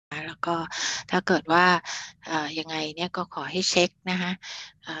ก็ถ้าเกิดว่ายังไงเนี่ยก็ขอให้เช็คนะคะ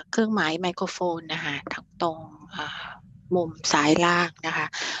เครื่องหมายไมโครโฟนนะคะทั้งตรงมุมซ้ายล่างนะคะ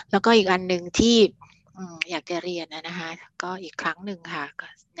แล้วก็อีกอันหนึ่งที่อยากจะเรียนนะคะก็อีกครั้งหนึ่งค่ะ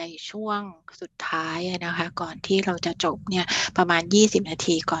ในช่วงสุดท้ายนะคะก่อนที่เราจะจบเนี่ยประมาณ20นา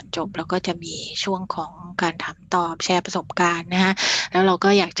ทีก่อนจบแล้วก็จะมีช่วงของการถามตอบแชร์ประสบการณ์นะคะแล้วเราก็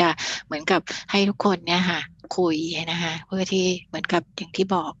อยากจะเหมือนกับให้ทุกคนเนี่ยค่ะคุยนะคะเพื่อที่เหมือนกับอย่างที่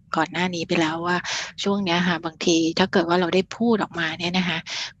บอกก่อนหน้านี้ไปแล้วว่าช่วงเนี้ยค่ะบางทีถ้าเกิดว่าเราได้พูดออกมาเนี่ยนะคะ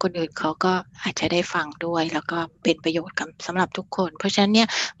คนอื่นเขาก็อาจจะได้ฟังด้วยแล้วก็เป็นประโยชน์กับสำหรับทุกคนเพราะฉะนั้นเนี่ย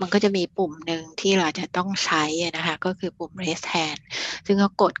มันก็จะมีปุ่มหนึ่งที่เราจะต้องใช้นะคะก็คือปุ่ม raise hand ซึ่งก็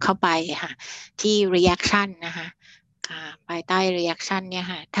กดเข้าไปค่ะที่ reaction นะคะภายใต้ reaction เนี่ย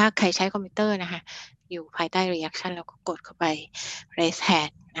ค่ะถ้าใครใช้คอมพิวเตอร์นะคะอยู่ภายใต้ reaction แล้วก็กดเข้าไป raise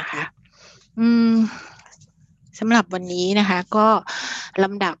hand นะคะสำหรับวันนี้นะคะก็ล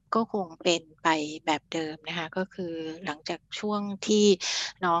ำดับก็คงเป็นไปแบบเดิมนะคะก็คือหลังจากช่วงที่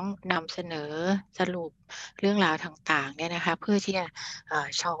น้องนำเสนอสรุปเรื่องราวต่างๆเนี่ยนะคะเพื่อที่จะ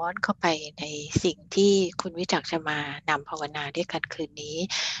ช้อนเข้าไปในสิ่งที่คุณวิจักษ์จะมานำภาวนาด้วยกันคืนนี้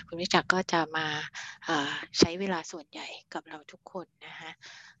คุณวิจักษ์ก็จะมาใช้เวลาส่วนใหญ่กับเราทุกคนนะคะ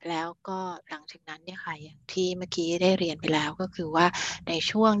แล้วก็หลังจากนั้นเนี่ยค่ะอย่างที่เมื่อกี้ได้เรียนไปแล้วก็คือว่าใน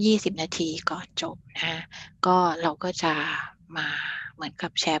ช่วง20นาทีก่อนจบนะคะก็เราก็จะมาเหมือนกั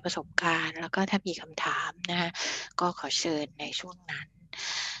บแชร์ประสบการณ์แล้วก็ถ้ามีคำถามนะคะก็ขอเชิญในช่วงนั้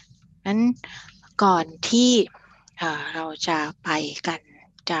นก่อนที่เราจะไปกัน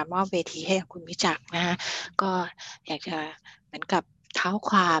จะมอบเวทีให้กับคุณวิจักษ์นะคะก็อยากจะเหมือนกับเท้า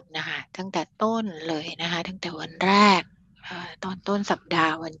ความนะคะตั้งแต่ต้นเลยนะคะตั้งแต่วันแรกตอนต้นสัปดา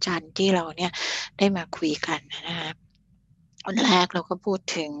ห์วันจันทร์ที่เราเนี่ยได้มาคุยกันนะคะวันแรกเราก็พูด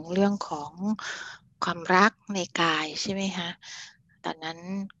ถึงเรื่องของความรักในกายใช่ไหมคะตอนนั้น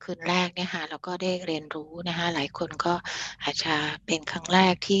คืนแรกเนี่ยค่ะเราก็ได้เรียนรู้นะคะหลายคนก็อาจจะเป็นครั้งแร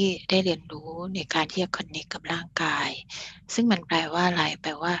กที่ได้เรียนรู้ในการที่จะคอนเนคกับร่างกายซึ่งมันแปลว่าอะไรแป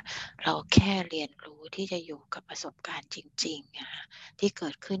ลว่าเราแค่เรียนรู้ที่จะอยู่กับประสบการณ์จริงๆนะคะที่เกิ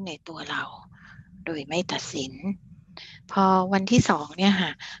ดขึ้นในตัวเราโดยไม่ตัดสินพอวันที่2เนี่ยค่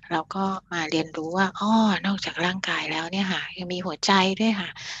ะเราก็มาเรียนรู้ว่านอกจากร่างกายแล้วเนี่ยค่ะยังมีหัวใจด้วยค่ะ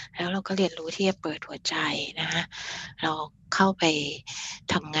แล้วเราก็เรียนรู้ที่จะเปิดหัวใจนะคะเราเข้าไป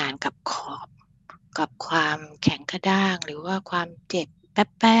ทำงานกับขอบกับความแข็งกระด้างหรือว่าความเจ็บแ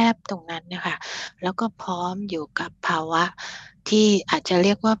ป๊บๆตรงนั้นนะคะแล้วก็พร้อมอยู่กับภาวะที่อาจจะเ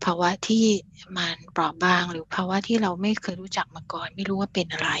รียกว่าภาวะที่มันเปราะบางหรือภาวะที่เราไม่เคยรู้จักมาก่อนไม่รู้ว่าเป็น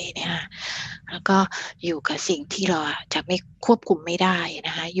อะไรเนี่ยแล้วก็อยู่กับสิ่งที่เราจะไม่ควบคุมไม่ได้น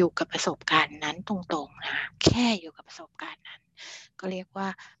ะคะอยู่กับประสบการณ์นั้นตรงๆนะแค่อยู่กับประสบการณ์นั้นก็เรียกว่า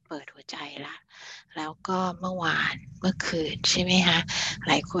เปิดหัวใจละแล้วก็เมื่อวานเมื่อคืนใช่ไหมคะห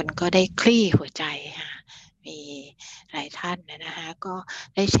ลายคนก็ได้คลี่หัวใจค่ะมีหลายท่านนะคะก็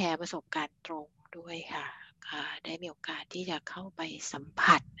ได้แชร์ประสบการณ์ตรงด้วยค่ะได้มีโอกาสที่จะเข้าไปสัม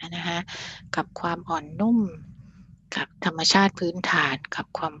ผัสนะคะกับความอ่อนนุ่มกับธรรมชาติพื้นฐานกับ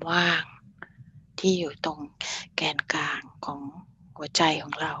ความว่างที่อยู่ตรงแกนกลางของหัวใจข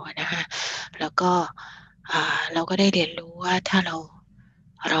องเรานะคะแล้วก็เราก็ได้เรียนรู้ว่าถ้าเรา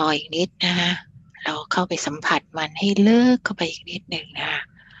รออีกนิดนะคะเราเข้าไปสัมผัสมันให้ลึกเข้าไปอีกนิดหนึ่งนะคะ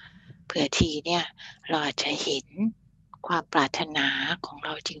เผื่อทีเนี่ยเราอาจจะเห็นความปรารถนาของเร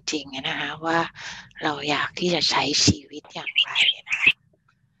าจริงๆนะคะว่าเราอยากที่จะใช้ชีวิตอย่างไรนะคะ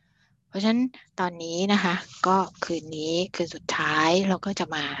เพราะฉะนั้นตอนนี้นะคะก็คืนนี้คืนสุดท้ายเราก็จะ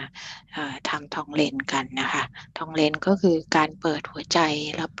มาทำทองเลนกันนะคะทองเลนก็คือการเปิดหัวใจ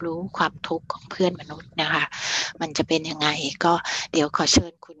รับรู้ความทุกข์ของเพื่อนมนุษย์นะคะมันจะเป็นยังไงก็เดี๋ยวขอเชิ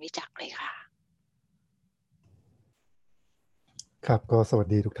ญคุณวิจักษ์เลยค่ะครับก็สวัส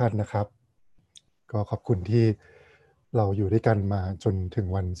ดีทุกท่านนะครับก็ขอบคุณที่เราอยู่ด้วยกันมาจนถึง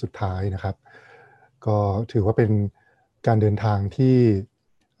วันสุดท้ายนะครับก็ถือว่าเป็นการเดินทางที่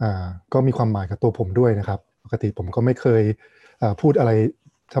ก็มีความหมายกับตัวผมด้วยนะครับปกติผมก็ไม่เคยพูดอะไร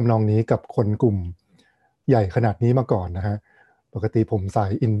ทำนองนี้กับคนกลุ่มใหญ่ขนาดนี้มาก่อนนะฮะปกติผมสา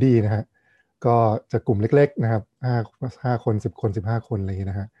ยอินดี้นะฮะก็จะกลุ่มเล็กๆนะครับห้าคน10 คน15 คนอะไรอย่างนี้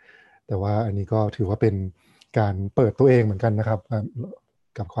นะฮะแต่ว่าอันนี้ก็ถือว่าเป็นการเปิดตัวเองเหมือนกันนะครับ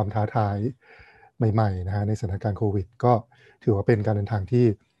กับความท้าทายใหม่ๆนะฮะในสถานการณ์โควิดก็ถือว่าเป็นการเดินทางที่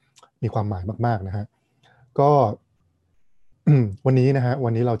มีความหมายมากๆนะฮะก็ วันนี้นะฮะวั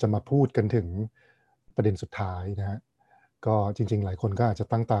นนี้เราจะมาพูดกันถึงประเด็นสุดท้ายนะฮะก็จริงๆหลายคนก็อาจจะ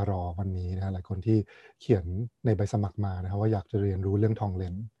ตั้งตารอวันนี้นะฮะหลายคนที่เขียนในใบสมัครมานะครับว่าอยากจะเรียนรู้เรื่องทองเล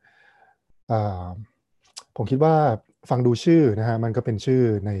นผมคิดว่าฟังดูชื่อนะฮะมันก็เป็นชื่อ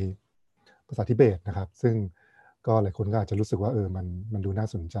ในภาษาทิเบตนะครับซึ่ง ก็หลายคนก็อาจจะรู้สึกว่ามันดูน่า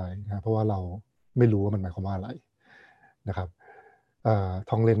สนใจนะเพราะว่าเราไม่รู้ว่ามันหมายความว่าอะไรนะครับ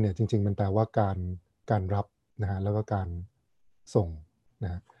ทองเลนเนี่ยจริงๆมันแปลว่าการรับนะฮะแล้วก็การส่งน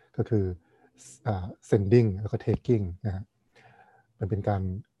ะฮะก็คือsending แล้วก็ taking นะฮะมันเป็น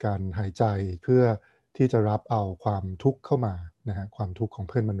การหายใจเพื่อที่จะรับเอาความทุกข์เข้ามานะฮะความทุกข์ของ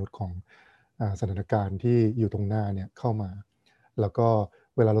เพื่อนมนุษย์ของสถานการณ์ที่อยู่ตรงหน้าเนี่ยเข้ามาแล้วก็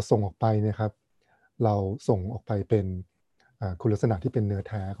เวลาเราส่งออกไปเนี่ยครับเราส่งออกไปเป็นคุณลักษณะที่เป็นเนื้อ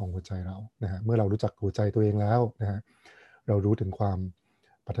แท้ของหัวใจเรานะฮะเมื่อเรารู้จักหัวใจตัวเองแล้วนะฮะเรารู้ถึงความ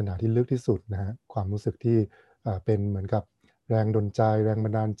ปรารถนาที่ลึกที่สุดนะฮะความรู้สึกที่เป็นเหมือนกับแรงดลใจแรงบั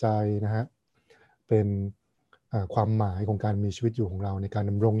นดาลใจนะฮะเป็นความหมายของการมีชีวิตอยู่ของเราในการ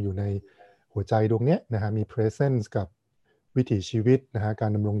ดำรงอยู่ในหัวใจดวงเนี้ยนะฮะมี presence กับวิถีชีวิตนะฮะกา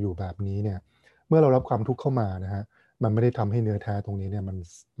รดำรงอยู่แบบนี้เนี่ยเมื่อเรารับความทุกข์เข้ามานะฮะมันไม่ได้ทำให้เนื้อแท้ตรงนี้เนี่ยมั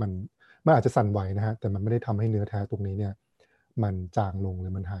นอาจจะสั่นไหวนะฮะแต่มันไม่ได้ทำให้เนื้อแท้ตรงนี้เนี่ยมันจางลงหรื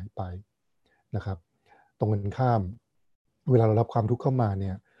อมันหายไปนะครับตรงกันข้ามเวลาเรารับความทุกข์เข้ามาเ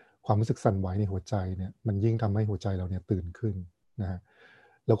นี่ยความรู้สึกสั่นไหวในหัวใจเนี่ยมันยิ่งทำให้หัวใจเราเนี่ยตื่นขึ้นนะฮะ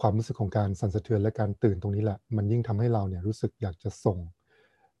แล้วความรู้สึกของการสั่นสะเทือนและการตื่นตรงนี้แหละมันยิ่งทำให้เราเนี่ยรู้สึกอยากจะส่ง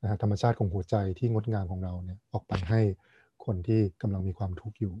นะฮะธรรมชาติของหัวใจที่งดงามของเราเนี่ยออกไปให้คนที่กำลังมีความทุ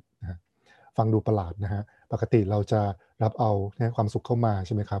กข์อยู่นะฮะฟังดูประหลาดนะฮะปกติเราจะรับเอาความสุขเข้ามาใ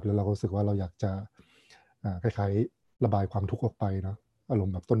ช่ไหมครับแล้วเราก็รู้สึกว่าเราอยากจะคล้ายๆระบายความทุกข์ออกไปเนาะอารม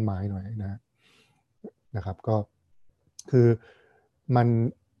ณ์แบบต้นไม้หน่อยนะครับก็คือมัน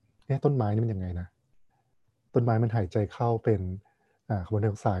ต้นไม้นี่มันยังไงนะต้นไม้มันหายใจเข้าเป็นคาร์บอนไดอ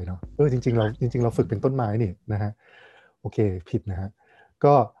อกไซด์เนาะจริงเราฝึกเป็นต้นไม้นี่นะฮะโอเคผิดนะฮะ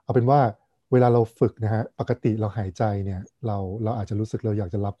ก็เอาเป็นว่าเวลาเราฝึกนะฮะปกติเราหายใจเนี่ยเราอาจจะรู้สึกเราอยาก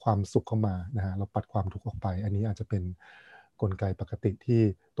จะรับความสุขเข้ามานะฮะเราปัดความทุกข์ออกไปอันนี้อาจจะเป็นกลไกปกติที่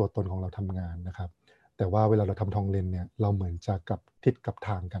ตัวตนของเราทำงานนะครับแต่ว่าเวลาเราทำทองเลนเนี่ยเราเหมือนจะกลับทิศกลับท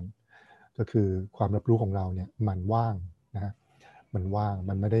างกันก็คือความรับรู้ของเราเนี่ยมันว่างนะฮะมันว่าง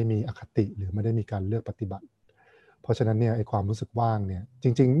มันไม่ได้มีอคติหรือไม่ได้มีการเลือกปฏิบัติเพราะฉะนั้นเนี่ยไอ้ความรู้สึกว่างเนี่ยจ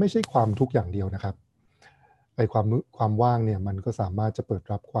ริงๆไม่ใช่ความทุกข์อย่างเดียวนะครับไอ้ความว่างเนี่ยมันก็สามารถจะเปิด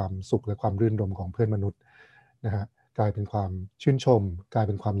รับความสุขและความรื่นรมย์ของเพื่อนมนุษย์นะฮะกลายเป็นความชื่นชมกลายเ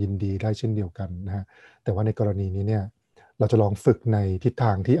ป็นความยินดีได้เช่นเดียวกันนะฮะแต่ว่าในกรณีนี้เนี่ยเราจะลองฝึกในทิศท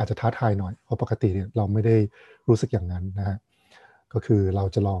างที่อาจจะท้าทายหน่อยเพราะปกติเนี่ยเราไม่ได้รู้สึกอย่างนั้นนะฮะก็คือเรา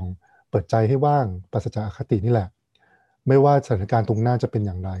จะลองเปิดใจให้ว่างปราศจากอคตินี่แหละไม่ว่าสถานการณ์ตรงหน้าจะเป็นอ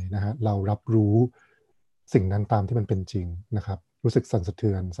ย่างไรนะฮะเรารับรู้สิ่งนั้นตามที่มันเป็นจริงนะครับรู้สึกสั่นสะเทื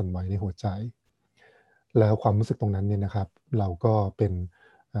อนสั่นไหวในหัวใจแล้วความรู้สึกตรงนั้นเนี่ยนะครับเราก็เป็น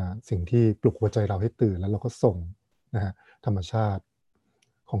สิ่งที่ปลุกหัวใจเราให้ตื่นแล้วเราก็ส่งนะฮะธรรมชาติ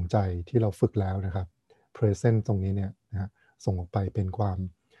ของใจที่เราฝึกแล้วนะครับ present ตรงนี้เนี่ยนะฮะส่งออกไปเป็นความ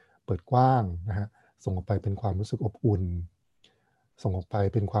เปิดกว้างนะฮะส่งออกไปเป็นความรู้สึกอบอุ่นส่งออกไป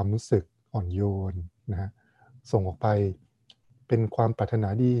เป็นความรู้สึกอ่อนโยนนะฮะส่งออกไปเป็นความปรารถนา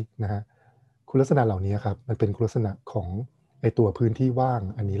ดีนะฮะคุณลักษณะเหล่านี้ครับมันเป็นคุณลักษณะของไอตัวพื้นที่ว่าง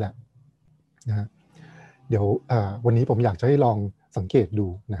อันนี้แหละนะฮะเดี๋ยววันนี้ผมอยากจะให้ลองสังเกตดู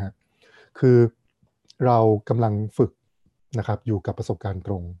นะฮะคือเรากำลังฝึกนะครับอยู่กับประสบการณ์ต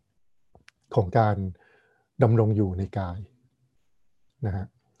รงของการดำรงอยู่ในกายนะฮะ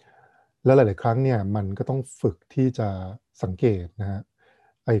แล้วหลายๆครั้งเนี่ยมันก็ต้องฝึกที่จะสังเกตนะฮะ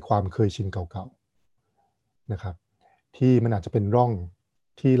ไอความเคยชินเก่าๆนะครับที่มันอาจจะเป็นร่อง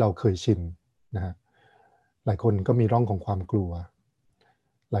ที่เราเคยชินนะฮะหลายคนก็มีร่องของความกลัว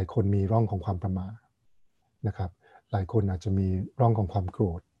หลายคนมีร่องของความประมาทนะครับหลายคนอาจจะมีร่องของความโกร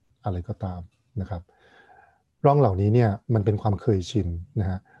ธอะไรก็ตามนะครับร่องเหล่านี้เนี่ยมันเป็นความเคยชินนะ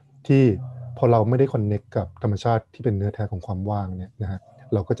ฮะที่พอเราไม่ได้คอนเน็กกับธรรมชาติที่เป็นเนื้อแท้ของความว่างเนี่ยนะฮะ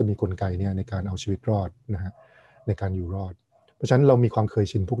เราก็จะมีกลไกเนี่ยในการเอาชีวิตรอดนะฮะในการอยู่รอดเพราะฉะนั้นเรามีความเคย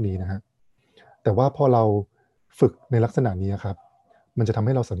ชินพวกนี้นะฮะแต่ว่าพอเราฝึกในลักษณะนี้ครับมันจะทำใ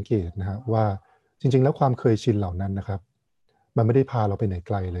ห้เราสังเกตนะฮะว่าจริงๆแล้วความเคยชินเหล่านั้นนะครับมันไม่ได้พาเราไปไหนไ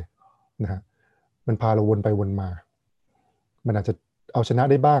กลเลยนะฮะมันพาเราวนไปวนมามันอาจจะเอาชนะ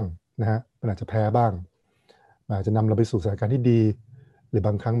ได้บ้างนะฮะมันอาจจะแพ้บ้างมันอาจจะนำเราไปสู่สถานการณ์ที่ดีหรือบ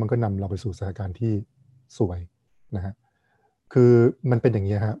างครั้งมันก็นำเราไปสู่สถานการณ์ที่สวยนะฮะคือมันเป็นอย่าง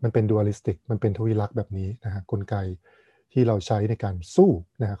นี้ฮะมันเป็นดูอัลิสติกมันเป็นทวิลักษณ์แบบนี้นะฮะกลไกที่เราใช้ในการสู้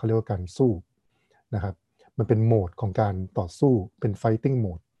นะฮะเขาเรียกว่าการสู้นะครับมันเป็นโหมดของการต่อสู้เป็น fighting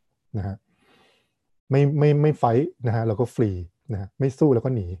mode นะฮะไม่ไฟท์นะฮะเราก็ฟรีนะฮะไม่สู้แล้วก็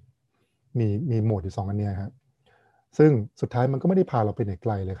หนีมีโหมดอยู่2อันเนี้ยฮะซึ่งสุดท้ายมันก็ไม่ได้พาเราไปไหนไก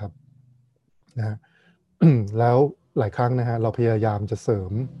ลเลยครับนะฮะ แล้วหลายครั้งนะฮะเราพยายามจะเสริ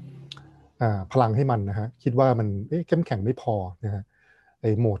มพลังให้มันนะฮะคิดว่ามันเข้มแข็งไม่พอนะฮะ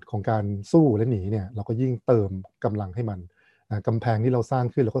โหมดของการสู้และหนีเนี่ยเราก็ยิ่งเติมกำลังให้มันกำแพงที่เราสร้าง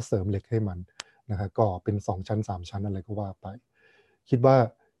ขึ้นเราก็เสริมเหล็กให้มันนะครับก่อเป็น2ชั้น3ชั้นอะไรก็ว่าไปคิดว่า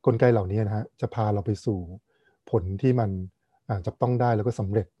กลไกเหล่านี้นะฮะจะพาเราไปสู่ผลที่มันจับต้องได้แล้วก็ส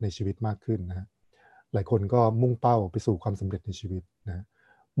ำเร็จในชีวิตมากขึ้นนะฮะหลายคนก็มุ่งเป้าไปสู่ความสำเร็จในชีวิตนะ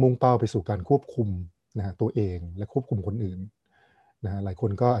มุ่งเป้าไปสู่การควบคุมนะฮะตัวเองและควบคุมคนอื่นนะฮะหลายค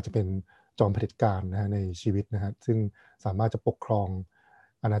นก็อาจจะเป็นจอมเผด็จการนะฮะในชีวิตนะฮะซึ่งสามารถจะปกครอง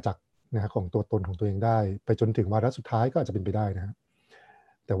อาณาจักรนะฮะของตัวตนของตัวเองได้ไปจนถึงวาระสุดท้ายก็อาจจะเป็นไปได้นะฮะ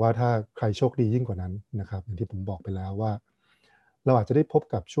แต่ว่าถ้าใครโชคดียิ่งกว่านั้นนะครับอย่างที่ผมบอกไปแล้วว่าเราอาจจะได้พบ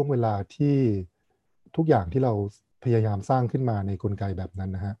กับช่วงเวลาที่ทุกอย่างที่เราพยายามสร้างขึ้นมาในกลไกแบบนั้น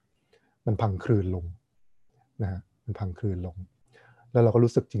นะฮะมันพังคลืนลงนะฮะมันพังคลืนลงแล้วเราก็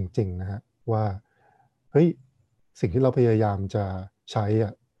รู้สึกจริงๆนะฮะว่าเฮ้ยสิ่งที่เราพยายามจะใช้อ่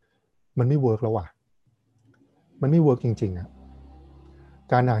ะมันไม่เวิร์กแล้วว่ะมันไม่เวิร์กจริงๆอ่ะ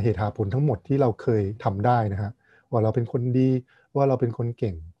การหาเหตุหาผลทั้งหมดที่เราเคยทำได้นะฮะว่าเราเป็นคนดีว่าเราเป็นคนเ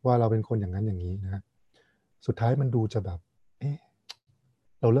ก่งว่าเราเป็นคนอย่างนั้นอย่างนี้นะฮะสุดท้ายมันดูจะแบบเอ๊ะ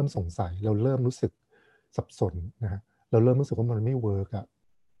เราเริ่มสงสัยเราเริ่มรู้สึกสับสนนะฮะเราเริ่มรู้สึกว่ามันไม่เวิร์กอ่ะ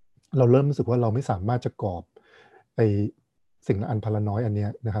เราเริ่มรู้สึกว่าเราไม่สามารถจะกอบไอสิ่งอันพลน้อยอันเนี้ย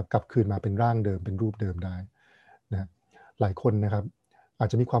นะครับกลับคืนมาเป็นร่างเดิมเป็นรูปเดิมได้นะหลายคนนะครับอาจ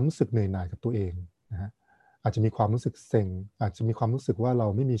จะมีความรู้สึกเหนื่อยหน่ายกับตัวเองนะฮะอาจจะมีความรู้สึกเซ็งอาจจะมีความรู้สึกว่าเรา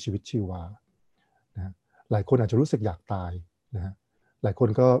ไม่มีชีวิตชีวานะหลายคนอาจจะรู้สึกอยากตายนะฮะหลายคน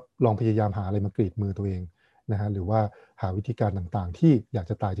ก็ลองพยายามหาอะไรมากรีดมือตัวเองนะฮะหรือว่าหาวิธีการต่างๆที่อยาก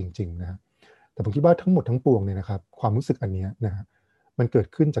จะตายจริงๆนะฮะแต่ผมคิดว่าทั้งหมดทั้งปวงเนี่ยนะครับความรู้สึกอันนี้นะฮะมันเกิด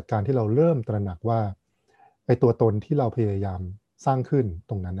ขึ้นจากการที่เราเริ่มตระหนักว่าไอ้ตัวตนที่เราพยายามสร้างขึ้น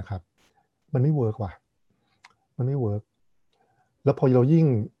ตรงนั้นนะครับมันไม่เวิร์กว่ะมันไม่เวิร์กแล้วพอเรายิ่ง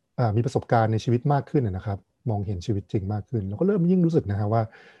มีประสบการณ์ในชีวิตมากขึ้นนะครับมองเห็นชีวิตจริงมากขึ้นเราก็เริ่มยิ่งรู้สึกนะฮะว่า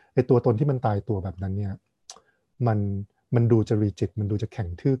ไอ้ตัวตนที่มันตายตัวแบบนั้นเนี่ยมันมันดูจะรีจิตมันดูจะแข็ง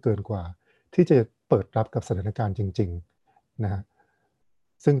ทื่อเกินกว่าที่จะเปิดรับกับสถานการณ์จริงๆนะฮะ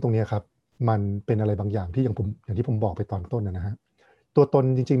ซึ่งตรงนี้ครับมันเป็นอะไรบางอย่างที่อย่างที่ผมบอกไปตอนต้นนะฮะตัวตน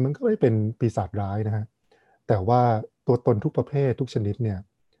จริงๆมันก็ไม่ได้เป็นปีศาจร้ายนะฮะแต่ว่าตัวตนทุกประเภททุกชนิดเนี่ย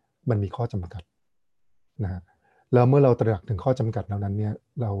มันมีข้อจำกัดนะฮะแล้วเมื่อเราตระหนักถึงข้อจำกัดเหล่านั้นเนี่ย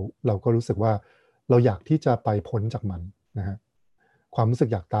เราก็รู้สึกว่าเราอยากที่จะไปพ้นจากมันนะฮะความรู้สึก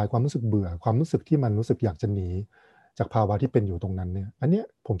อยากตายความรู้สึกเบื่อความรู้สึกที่มันรู้สึกอยากจะหนีจากภาวะที่เป็นอยู่ตรงนั้นเนี่ยอันเนี้ย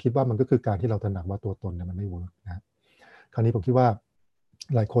ผมคิดว่ามันก็คือการที่เราตระหนักว่าตัวตนเนี่ยมันไม่เวิร์กนะคราวนี้ผมคิดว่า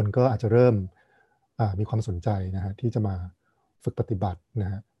หลายคนก็อาจจะเริ่มมีความสนใจนะฮะที่จะมาฝึกปฏิบัตินะ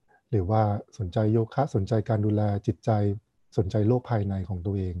ฮะหรือว่าสนใจโยคะสนใจการดูแลจิตใจสนใจโลกภายในของ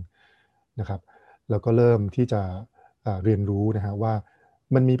ตัวเองนะครับแล้วก็เริ่มที่จะเรียนรู้นะฮะว่า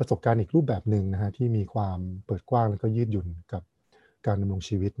มันมีประสบการณ์อีกรูปแบบหนึ่งนะฮะที่มีความเปิดกว้างแล้วก็ยืดหยุ่นกับการดำรง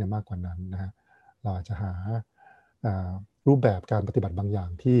ชีวิตเนี่ยมากกว่านั้นนะฮะเราอาจจะหารูปแบบการปฏิบัติบางอย่าง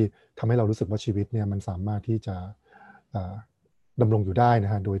ที่ทำให้เรารู้สึกว่าชีวิตเนี่ยมันสามารถที่จะดำรงอยู่ได้น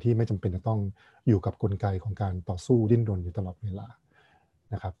ะฮะโดยที่ไม่จำเป็นจะต้องอยู่กับกลไกของการต่อสู้ดิ้นรนอยู่ตลอดเวลา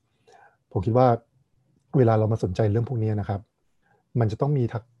นะครับผมคิดว่าเวลาเรามาสนใจเรื่องพวกนี้นะครับมันจะต้องมี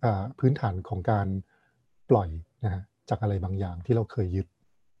พื้นฐานของการปล่อยนะฮะจากอะไรบางอย่างที่เราเคยยึด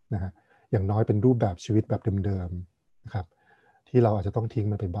นะฮะอย่างน้อยเป็นรูปแบบชีวิตแบบเดิมๆนะครับที่เราอาจจะต้องทิ้ง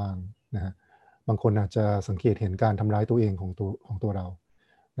มันไปบ้างนะฮะบางคนอาจจะสังเกตเห็นการทำร้ายตัวเองของตัวเรา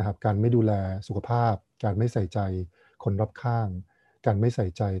นะครับการไม่ดูแลสุขภาพการไม่ใส่ใจคนรอบข้างการไม่ใส่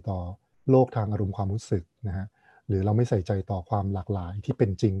ใจต่อโลกทางอารมณ์ความรู้สึกนะฮะหรือเราไม่ใส่ใจต่อความหลากหลายที่เป็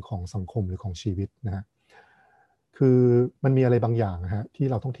นจริงของสังคมหรือของชีวิตนะฮะคือมันมีอะไรบางอย่างนะฮะที่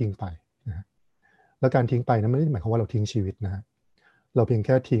เราต้องทิ้งไปนะฮะแล้วการทิ้งไปนั้นไม่ได้หมายความว่าเราทิ้งชีวิตนะฮะเราเพียงแ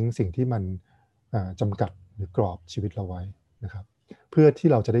ค่ทิ้งสิ่งที่มันจำกัดหรือกรอบชีวิตเราไว้นะครับเพื่อที่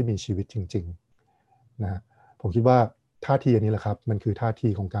เราจะได้มีชีวิตจริงๆนะฮะผมคิดว่าท่าทีอันนี้แหละครับมันคือท่าที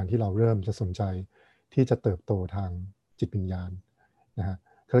ของการที่เราเริ่มจะสนใจที่จะเติบโตทางจิตวิญญาณนะฮะ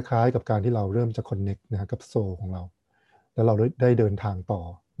คล้ายๆกับการที่เราเริ่มจะคอนเน็กนะฮะกับโซลของเราแล้วเราได้เดินทางต่อ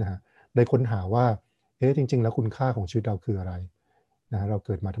นะฮะได้ค้นหาว่าจริงๆแล้วคุณค่าของชีวิตเราคืออะไรนะเราเ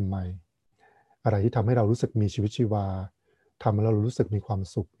กิดมาทำไมอะไรที่ทำให้เรารู้สึกมีชีวิตชีวาทำให้เรารู้สึกมีความ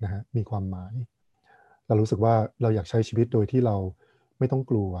สุขนะฮะมีความหมายเรารู้สึกว่าเราอยากใช้ชีวิตโดยที่เราไม่ต้อง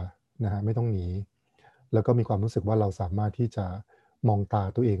กลัวนะฮะไม่ต้องหนีแล้วก็มีความรู้สึกว่าเราสามารถที่จะมองตา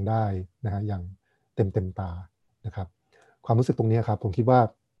ตัวเองได้นะฮะอย่างเต็มตานะครับความรู้สึกตรงนี้ครับผมคิดว่า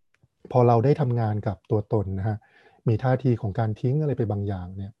พอเราได้ทำงานกับตัวตนนะฮะมีท่าทีของการทิ้งอะไรไปบางอย่าง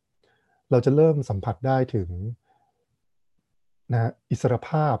เนี่ยเราจะเริ่มสัมผัสได้ถึงนะฮะอิสรภ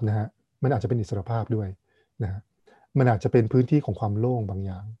าพนะฮะมันอาจจะเป็นอิสรภาพด้วยนะฮะมันอาจจะเป็นพื้นที่ของความโล่งบางอ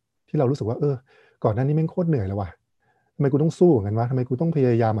ย่างที่เรารู้สึกว่าก่อนหน้านี้แม่งโคตรเหนื่อยแล้วว่ะ ไมกูต้องสู้อย่างนั้นวะทำไมกูต้องพย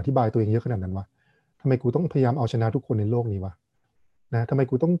ายามอธิบายตัวเองเยอะขนาดนั้นวะทำไมกูต้องพยายามเอาชนะทุกคนในโลกนี้วะนะทำไม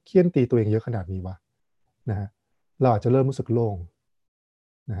กูต้องเคี่ยนตีตัวเองเยอะขนาดนี้วะนะฮะเราอาจจะเริ่มรู้สึกโล่ง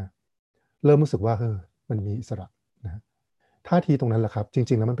นะฮะเริ่มรู้สึกว่ามันมีอิสระนะฮะท่าทีตรงนั้นแหละครับจ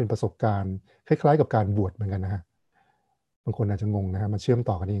ริงๆแล้วมันเป็นประสบการณ์คล้ายๆกับการบวชเหมือนกันนะฮะบางคนอาจจะงงนะฮะมันเชื่อม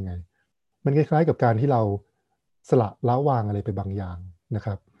ต่อกันได้ยังไงมันคล้ายๆกับการที่เราสละละวางอะไรไปบางอย่างนะค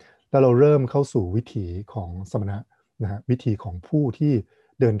รับแล้วเราเริ่มเข้าสู่วิถีของสมณะนะฮะวิถีของผู้ที่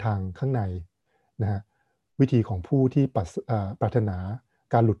เดินทางข้างในนะฮะวิธีของผู้ที่ปรารถนา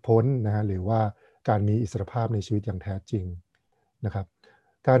การหลุดพ้นนะฮะหรือว่าการมีอิสรภาพในชีวิตอย่างแท้จริงนะครับ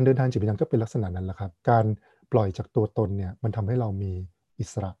การเดินทางจิตวิญญาณก็เป็นลักษณะนั้นแหละครับการปล่อยจากตัวตนเนี่ยมันทำให้เรามีอิ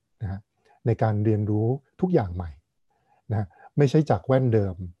สระนะฮะในการเรียนรู้ทุกอย่างใหม่นะฮะไม่ใช่จากแว่นเดิ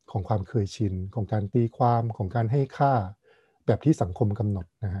มของความเคยชินของการตีความของการให้ค่าแบบที่สังคมกำหนด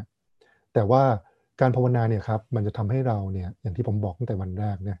นะฮะแต่ว่าการภาวนาเนี่ยครับมันจะทำให้เราเนี่ยอย่างที่ผมบอกตั้งแต่วันแร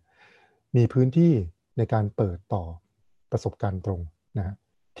กเนี่ยมีพื้นที่ในการเปิดต่อประสบการณ์ตรงนะฮะ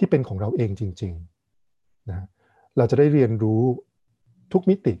ที่เป็นของเราเองจริงๆนะฮะเราจะได้เรียนรู้ทุก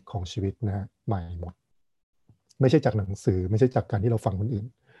มิติของชีวิตนะฮะใหม่หมดไม่ใช่จากหนังสือไม่ใช่จากการที่เราฟังคนอื่น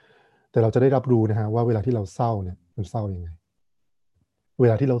แต่เราจะได้รับรู้นะฮะว่าเวลาที่เราเศร้าเนี่ยมันเศร้ายังไงเว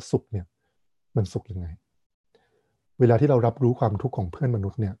ลาที่เราสุขเนี่ยมันสุขยังไงเวลาที่เรารับรู้ความทุกข์ของเพื่อนมนุ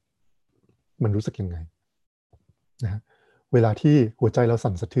ษย์เนี่ยมันรู้สึกยังไงนะฮะเวลาที่หัวใจเรา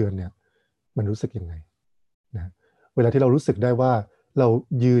สั่นสะเทือนเนี่ยมันรู้สึกยังไงนะเวลาที่เรารู้สึกได้ว่าเรา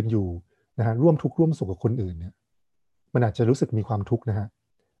ยืนอยู่นะฮะร่วมทุกข์ร่วมสุขกับคนอื่นเนี่ยมันอาจจะรู้สึกมีความทุกข์นะฮะ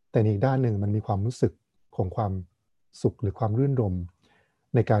แต่ในอีกด้านหนึ่งมันมีความรู้สึกของความสุขหรือความรื่นรมย์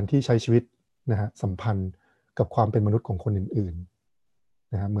ในการที่ใช้ชีวิตนะฮะสัมพันธ์กับความเป็นมนุษย์ของคนอื่น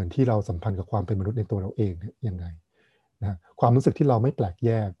ๆนะฮะเหมือนที่เราสัมพันธ์กับความเป็นมนุษย์ในตัวเราเองเนี่ยยังไงนะฮะความรู้สึกที่เราไม่แปลกแ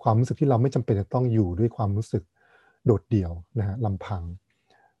ยกความรู้สึกที่เราไม่จำเป็นจะต้องอยู่ด้วยความรู้สึกโดดเดี่ยวนะฮะลำพัง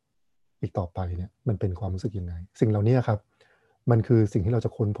อีกต่อไปเนี่ยมันเป็นความรู้สึกยังไงสิ่งเหล่านี้ครับมันคือสิ่งที่เราจะ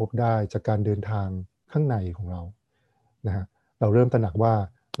ค้นพบได้จากการเดินทางข้างในของเรานะฮะเราเริ่มตระหนักว่า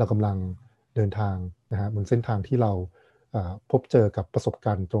เรากำลังเดินทางนะฮะบนเส้นทางที่เราพบเจอกับประสบก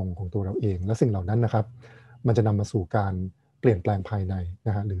ารณ์ตรงของตัวเราเองและสิ่งเหล่านั้นนะครับมันจะนำมาสู่การเปลี่ยนแปลงภายในน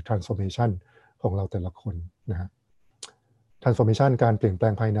ะฮะหรือ transformation ของเราแต่ละคนนะฮะ transformation การเปลี่ยนแปล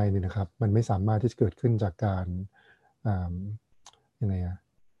งภายในนี่นะครับมันไม่สามารถที่จะเกิดขึ้นจากการยังไง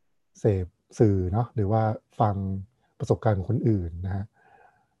เสพสื่อเนาะหรือว่าฟังประสบการณ์ของคนอื่นนะฮะ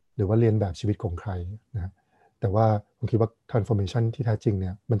หรือว่าเรียนแบบชีวิตของใครนะฮะแต่ว่าผมคิดว่า transformation ที่แท้จริงเ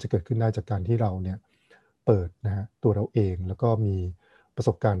นี่ยมันจะเกิดขึ้นได้จากการที่เราเนี่ยเปิดนะฮะตัวเราเองแล้วก็มีประส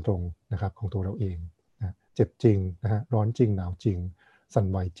บการณ์ตรงนะครับของตัวเราเองนะเจ็บจริงนะฮะร้อนจริงหนาวจริงสั่น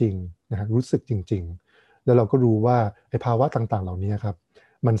ไหวจริงนะฮะรู้สึกจริงๆแล้วเราก็รู้ว่าไอ้ภาวะต่างๆเหล่านี้ครับ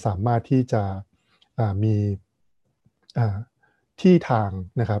มันสามารถที่จะมีที่ทาง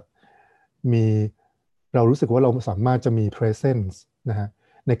นะครับมีเรารู้สึกว่าเราสามารถจะมี presence นะฮะ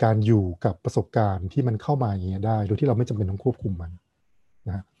ในการอยู่กับประสบการณ์ที่มันเข้ามาอย่างเงี้ยได้โดยที่เราไม่จำเป็นต้องควบคุมมันน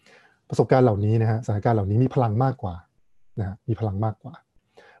ะฮะประสบการณ์เหล่านี้นะฮะสถานการณ์เหล่านี้มีพลังมากกว่านะฮะมีพลังมากกว่า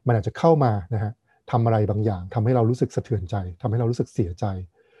มันอาจจะเข้ามานะฮะทำอะไรบางอย่างทำให้เรารู้สึกสะเทือนใจทำให้เรารู้สึกเสียใจ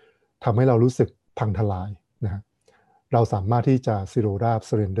ทำให้เรารู้สึกพังทลายนะฮะเราสามารถที่จะ zero ราบ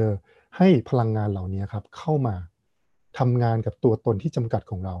surrender ให้พลังงานเหล่านี้ครับเข้ามาทำงานกับตัวตนที่จำกัด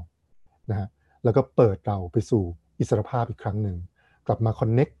ของเรานะฮะแล้วก็เปิดเราไปสู่อิสรภาพอีกครั้งหนึ่งกลับมาคอ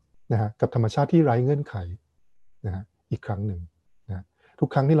นเน็กนะฮะกับธรรมชาติที่ไร้เงื่อนไขนะฮะอีกครั้งหนึ่งนะทุก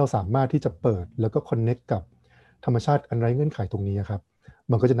ครั้งที่เราสามารถที่จะเปิดแล้วก็คอนเน็กกับธรรมชาติอันไร้เงื่อนไขตรงนี้ครับ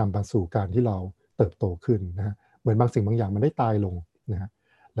มันก็จะนำมาสู่การที่เราเติบโตขึ้นนะฮะเหมือนบางสิ่งบางอย่างมันได้ตายลงนะฮะ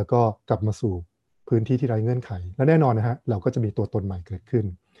แล้วก็กลับมาสู่พื้นที่ที่ไร้เงื่อนไขและแน่นอนนะฮะเราก็จะมีตัวตนใหม่เกิดขึ้น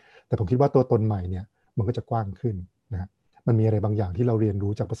แต่ผมคิดว่าตัวตนใหม่เนี่ยมันก็จะกว้างขึ้นนะฮะมันมีอะไรบางอย่างที่เราเรียน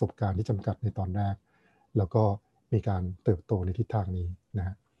รู้จากประสบการณ์ที่จำกัดในตอนแรกแล้วก็มีการเติบโตในทิศทางนี้นะฮ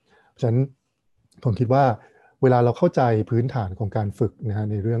ะเพราะฉะนั้นผมคิดว่าเวลาเราเข้าใจพื้นฐานของการฝึกนะฮะ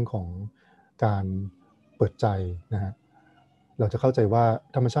ในเรื่องของการเปิดใจนะฮะเราจะเข้าใจว่า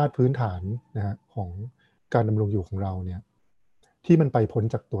ธรรมชาติพื้นฐานนะฮะของการดำรงอยู่ของเราเนี่ยที่มันไปพ้น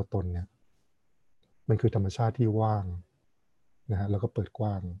จากตัวตนเนี่ยมันคือธรรมชาติที่ว่างนะฮะแล้วก็เปิดก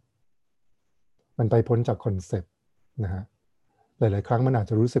ว้างมันไปพ้นจากคอนเซปต์นะฮะหลายๆครั้งมันอาจ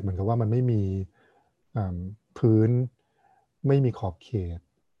จะรู้สึกเหมือนกับว่ามันไม่มีพื้นไม่มีขอบเขต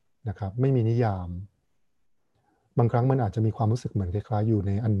นะครับไม่มีนิยามบางครั้งมันอาจจะมีความรู้สึกเหมือนคล้ายๆอยู่ใ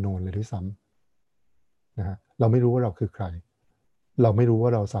นอันโนนเลยด้วยซ้ำนะฮะเราไม่รู้ว่าเราคือใครเราไม่รู้ว่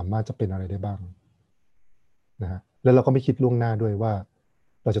าเราสามารถจะเป็นอะไรได้บ้างนะฮะแล้วเราก็ไม่คิดล่วงหน้าด้วยว่า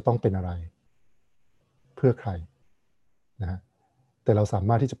เราจะต้องเป็นอะไรเพื่อใครนะฮะแต่เราสาม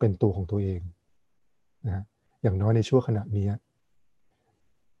ารถที่จะเป็นตัวของตัวเองนะฮะ อย่างน้อยในช่วงขณะนี้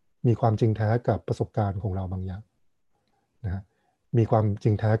มีความจริงแท้กับประสบการณ์ของเราบางอย่างนะฮะมีความจ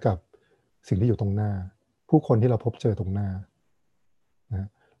ริงแท้กับสิ่งที่อยู่ตรงหน้าผู้คนที่เราพบเจอตรงหน้านะ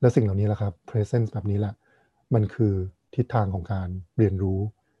และสิ่งเหล่านี้แหละครับ presence แบบนี้แหละมันคือทิศทางของการเรียนรู้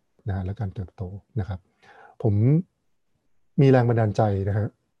นะฮะและการเติบโตนะครับผมมีแรงบันดาลใจนะฮะ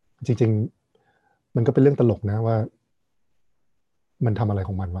จริงๆมันก็เป็นเรื่องตลกนะว่ามันทำอะไรข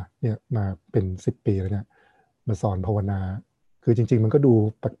องมันวะเนี่ยมาเป็น10 ปีแล้วเนี่ยมาสอนภาวนาคือจริงๆมันก็ดู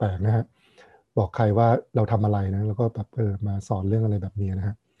แปลกๆนะฮะบอกใครว่าเราทำอะไรนะแล้วก็แบบมาสอนเรื่องอะไรแบบนี้นะฮ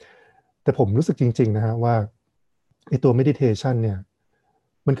ะแต่ผมรู้สึกจริงๆนะฮะว่าไอ้ตัว meditation เนี่ย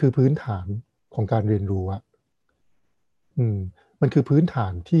มันคือพื้นฐานของการเรียนรู้อะมันคือพื้นฐา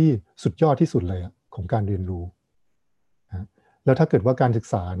นที่สุดยอดที่สุดเลยอะของการเรียนรู้นะแล้วถ้าเกิดว่าการศึก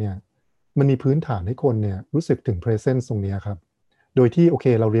ษาเนี่ยมันมีพื้นฐานให้คนเนี่ยรู้สึกถึง presence ตรงนี้ครับโดยที่โอเค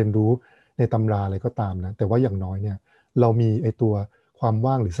เราเรียนรู้ในตำราอะไรก็ตามนะแต่ว่าอย่างน้อยเนี่ยเรามีไอ้ตัวความ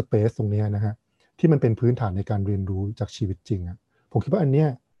ว่างหรือ space ตรงนี้นะฮะที่มันเป็นพื้นฐานในการเรียนรู้จากชีวิตจริงอะผมคิดว่าอันเนี้ย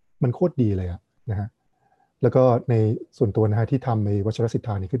มันโคตรดีเลยอะนะฮะแล้วก็ในส่วนตัวนะฮะที่ทำในวัชรศิทธ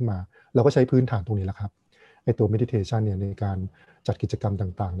านี้ขึ้นมาเราก็ใช้พื้นฐานตรงนี้แหละครับไอ้ตัว meditation เนี่ยในการจัดกิจกรรม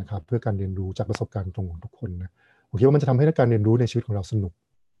ต่างๆนะครับเพื่อการเรียนรู้จากประสบการณ์ตรงของทุกคนนะผมคิดว่ามันจะทำให้การเรียนรู้ในชีวิตของเราสนุก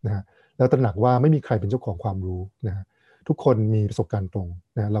นะฮะแล้วตระหนักว่าไม่มีใครเป็นเจ้าของความรู้นะฮะทุกคนมีประสบการณ์ตรง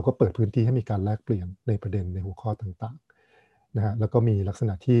นะเราก็เปิดพื้นที่ให้มีการแลกเปลี่ยนในประเด็นในหัวข้อต่างๆนะฮะแล้วก็มีลักษณ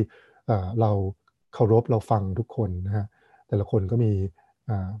ะที่เราเคารพเราฟังทุกคนนะฮะแต่ละคนก็มี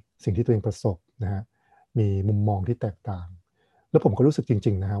สิ่งที่ตัวเองประสบนะฮะมีมุมมองที่แตกต่างแล้วผมก็รู้สึกจ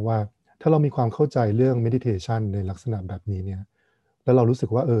ริงๆนะฮะว่าถ้าเรามีความเข้าใจเรื่อง meditation ในลักษณะแบบนี้เนี่ยแล้วเรารู้สึก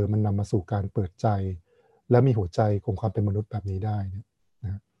ว่ามันนำมาสู่การเปิดใจและมีหัวใจของความเป็นมนุษย์แบบนี้ได้เนี่ยน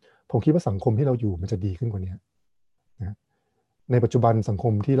ะผมคิดว่าสังคมที่เราอยู่มันจะดีขึ้นกว่านี้นะในปัจจุบันสังค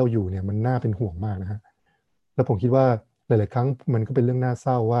มที่เราอยู่เนี่ยมันน่าเป็นห่วงมากนะฮะแล้วผมคิดว่าหลายๆครั้งมันก็เป็นเรื่องน่าเศ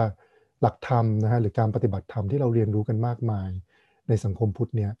ร้าว่าหลักธรรมนะฮะหรือการปฏิบัติธรรมที่เราเรียนรู้กันมากมายในสังคมพุท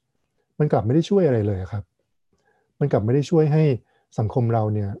ธเนี่ยมันกลับไม่ได้ช่วยอะไรเลยครับมันกลับไม่ได้ช่วยให้สังคมเรา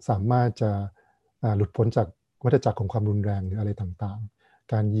เนี่ยสามารถจะหลุดพ้นจากวัฏจักรของความรุนแรงหรืออะไรต่าง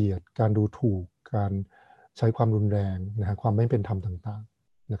ๆการเหยียดการดูถูกการใช้ความรุนแรงนะฮะความไม่เป็นธรรมต่าง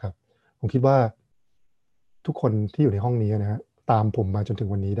ๆนะครับผมคิดว่าทุกคนที่อยู่ในห้องนี้นะฮะตามผมมาจนถึง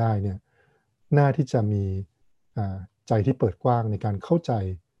วันนี้ได้เนี่ยน่าที่จะมีใจที่เปิดกว้างในการเข้าใจ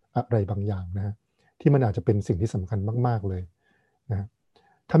อะไรบางอย่างนะฮะที่มันอาจจะเป็นสิ่งที่สำคัญมากๆเลยนะ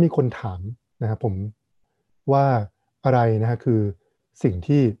ถ้ามีคนถามนะครับผมว่าอะไรนะฮะคือสิ่ง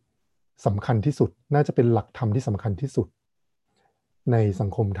ที่สำคัญที่สุดน่าจะเป็นหลักธรรมที่สำคัญที่สุดในสัง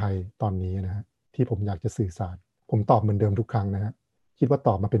คมไทยตอนนี้นะฮะที่ผมอยากจะสื่อสารผมตอบเหมือนเดิมทุกครั้งนะฮะคิดว่าต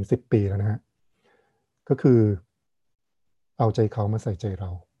อบมาเป็น10 ปีแล้วนะฮะก็คือเอาใจเขามาใส่ใจเรา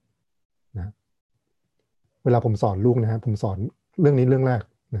นะเวลาผมสอนลูกนะฮะผมสอนเรื่องนี้เรื่องแรก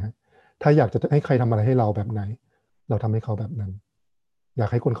นะฮะถ้าอยากจะให้ใครทำอะไรให้เราแบบไหนเราทำให้เขาแบบนั้นอยาก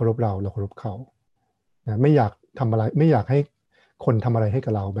ให้คนเคารพเราเคารพเขานะไม่อยากทำอะไรไม่อยากให้คนทำอะไรให้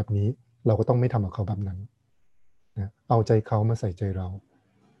กับเราแบบนี้เราก็ต้องไม่ทำกับเขาแบบนั้นนะเอาใจเขามาใส่ใจเรา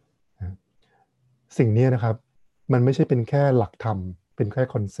นะสิ่งนี้นะครับมันไม่ใช่เป็นแค่หลักธรรมเป็นแค่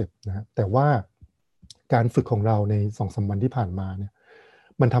คอนเซปต์นะแต่ว่าการฝึกของเราใน2-3 วันที่ผ่านมาเนี่ย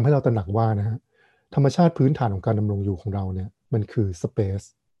มันทำให้เราตระหนักว่านะฮะธรรมชาติพื้นฐานของการดำรงอยู่ของเราเนี่ยมันคือสเปซ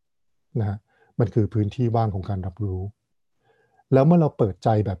นะฮะมันคือพื้นที่ว่างของการรับรู้แล้วเมื่อเราเปิดใจ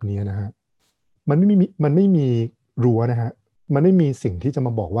แบบนี้นะฮะมันไม่มีรั้วนะฮะมันไม่มีสิ่งที่จะม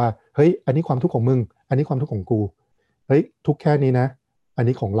าบอกว่าเฮ้ยอันนี้ความทุกข์ของมึงอันนี้ความทุกข์ของกูเฮ้ยทุกข์แค่นี้นะอัน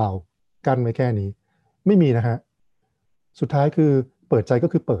นี้ของเรากั้นไว้แค่นี้ไม่มีนะฮะสุดท้ายคือเปิดใจก็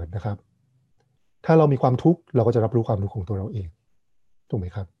คือเปิดนะครับถ้าเรามีความทุกข์เราก็จะรับรู้ความทุกข์ของตัวเราเองถูกไหม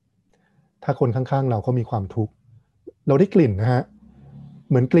ครับถ้าคนข้างๆเราเขามีความทุกข์เราได้กลิ่นนะฮะ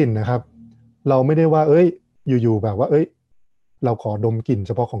เหมือนกลิ่นนะครับเราไม่ได้ว่าเอ้ยอยู่ๆแบบว่าเอ้ยเราขอดมกลิ่นเ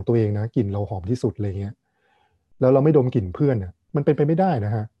ฉพาะของตัวเองนะกลิ่นเราหอมที่สุดอะไรเงี้ยแล้วเราไม่ดมกลิ่นเพื่อนเนี่ยมันเป็นไปไม่ได้น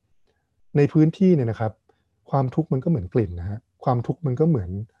ะฮะในพื้นที่เนี่ยนะครับความทุกข์มันก็เหมือนกลิ่นนะฮะความทุกข์มันก็เหมือน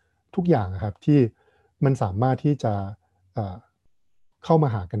ทุกอย่างนะครับที่มันสามารถที่จะเข้ามา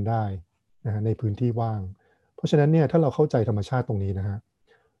หากันได้นะฮะในพื้นที่ว่างเพราะฉะนั้นเนี่ยถ้าเราเข้าใจธรรมชาติตรงนี้นะฮะ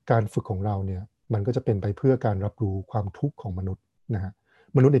การฝึกของเราเนี่ยมันก็จะเป็นไปเพื่อการรับรู้ความทุกข์ของมนุษย์นะฮะ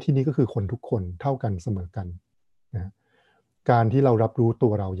มนุษย์ในที่นี้ก็คือคนทุกคนเท่ากันเสมอกันนะการที่เรารับรู้ตั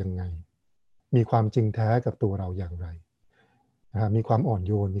วเรายังไงมีความจริงแท้กับตัวเราอย่างไรนะฮะมีความอ่อน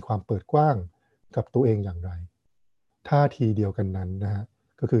โยนมีความเปิดกว้างกับตัวเองอย่างไรท่าทีเดียวกันนั้นนะฮะ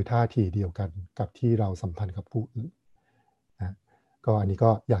ก็คือท่าทีเดียวกันกับที่เราสัมพันธ์กับผู้อื่นนะก็อันนี้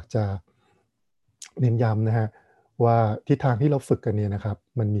ก็อยากจะเน้นย้ำนะฮะว่าทิศทางที่เราฝึกกันเนี่ยนะครับ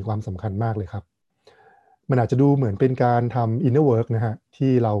มันมีความสำคัญมากเลยครับ มันอาจจะดูเหมือนเป็นการทำ inner work นะฮะ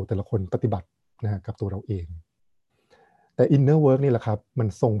ที่เราแต่ละคนปฏิบัตินะฮะกับตัวเราเองแต่ inner work นี่แหละครับมัน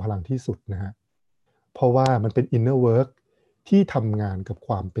ทรงพลังที่สุดนะฮะเพราะว่ามันเป็น inner work ที่ทำงานกับค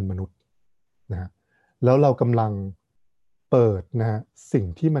วามเป็นมนุษย์นะฮะแล้วเรากำลังเปิดนะฮะสิ่ง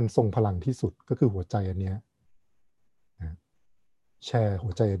ที่มันทรงพลังที่สุดก็คือหัวใจอันเนี้ยนะแชร์หั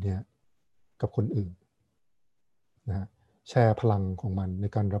วใจอันเนี้ยกับคนอื่นนะฮะแชร์พลังของมันใน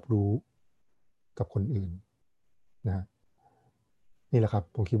การรับรู้กับคนอื่นนะฮะนี่แหละครับ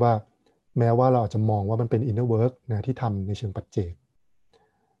ผมคิดว่าแม้ว่าเราอาจจะมองว่ามันเป็น inner work นะที่ทำในเชิงปัจเจก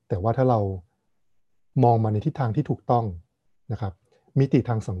แต่ว่าถ้าเรามองมาในทิศทางที่ถูกต้องนะครับมิติ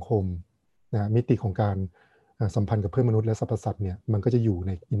ทางสังคมนะมิติของการสัมพันธ์กับเพื่อนมนุษย์และสรรพสัตว์เนี่ยมันก็จะอยู่ใ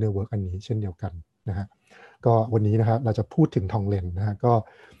น inner work อันนี้เช่นเดียวกันนะฮะก็วันนี้นะครับเราจะพูดถึงทองเลนนะฮะก็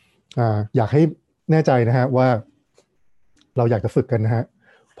อยากให้แน่ใจนะฮะว่าเราอยากจะฝึกกันนะฮะ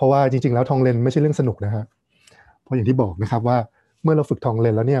เพราะว่าจริงๆแล้วทองเลนไม่ใช่เรื่องสนุกนะฮะเพราะอย่างที่บอกนะครับว่าเมื่อเราฝึกทองเล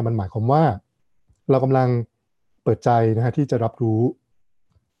นแล้วเนี่ยมันหมายความว่าเรากำลังเปิดใจนะฮะที่จะรับรู้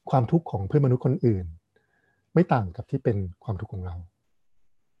ความทุกข์ของเพื่อนมนุษย์คนอื่นไม่ต่างกับที่เป็นความทุกข์ของเรา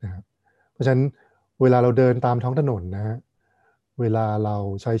นะครับเพราะฉะนั้นเวลาเราเดินตามท้องถนนนะฮะเวลาเรา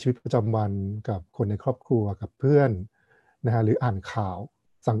ใช้ชีวิตประจำวันกับคนในครอบครัวกับเพื่อนนะฮะหรืออ่านข่าว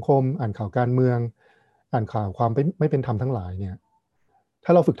สังคมอ่านข่าวการเมืองอ่านข่าวความไม่เป็นธรรมทั้งหลายเนี่ยถ้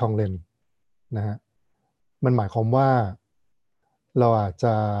าเราฝึกทองเลนนะฮะมันหมายความว่าเราอาจจ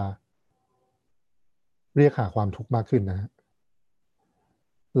ะเรียกหาความทุกข์มากขึ้นนะฮะ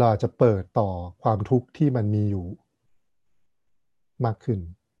เราอาจจะเปิดต่อความทุกข์ที่มันมีอยู่มากขึ้น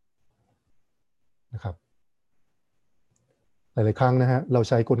นะครับหลายๆครั้งนะฮะเรา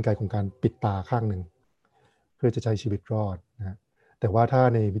ใช้กลไกของการปิดตาข้างหนึ่งเพื่อจะใช้ชีวิตรอดนะฮะแต่ว่าถ้า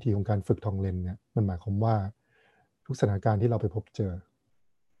ในวิธีของการฝึกทองเลนเนี่ยมันหมายความว่าทุกสถานการณ์ที่เราไปพบเจอ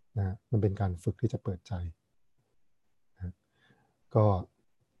นะฮะมันเป็นการฝึกที่จะเปิดใจนะก็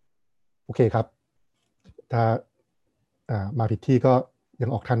โอเคครับถ้ามาผิดที่ก็ยัง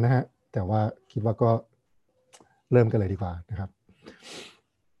ออกทันนะฮะแต่ว่าคิดว่าก็เริ่มกันเลยดีกว่านะครับ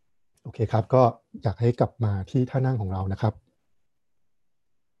โอเคครับก็อยากให้กลับมาที่ท่านั่งของเรานะครับ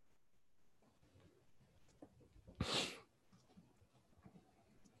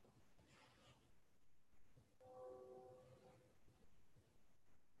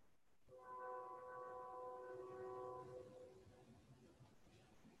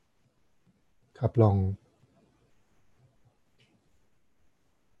ครับลอง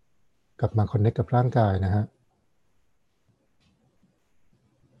กลับมาคอนเนคกับร่างกายนะฮะ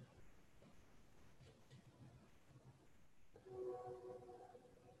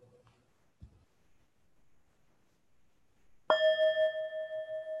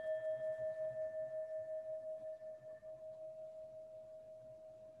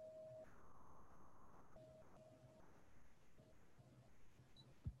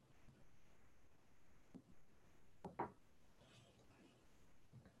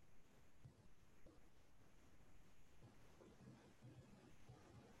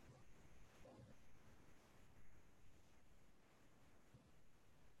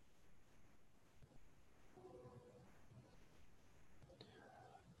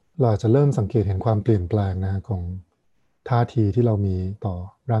เราอาจจะเริ่มสังเกตเห็นความเปลี่ยนแปลงนะของท่าทีที่เรามีต่อ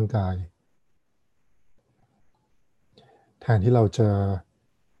ร่างกายแทนที่เราจะ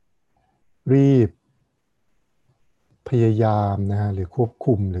รีบพยายามนะฮะหรือควบ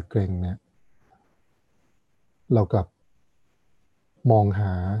คุมหรือเกรงเนี่ยเรากลับมองห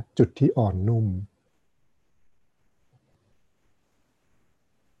าจุดที่อ่อนนุ่ม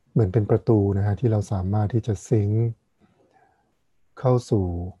เหมือนเป็นประตูนะฮะที่เราสามารถที่จะซิงค์เข้าสู่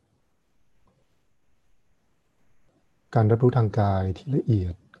การรับรู้ทางกายที่ละเอีย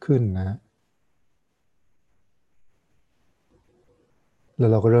ดขึ้นนะฮะแล้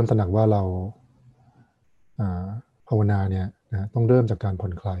วเราก็เริ่มตระหนักว่าเราภาวนาเนี่ยนะต้องเริ่มจากการผ่อ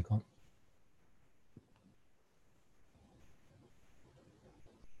นคลายก่อน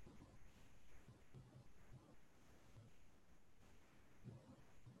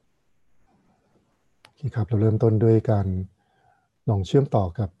ครับเราเริ่มต้นด้วยการลองเชื่อมต่อ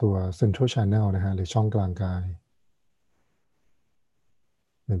กับตัว Central Channel นะฮะหรือช่องกลางกาย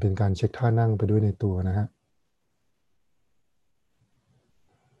เหมือนเป็นการเช็คท่านั่งไปด้วยในตัวนะฮะ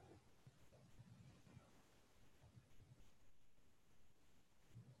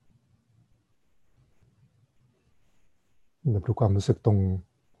รับรู้ความรู้สึกตรง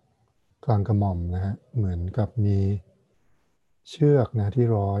กลางกระหม่อมนะฮะเหมือนกับมีเชือกนะที่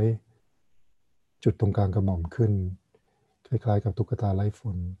ร้อยจุดตรงกลางกระหม่อมขึ้นคล้ายๆกับตุ๊กตาไล่ฝ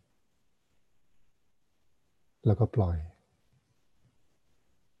นแล้วก็ปล่อย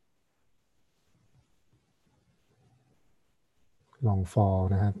ลองฟอล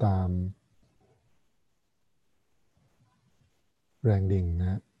นะฮะตามแรงดิ่งนะ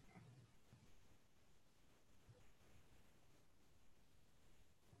ฮะ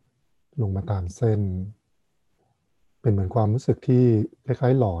ลงมาตามเส้นเป็นเหมือนความรู้สึกที่คล้า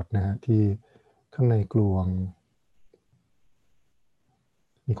ยๆหลอดนะฮะที่ข้างในกลวง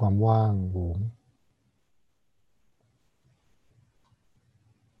มีความว่างโหง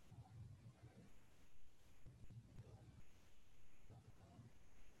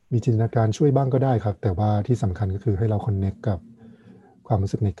มีจินตนาการช่วยบ้างก็ได้ครับแต่ว่าที่สำคัญก็คือให้เราคอนเนคกับความ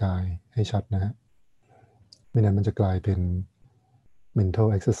รู้สึกในกายให้ชัดนะฮะไม่นั้นมันจะกลายเป็น mental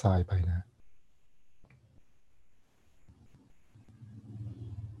exercise ไปนะ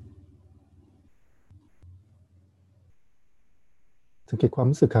สังเกตความ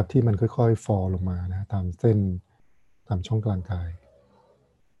รู้สึกครับที่มันค่อยๆ fall ลงมานะตามเส้นตามช่องกลางกาย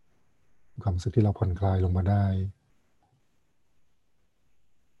ความรู้สึกที่เราผ่อนคลายลงมาได้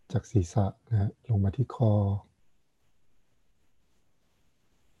จากศีรษะนะฮะลงมาที่คอ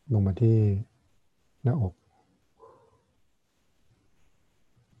ลงมาที่หน้าอก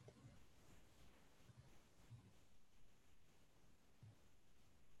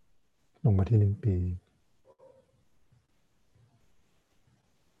ลงมาที่ลิ้นปี่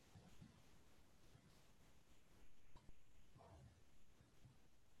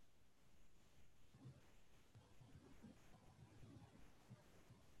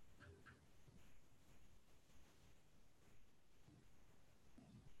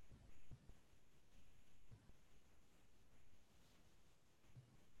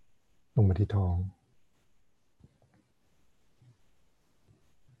ลงมาที่ท้อง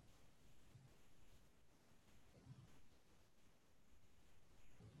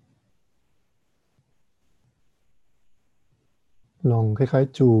ลองคล้าย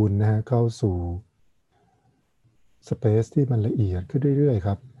ๆจูนนะฮะเข้าสู่สเปซที่มันละเอียดขึ้นเรื่อยๆค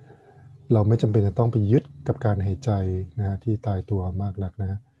รับเราไม่จำเป็นจะต้องไปยึดกับการหายใจนะฮะที่ตายตัวมากนักน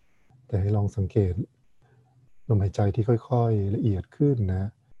ะแต่ให้ลองสังเกตลมหายใจที่ค่อยๆละเอียดขึ้นนะ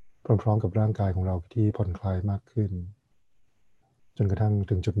พร้อมๆกับร่างกายของเราที่ผ่อนคลายมากขึ้นจนกระทั่ง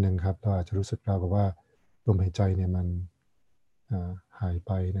ถึงจุดหนึ่งครับเราอาจจะรู้สึกราวกับว่าลมหายใจเนี่ยมันหายไ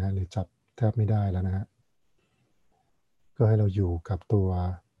ปนะฮะหรือจับแทบไม่ได้แล้วนะฮะก็ให้เราอยู่กับตัว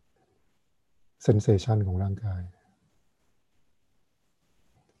sensation ของร่างกาย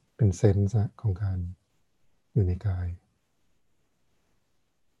เป็นเซนส์ของการอยู่ในกาย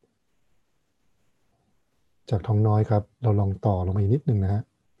จากท้องน้อยครับเราลองต่อลงมาอีกนิดนึงนะฮะ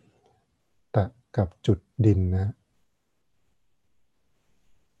แตะกับจุดดินนะ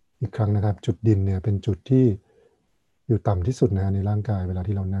อีกครั้งนะครับจุดดินเนี่ยเป็นจุดที่อยู่ต่ำที่สุดนะในร่างกายเวลา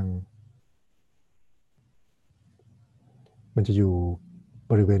ที่เรานั่งมันจะอยู่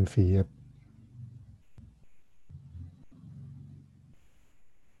บริเวณฝี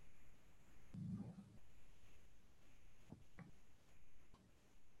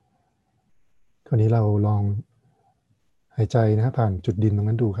คราวนี้เราลองหายใจนะฮะผ่านจุดดินตรง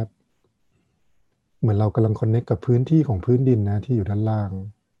นั้นดูครับเหมือนเรากำลังคอนเนคกับพื้นที่ของพื้นดินนะที่อยู่ด้านล่าง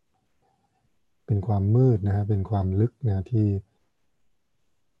เป็นความมืดนะฮะเป็นความลึกนะที่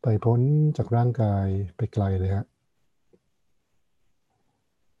ไปพ้นจากร่างกายไปไกลเลยฮะ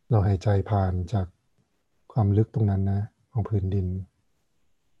เราหายใจผ่านจากความลึกตรงนั้นนะของพื้นดิน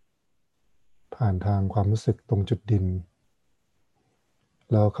ผ่านทางความรู้สึกตรงจุดดิน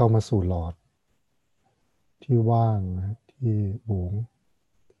แล้วเข้ามาสู่หลอดที่ว่างนะที่โหวง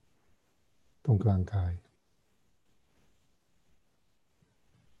ตรงกลางกาย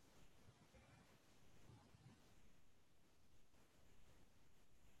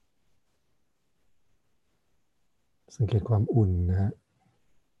สังเกตความอุ่นนะฮะ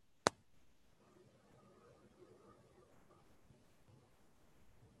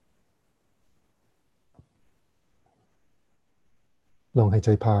ลองหายใจ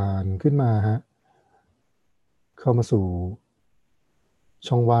ผ่านขึ้นมาฮะเข้ามาสู่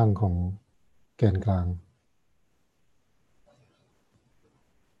ช่องว่างของแกนกลาง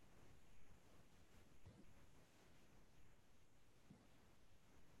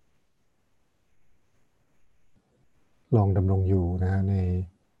ลองดำรงอยู่นะฮะใน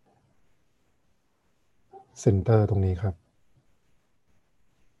เซนเตอร์ตรงนี้ครับ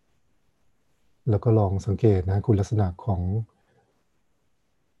แล้วก็ลองสังเกตนะคุณลักษณะของ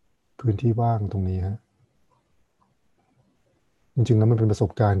พื้นที่ว่างตรงนี้ฮะจริงๆแล้วมันเป็นประส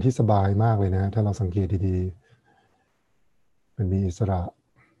บการณ์ที่สบายมากเลยนะถ้าเราสังเกตดีๆมันมีอิสระ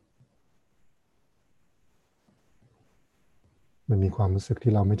มันมีความรู้สึก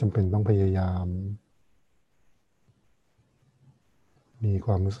ที่เราไม่จำเป็นต้องพยายามมีค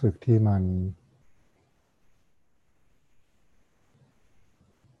วามรู้สึกที่มัน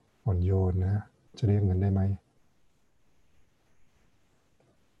อ่อนโยนนะจะเรียกเงินได้ไหม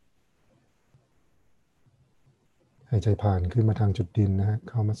หายใจผ่านขึ้นมาทางจุดดินนะฮะ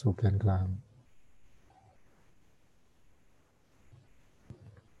เข้ามาสู่แกนกลาง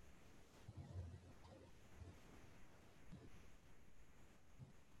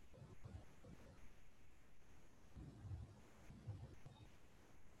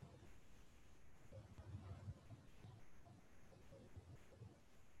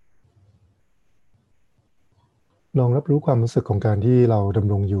ลองรับรู้ความรู้สึกของการที่เราด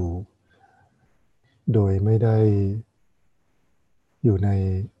ำรงอยู่โดยไม่ได้อยู่ใน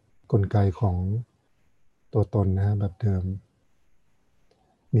กลไกของตัวตนนะฮะแบบเดิม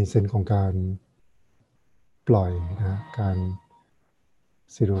มีเซนส์ของการปล่อยนะการ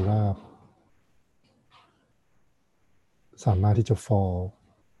สิโรราบสามารถที่จะ fall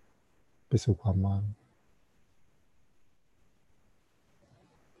ไปสู่ความว่าง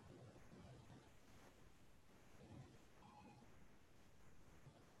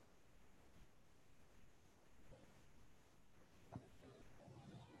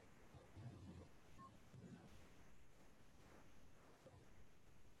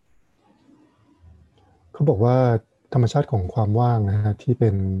เขาบอกว่าธรรมชาติของความว่างนะฮะที่เป็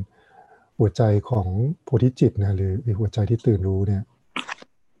นหัวใจของโพธิจิตนะหรือหัวใจที่ตื่นรู้เนี่ย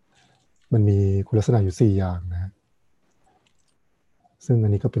มันมีคุณลักษณะอยู่4อย่างนะซึ่งอั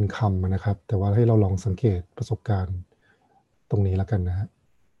นนี้ก็เป็นคำนะครับแต่ว่าให้เราลองสังเกตประสบการณ์ตรงนี้แล้วกันนะฮะ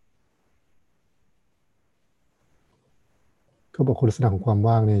เขาบอกคุณลักษณะของความ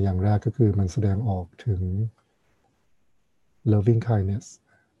ว่างเนี่ยอย่างแรกก็คือมันแสดงออกถึง loving kindness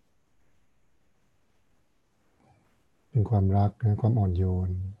เป็นความรักนะความอ่อนโยน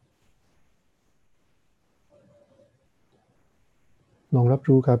ลองรับ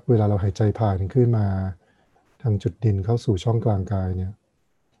รู้ครับเวลาเราหายใจผ่านขึ้นมาทางจุดดินเข้าสู่ช่องกลางกายเนี่ย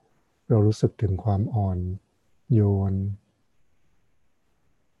เรารู้สึกถึงความอ่อนโยน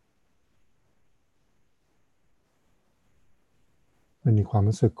มันมีความ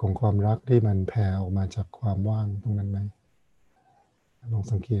รู้สึกของความรักที่มันแผ่ออกมาจากความว่างตรงนั้นไหมลอง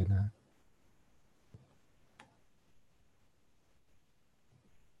สังเกตนะ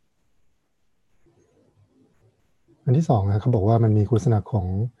อันที่สองนะเขาบอกว่ามันมีคุณลักษณะของ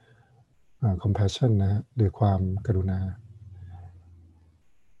compassion นะฮะหรือความกรุณา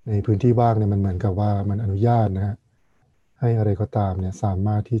ในพื้นที่ว่างเนี่ยมันเหมือนกับว่ามันอนุญาตนะฮะให้อะไรก็ตามเนี่ยสาม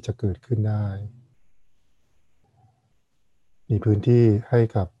ารถที่จะเกิดขึ้นได้มีพื้นที่ให้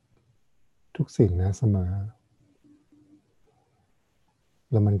กับทุกสิ่งนะเสมอ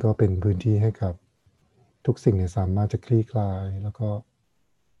แล้วมันก็เป็นพื้นที่ให้กับทุกสิ่งเนี่ยสามารถจะคลี่คลายแล้วก็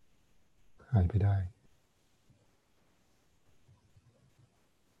หายไปได้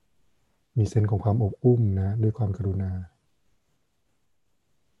มีเซนส์ของความอบอุ้มนะด้วยความกรุณา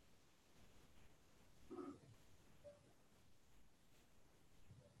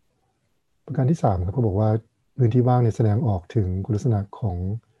ประการที่3ครับเขาบอกว่าพื้นที่ว่างเนี่ยแสดงออกถึงคุณลักษณะของ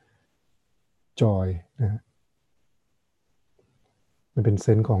joy นะมันเป็นเซ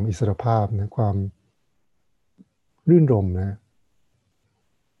นส์ของอิสรภาพนะความรื่นรมนะ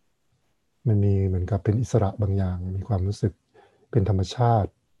มันมีเหมือนกับเป็นอิสระบางอย่างมีความรู้สึกเป็นธรรมชา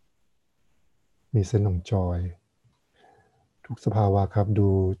ติมีเซนส์ของ joy ทุกสภาวะครับดู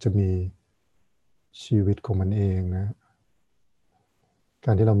จะมีชีวิตของมันเองนะก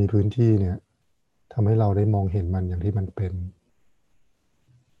ารที่เรามีพื้นที่เนี่ยทำให้เราได้มองเห็นมันอย่างที่มันเป็น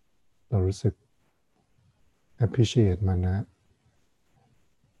เรารู้สึก appreciate มันนะ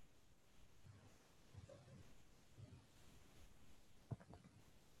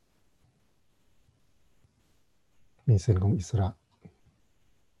มีเซนส์ของอิสระ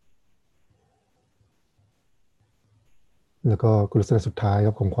แล้วก็คุณลักษณะสุดท้ายค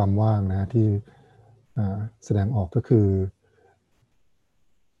รับของความว่างนะที่แสดงออกก็คือ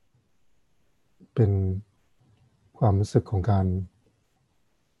เป็นความรู้สึกของการ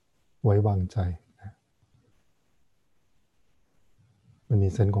ไว้วางใจนะมันมี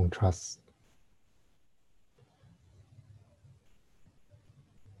เซนส์ของ trust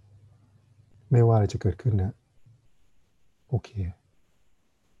ไม่ว่าอะไรจะเกิดขึ้นนะโอเค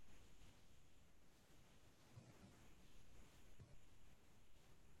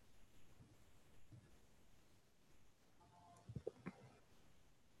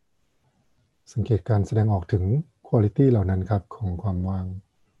สังเกตการแสดงออกถึง quality เหล่านั้นครับของความว่าง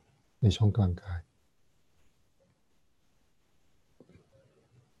ในช่องกลางกาย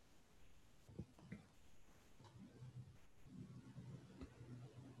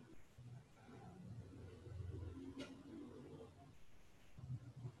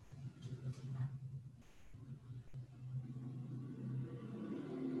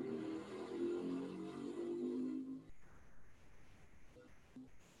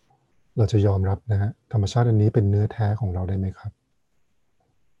เราจะยอมรับนะฮะธรรมชาติอันนี้เป็นเนื้อแท้ของเราได้ไหมครับ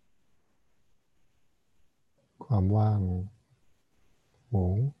ความว่างโห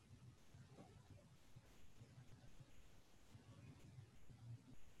ง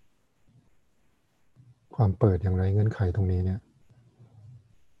ความเปิดอย่างไรเงื่อนไขตรงนี้เนี่ย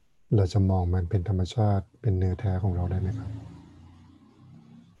เราจะมองมันเป็นธรรมชาติเป็นเนื้อแท้ของเราได้ไหมครับ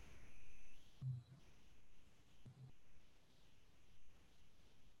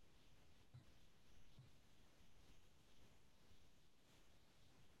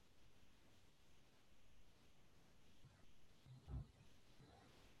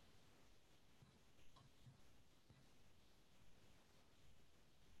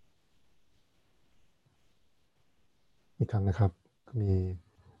อีกครั้งนะครับมี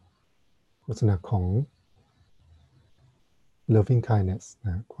ลักษณะของ loving kindness น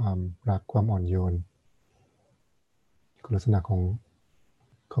ะความรักความอ่อนโยนคุณลักษณะของ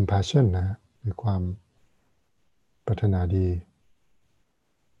compassion นะหรือความปรารถนาดี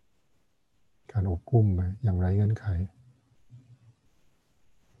การอบอุ้มอย่างไร้เงื่อนไข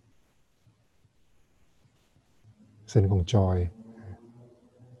เซนส์ของ joy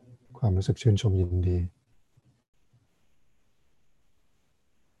ความรู้สึกชื่นชมยินดี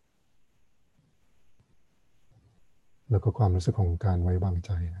แล้วก็ความรู้สึกของการไว้วางใ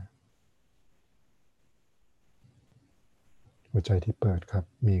จนะหัวใจที่เปิดครับ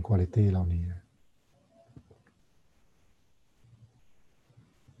มีคุณลิตี้เหล่านี้นะ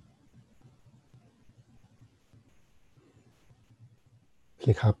โอเค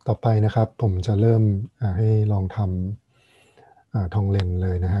ครับต่อไปนะครับผมจะเริ่มให้ลองทำทองเลนเล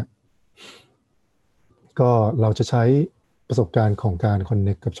ยนะฮะก็เราจะใช้ประสบการณ์ของการคอนเน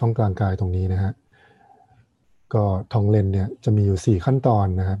c t กับช่องกลางกายตรงนี้นะฮะก็ทองเลนเนี่ยจะมีอยู่4ขั้นตอน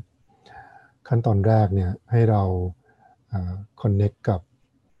นะครับขั้นตอนแรกเนี่ยให้เราคอนเน c t กับ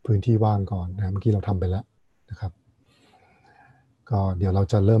พื้นที่ว่างก่อนนะเมื่อกี้เราทำไปแล้วนะครับก็เดี๋ยวเรา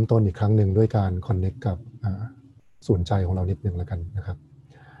จะเริ่มต้นอีกครั้งหนึ่งด้วยการคอนเน c t กับศูนย์ใจของเรานิดนึงแล้วกันนะครับ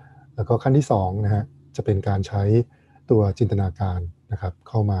แล้วก็ขั้นที่2นะฮะจะเป็นการใช้ตัวจินตนาการนะครับ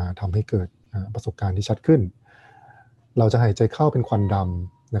เข้ามาทำให้เกิดประสบการณ์ที่ชัดขึ้นเราจะหายใจเข้าเป็นควันด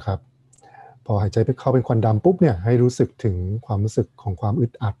ำนะครับพอหายใจเข้าเป็นควันดำปุ๊บเนี่ยให้รู้สึกถึงความรู้สึกของความอึ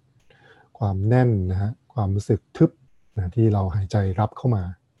ดอัดความแน่นนะฮะความรู้สึกทึบนะที่เราหายใจรับเข้ามา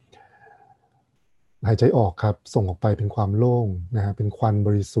หายใจออกครับส่งออกไปเป็นความโล่งนะฮะเป็นควันบ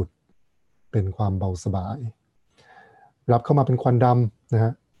ริสุทธิ์เป็นความเบาสบายรับเข้ามาเป็นควันดำนะฮ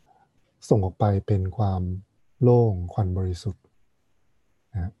ะส่งออกไปเป็นความโล่งควันบริสุทธิ์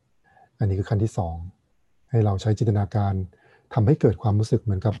นะอันนี้คือขั้นที่2ให้เราใช้จินตนาการทำให้เกิดความรู้สึกเ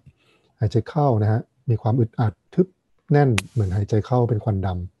หมือนกับหายใจเข้านะฮะมีความอึดอัดทึบแน่นเหมือนหายใจเข้าเป็นควันด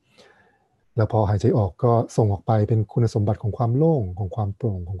ำแล้วพอหายใจออกก็ส่งออกไปเป็นคุณสมบัติของความโล่งของความโป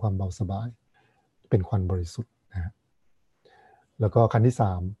ร่งของความเบาสบายเป็นควันบริสุทธิ์นะฮะแล้วก็ขั้นที่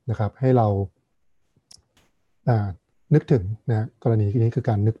3นะครับให้เรานึกถึงนะกรณีนี้คือ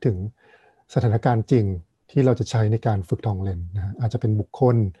การนึกถึงสถานการณ์จริงที่เราจะใช้ในการฝึกทองเลนนะอาจจะเป็นบุคค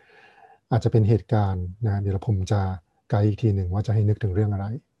ลอาจจะเป็นเหตุการณ์นะเดี๋ยวผมจะไกด์อีกทีหนึ่งว่าจะให้นึกถึงเรื่องอะไร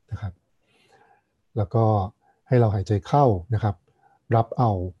นะครับแล้วก็ให้เราหายใจเข้านะครับรับเอ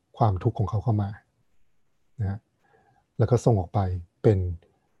าความทุกข์ของเขาเข้ามานะแล้วก็ส่งออกไปเป็น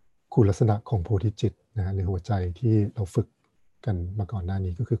คุณลักษณะของโพธิจิตนะหรือหัวใจที่เราฝึกกันมาก่อนหน้า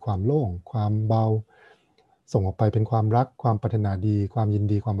นี้ก็คือความโล่งความเบาส่งออกไปเป็นความรักความปรารถนาดีความยิน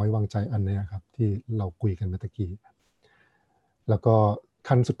ดีความไว้วางใจอันนี้ครับที่เราคุยกันเมื่อกี้แล้วก็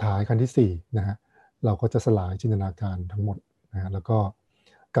ขั้นสุดท้ายขั้นที่4นะฮะเราก็จะสลายจินตนาการทั้งหมดนะฮะแล้วก็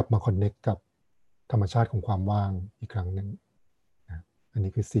กลับมาคอนเน็กกับธรรมชาติของความว่างอีกครั้งหนึ่งนะอัน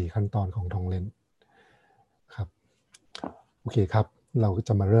นี้คือ4ขั้นตอนของทองเลนครับโอเคครับเราจ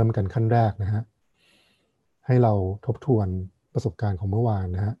ะมาเริ่มกันขั้นแรกนะฮะให้เราทบทวนประสบการณ์ของเมื่อวาน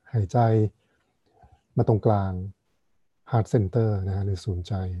นะฮะหายใจมาตรงกลาง heart center นะฮะหรือศูนย์ใ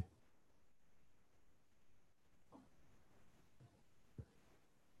จ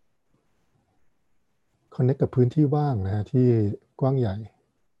คอนเน c t กับพื้นที่ว่างนะฮะที่กว้างใหญ่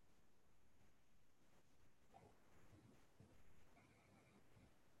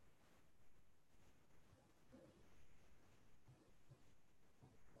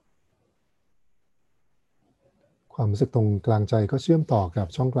ความรู้สึกตรงกลางใจก็เชื่อมต่อกับ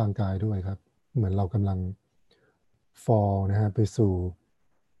ช่องกลางกายด้วยครับเหมือนเรากำลัง fall นะฮะไปสู่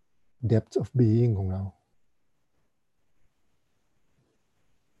depth of being ของเรา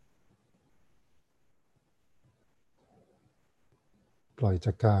ปล่อยจ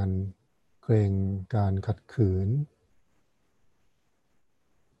ากการเกรงการขัดขืน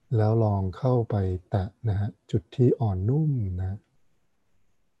แล้วลองเข้าไปแตะนะฮะจุดที่อ่อนนุ่มนะ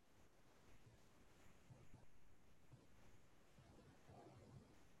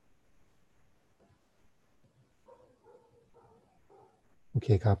โอเค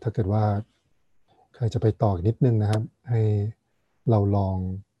ครับถ้าเกิดว่าใครจะไปต่ออีกนิดนึงนะครับให้เราลอง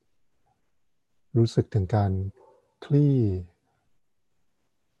รู้สึกถึงการคลี่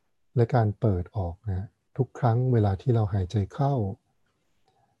และการเปิดออกนะทุกครั้งเวลาที่เราหายใจเข้า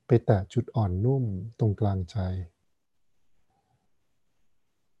ไปแตะจุดอ่อนนุ่มตรงกลางใจ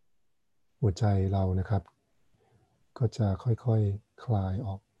หัวใจเรานะครับก็จะค่อยๆคลายอ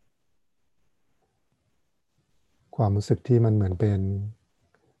อกความรู้สึกที่มันเหมือนเป็น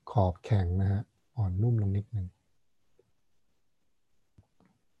ขอบแข็งนะฮะอ่อนนุ่มลงนิดนึง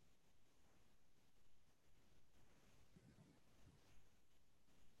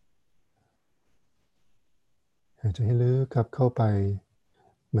หายใจให้ลึกครับเข้าไป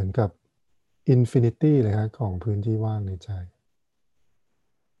เหมือนกับอินฟินิตี้เลยฮะของพื้นที่ว่างในใจ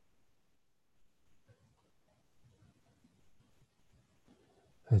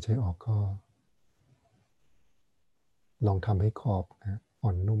หายใจออกก็ลองทำให้ขอบนะอ่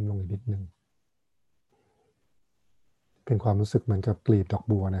อนนุ่มลงอีกนิดนึงเป็นความรู้สึกเหมือนกับกลีบดอก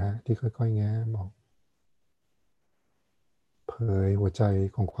บัวนะฮะที่ค่อยๆแง้มออกเผยหัวใจ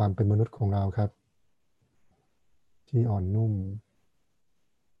ของความเป็นมนุษย์ของเราครับที่อ่อนนุ่ม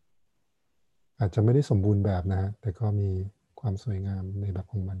อาจจะไม่ได้สมบูรณ์แบบนะฮะแต่ก็มีความสวยงามในแบบ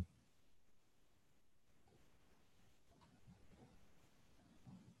ของมัน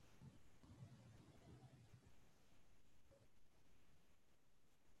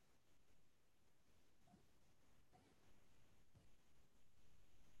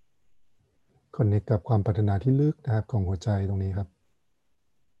คอนเนคกับความปรารถนาที่ลึกนะครับของหัวใจตรงนี้ครับ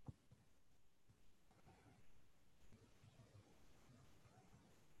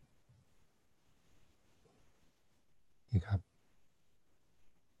นี่ครับ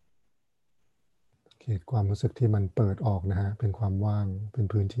เกิดความรู้สึกที่มันเปิดออกนะฮะเป็นความว่างเป็น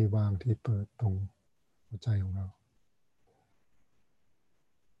พื้นที่ว่างที่เปิดตรงหัวใจของเรา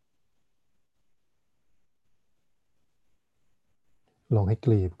ลองให้ก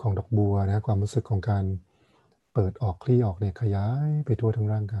ลีบของดอกบัวนะความรู้สึกของการเปิดออกคลี่ออกเนี่ยขยายไปทั่วทั้ง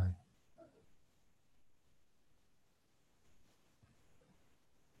ร่างกาย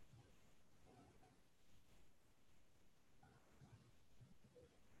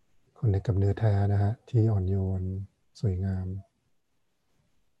คอนเนคกับเนื้อแท้นะฮะที่อ่อนโยนสวยงาม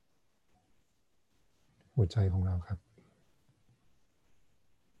หัวใจของเราครับ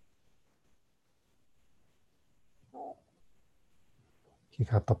โอเค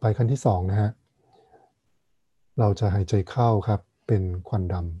ครับต่อไปขั้นที่2นะฮะเราจะหายใจเข้าครับเป็นควัน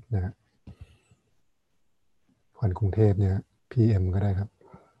ดำนะฮะควันกรุงเทพเนี่ย PM ก็ได้ครับ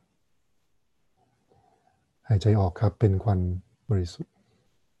หายใจออกครับเป็นควันบริสุทธิ์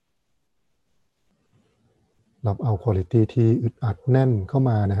รับเอาควอลิตีที่อึดอัดแน่นเข้า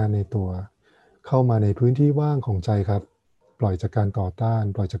มานะฮะในตัวเข้ามาในพื้นที่ว่างของใจครับปล่อยจากการต่อต้าน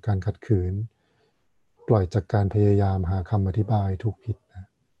ปล่อยจากการขัดขืนปล่อยจากการพยายามหาคำอธิบายถูกผิดนะ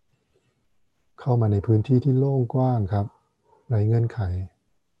เข้ามาในพื้นที่ที่โล่งกว้างครับไร้เงื่อนไข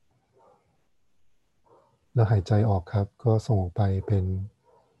แล้วหายใจออกครับก็ส่งออกไปเป็น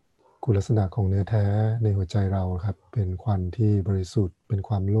คุณลักษณะของเนื้อแท้ในหัวใจเราครับเป็นควันที่บริสุทธิ์เป็นค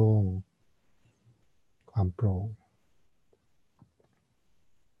วามโล่งความโปร่ง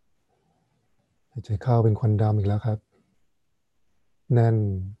หายใจเข้าเป็นควันดำอีกแล้วครับแน่น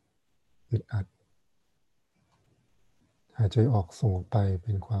อึดอัดหายใจออกส่งออกไปเ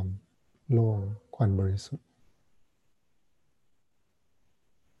ป็นความโล่งควันบริสุทธิ์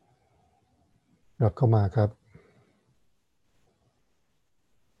รับเข้ามาครับ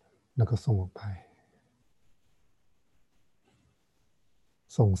แล้วก็ส่งออกไป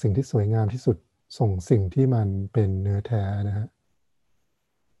ส่งสิ่งที่สวยงามที่สุดส่งสิ่งที่มันเป็นเนื้อแท้นะฮะ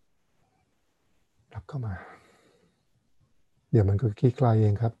รับเข้ามาเดี๋ยวมันก็คลี่คลายเอ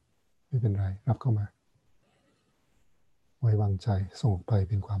งครับไม่เป็นไรรับเข้ามาไว้วางใจส่งออกไป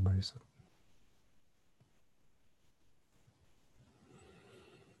เป็นความบริสุทธิ์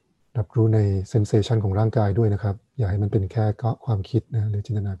รับรู้ในเซนเซชันของร่างกายด้วยนะครับอย่าให้มันเป็นแค่ความคิดนะหรือ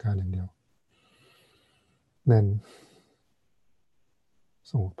จินตนาการอย่างเดียวแน่น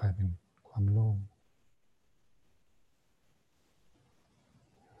ส่งออกไปเป็นความโล่ง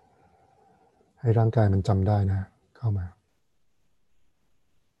ให้ร่างกายมันจำได้นะเข้ามา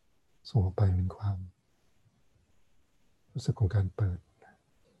ส่งออกไปเป็นความรู้สึกของการเปิด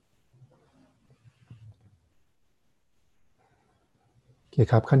โอเค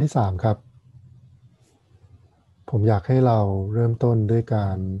ครับขั้นที่3ครับผมอยากให้เราเริ่มต้นด้วยกา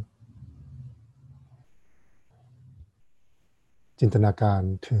รจินตนาการ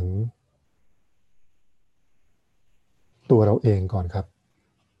ถึงตัวเราเองก่อนครับ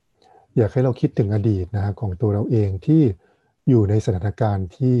อยากให้เราคิดถึงอดีตนะฮะของตัวเราเองที่ อยู่ในสถานการณ์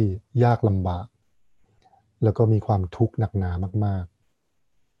ที่ยากลำบากแล้วก็มีความทุกข์หนักหนามากๆ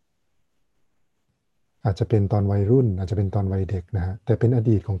อาจจะเป็นตอนวัยรุ่นอาจจะเป็นตอนวัยเด็กนะฮะแต่เป็นอ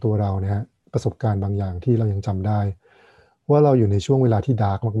ดีตของตัวเรานะฮะประสบการณ์บางอย่างที่เรายังจำได้ว่าเราอยู่ในช่วงเวลาที่ด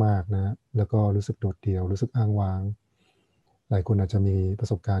าร์กมากๆนะแล้วก็รู้สึกโดดเดี่ยวรู้สึกอ้างว้างหลายคนอาจจะมีประ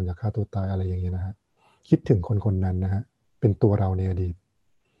สบการณ์อยากฆ่าตัวตายอะไรอย่างเงี้ยนะฮะคิดถึงคนคนนั้นนะฮะเป็นตัวเราในอดีต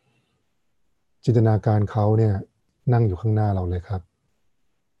จินตนาการเขาเนี่ยนั่งอยู่ข้างหน้าเราเลยครับ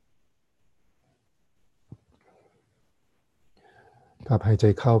ครับหายใจ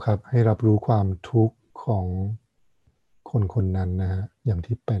เข้าครับให้รับรู้ความทุกข์ของคนคนนั้นนะฮะอย่าง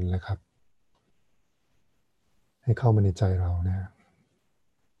ที่เป็นเลยครับให้เข้ามาในใจเรานะฮะ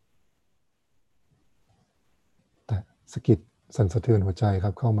แต่สะกิดสั่นสะเทือนหัวใจค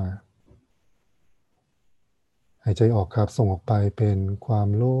รับเข้ามาหายใจออกครับส่งออกไปเป็นความ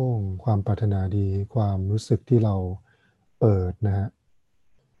โล่งความปรารถนาดีความรู้สึกที่เราเปิดนะฮะ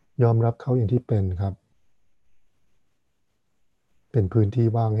ยอมรับเขาอย่างที่เป็นครับเป็นพื้นที่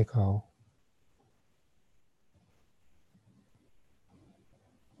ว่างให้เขา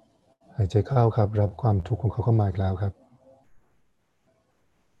หายใจเข้าครับรับความทุกข์ของเขาเข้ามาอีกแล้วครับ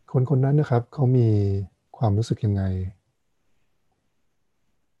คนคนนั้นนะครับเขามีความรู้สึกยังไง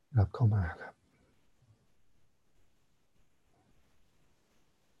รับเข้ามาครับ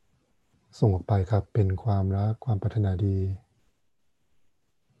ส่งออกไปครับเป็นความรักความปรารถนาดี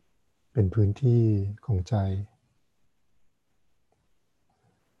เป็นพื้นที่ของใจ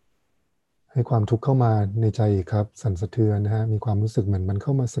ให้ความทุกข์เข้ามาในใจอีกครับสั่นสะเทือนนะฮะมีความรู้สึกเหมือนมันเข้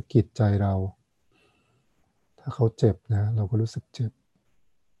ามาสะกิดใจเราถ้าเขาเจ็บนะเราก็รู้สึกเจ็บ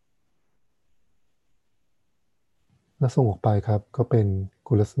แล้วส่งออกไปครับก็เป็น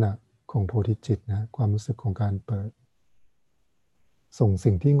คุณลักษณะของโพธิจิตนะความรู้สึกของการเปิดส่ง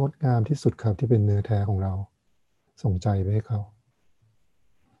สิ่งที่งดงามที่สุดครับที่เป็นเนื้อแท้ของเราส่งใจไปให้เขา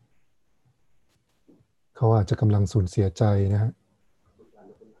เขาอาจจะกำลังสูญเสียใจนะฮะ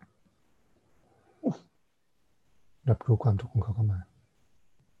รับรู้ความทุกข์ของเขาเข้ามา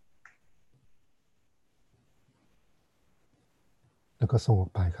แล้วก็ส่งออ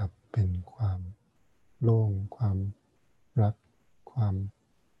กไปครับเป็นความโล่งความรักความ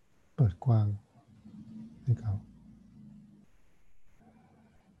เปิดกว้างให้เขา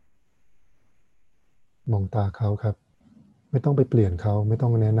มองตาเขาครับไม่ต้องไปเปลี่ยนเขาไม่ต้อ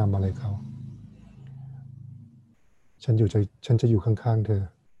งแนะนำอะไรเขาฉันจะอยู่ข้างๆเธอ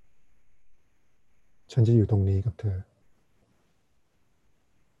ฉันจะอยู่ตรงนี้กับเธอ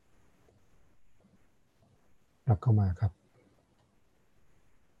รับเข้ามาครับ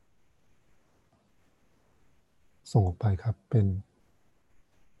ส่งออกไปครับเป็น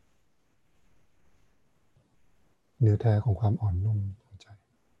เนื้อแท้ของความอ่อนนุ่มของใจ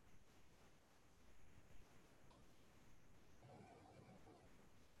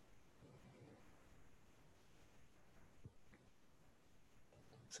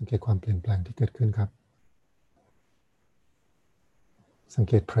สังเกตความเปลี่ยนแปลงที่เกิดขึ้นครับสัง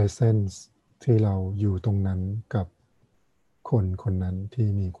เกต presence ที่เราอยู่ตรงนั้นกับคนคนนั้นที่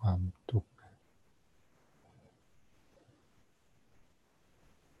มีความทุกข์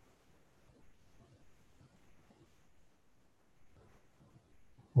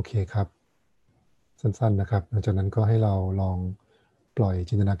โอเคครับสั้นๆนะครับหลังจากนั้นก็ให้เราลองปล่อย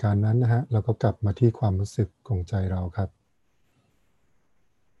จินตนาการนั้นนะฮะแล้วก็กลับมาที่ความรู้สึกของใจเราครับ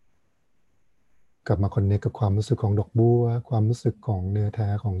กลับมาคอนเนคกับความรู้สึกของดอกบัวความรู้สึกของเนื้อแท้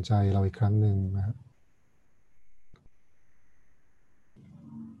ของใจเราอีกครั้งหนึ่งนะครับ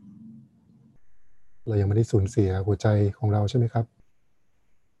เรายังไม่ได้สูญเสียหัวใจของเราใช่ไหมครับ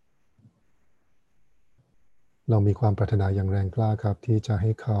เรามีความปรารถนาอย่างแรงกล้าครับที่จะใ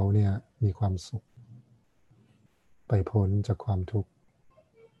ห้เขาเนี่ยมีความสุขไปพ้นจากความทุกข์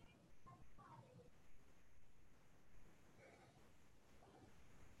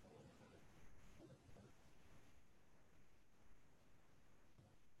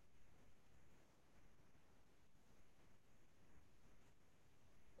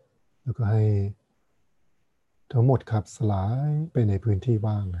แล้วก็ให้ทั้งหมดครับสลายไปในพื้นที่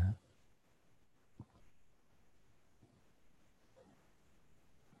ว่างนะฮะ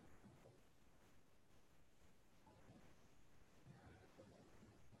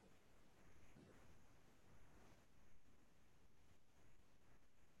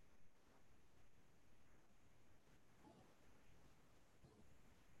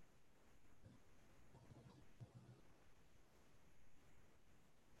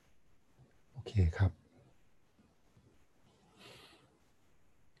โอเคครับ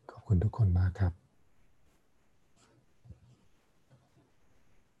ขอบคุณทุกคนมากครับ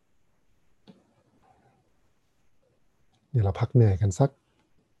เดี๋ยวเราพักเหนื่อยกันสัก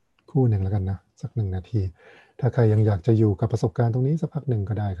ครู่หนึ่งแล้วกันนะสัก1 นาทีถ้าใครยังอยากจะอยู่กับประสบการณ์ตรงนี้สักพักหนึ่ง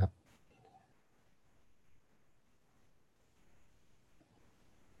ก็ได้ครับ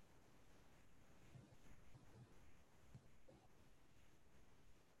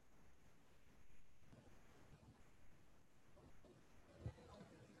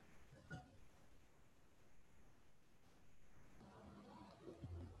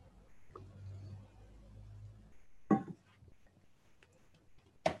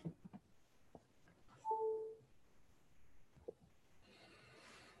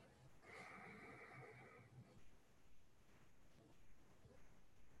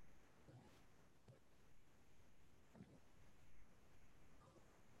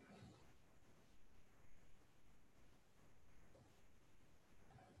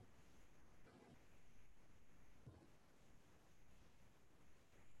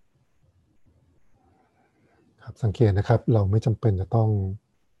ครับสังเกตนะครับเราไม่จำเป็นจะต้อง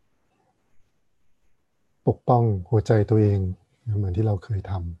ปกป้องหัวใจตัวเองเหมือนที่เราเคย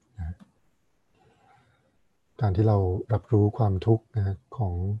ทำนะการที่เรารับรู้ความทุกข์นะขอ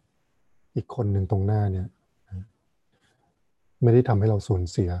งอีกคนหนึ่งตรงหน้าเนี่ยไม่ได้ทำให้เราสูญ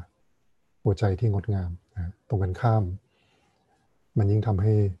เสียหัวใจที่งดงามนะตรงกันข้ามมันยิ่งทำใ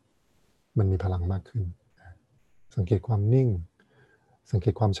ห้มันมีพลังมากขึ้นนะสังเกตความนิ่งสังเก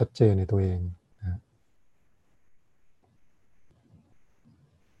ตความชัดเจนในตัวเองนะ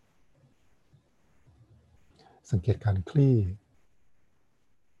สังเกตการคลี่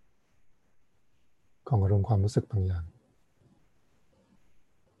ของอารมณ์ความรู้สึกบางอย่าง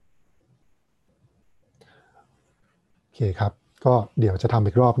โอเคครับก็เดี๋ยวจะทำ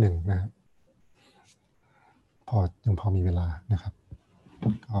อีกรอบหนึ่งนะยังพอมีเวลานะครับ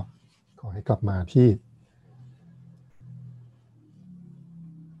ก็ขอให้กลับมาที่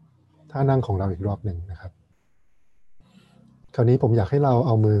ท่านั่งของเราอีกรอบหนึ่งนะครับคราวนี้ผมอยากให้เราเ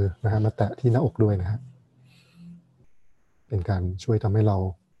อามือนะฮะมาแตะที่หน้าอกด้วยนะฮะเป็นการช่วยทำให้เรา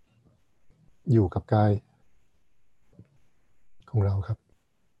อยู่กับกายของเราครับ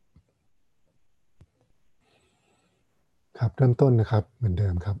ครับเริ่มต้นนะครับเหมือนเดิ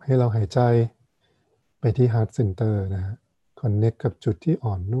มครับให้เราหายใจไปที่ Heart Center นะฮะ Connect กับจุดที่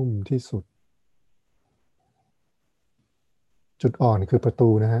อ่อนนุ่มที่สุดจุดอ่อนคือประตู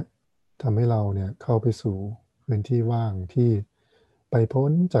นะฮะทำให้เราเนี่ยเข้าไปสู่พื้นที่ว่างที่ไปพ้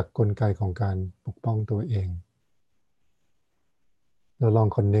นจากกลไกของการปกป้องตัวเองเราลอง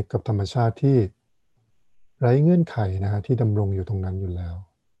Connect กับธรรมชาติที่ไร้เงื่อนไขนะฮะที่ดำรงอยู่ตรงนั้นอยู่แล้ว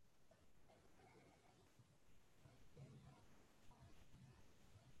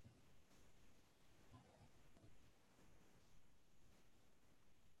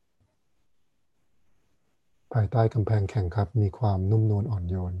ภายใต้กำแพงแข็งครับมีความนุ่มนวลอ่อน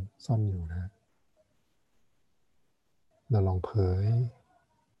โยนซ่อนอยู่นะเราลองเผย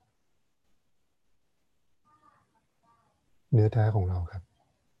เนื้อแท้ของเราครับ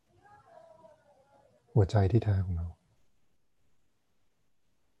หัวใจที่แท้ของเรา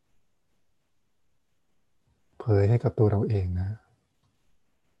เผยให้กับตัวเราเองนะ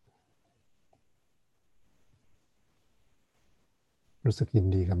รู้สึกยิน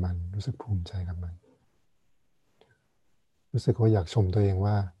ดีกับมันรู้สึกภูมิใจกับมันรู้สึกว่าอยากชมตัวเอง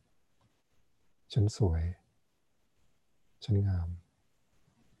ว่าฉันสวยฉันงาม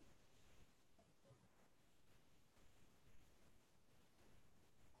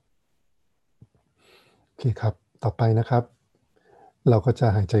โอเคครับต่อไปนะครับเราก็จะ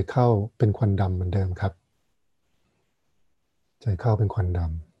หายใจเข้าเป็นควันดำเหมือนเดิมครับใจเข้าเป็นควันด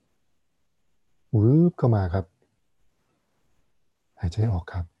ำวืบเข้ามาครับหายใจออก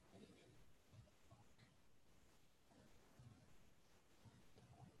ครับ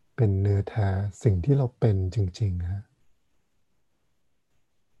เป็นเนื้อแท้สิ่งที่เราเป็นจริงๆนะ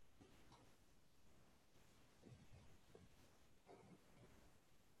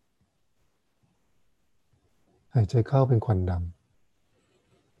หายใจเข้าเป็นควันด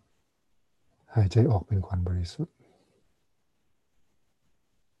ำหายใจออกเป็นควันบริสุทธิ์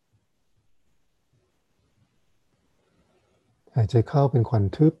หายใจเข้าเป็นควัน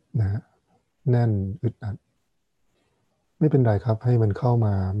ทึบนะฮะแน่นอึดอัดไม่เป็นไรครับให้มันเข้าม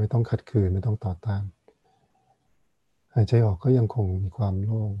าไม่ต้องขัดขืนไม่ต้องต่อต้านหายใจออกก็ยังคงมีความโ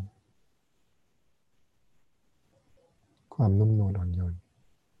ล่งความนุ่มนวลอ่อนโยน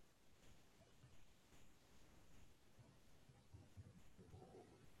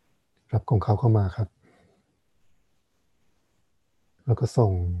รับของเขาเข้ามาครับแล้วก็ส่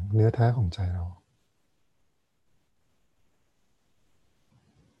งเนื้อแท้ของใจเรา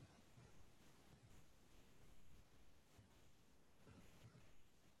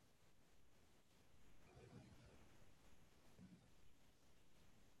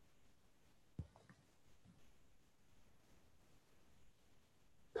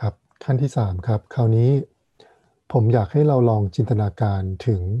ขั้นที่3ครับคราวนี้ผมอยากให้เราลองจินตนาการ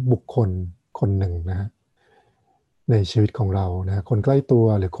ถึงบุคคลคนหนึ่งนะฮะในชีวิตของเรานะคนใกล้ตัว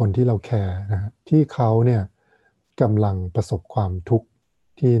หรือคนที่เราแคร์นะฮะที่เขาเนี่ยกำลังประสบความทุกข์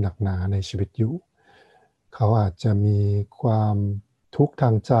ที่หนักหนาในชีวิตอยู่เขาอาจจะมีความทุกข์ทา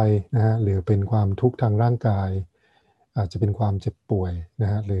งใจนะฮะหรือเป็นความทุกข์ทางร่างกายอาจจะเป็นความเจ็บป่วยนะ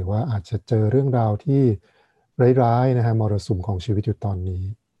ฮะหรือว่าอาจจะเจอเรื่องราวที่ร้ายๆนะฮะมรสุมของชีวิตอยู่ตอนนี้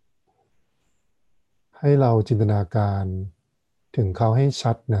ให้เราจินตนาการถึงเขาให้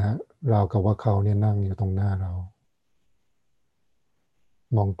ชัดนะฮะราวกับว่าเขาเนี่ยนั่งอยู่ตรงหน้าเรา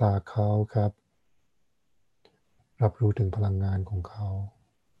มองตาเขาครับรับรู้ถึงพลังงานของเขา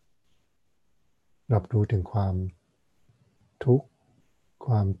รับรู้ถึงความทุกข์ค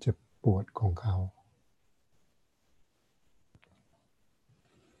วามเจ็บปวดของเขา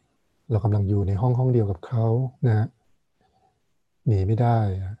เรากำลังอยู่ในห้องเดียวกับเขานะฮะหนีไม่ได้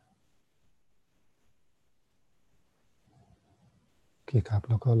โอเคครับ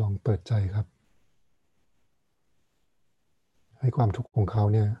แล้วก็ลองเปิดใจครับให้ความทุกข์ของเขา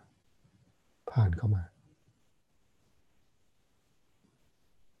เนี่ยผ่านเข้ามา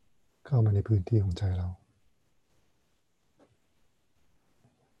ในพื้นที่ของใจเรา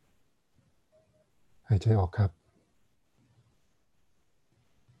หายใจออกครับ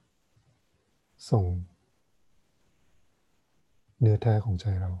ส่งเนื้อแท้ของใจ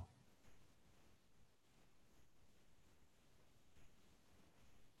เรา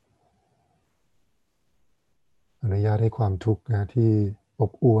อนุญาตให้ความทุกข์นะที่อ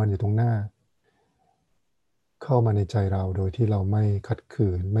บอวลอยู่ตรงหน้าเข้ามาในใจเราโดยที่เราไม่ขัดขื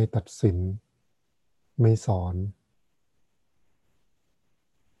นไม่ตัดสินไม่สอน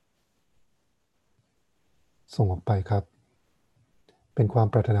ส่งออกไปครับเป็นความ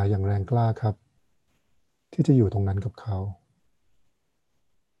ปรารถนาอย่างแรงกล้าครับที่จะอยู่ตรงนั้นกับเขา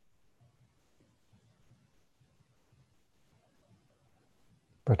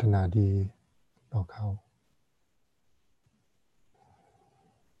ปรารถนาดีต่อเขา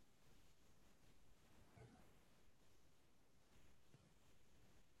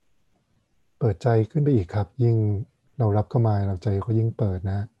เปิดใจขึ้นไปอีกครับยิ่งเรารับเข้ามาเราใจก็ยิ่งเปิด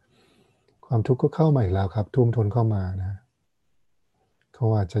นะความทุกข์ก็เข้ามาอีกแล้วครับท่วมท้นเข้ามานะเขา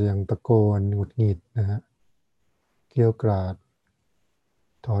อาจจะยังตะโกนหงุดหงิดนะฮะเกรี้ยวกราด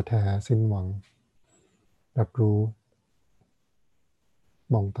ท้อแท้สิ้นหวังรับรู้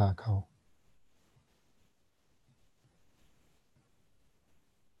มองตาเขา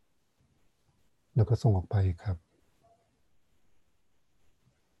แล้วก็ส่งออกไปครับ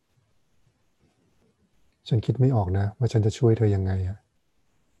ฉันคิดไม่ออกนะว่าฉันจะช่วยเธอยังไงอะ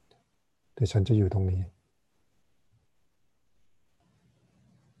แต่ฉันจะอยู่ตรงนี้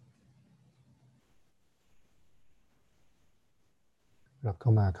รับเข้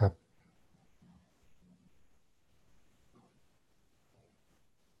ามาครับ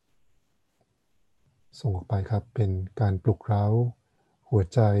ส่งออกไปครับเป็นการปลุกเร้าหัว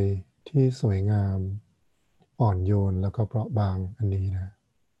ใจที่สวยงามอ่อนโยนแล้วก็เปราะบางอันนี้นะ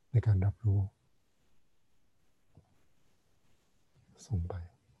ในการรับรู้ส่งไป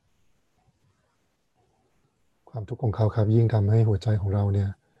ความทุกข์ของเขาครับยิ่งทำให้หัวใจของเราเนี่ย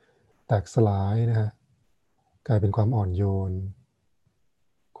แตกสลายนะฮะกลายเป็นความอ่อนโยน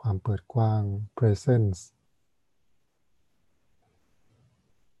ความเปิดกว้าง presence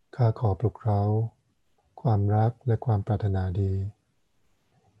ข้าขอปลุกเร้าความรักและความปรารถนาดี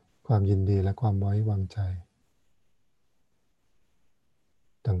ความยินดีและความไว้วางใจ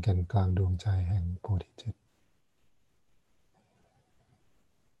ดังแก่นกลางดวงใจแห่งโพธิจิต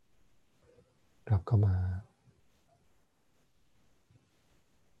รับเข้ามา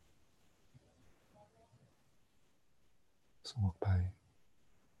ส่งออกไป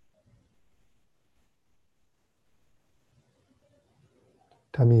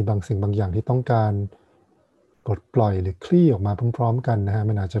ถ้ามีบางสิ่งบางอย่างที่ต้องการปลดปล่อยหรือคลี่ออกมาพร้อมๆกันนะฮะ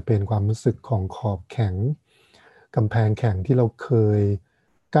มันอาจจะเป็นความรู้สึกของขอบแข็งกำแพงแข็งที่เราเคย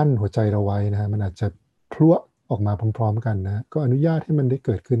กั้นหัวใจเราไว้นะฮะมันอาจจะพลั่วออกมาพร้อมๆกันนะก็อนุญาตให้มันได้เ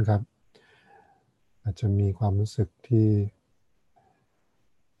กิดขึ้นครับอาจจะมีความรู้สึกที่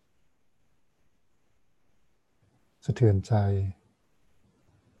สะเทือนใจ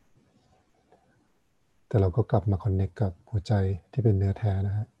แต่เราก็กลับมาคอนเนคกับหัวใจที่เป็นเนื้อแท้น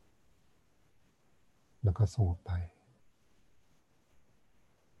ะฮะแล้วก็ส่งออกไป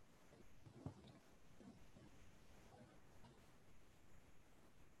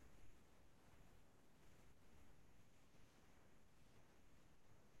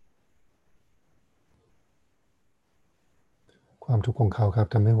ความทุกข์ของเขาครับ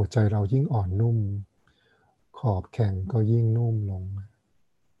ทำให้หัวใจเรายิ่งอ่อนนุ่มขอบแข็งก็ยิ่งนุ่มลง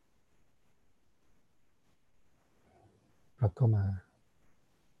รับเข้ามา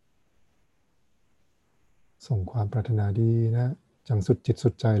ส่งความปรารถนาดีนะจังสุดจิตสุ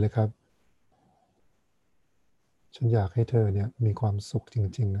ดใจเลยครับฉันอยากให้เธอเนี่ยมีความสุขจ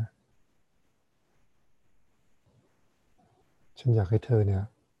ริงๆนะฉันอยากให้เธอเนี่ย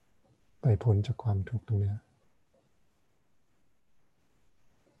ไปพ้นจากความทุกข์ตรงเนี้ย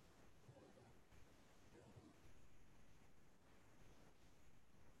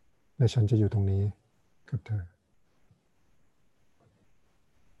และฉันจะอยู่ตรงนี้กับเธอ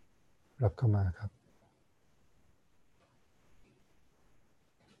รับเข้ามาครับ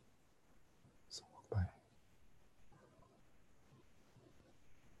ส่งออกไป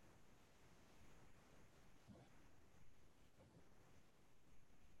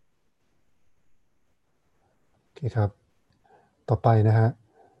โอเคครับต่อไปนะฮะ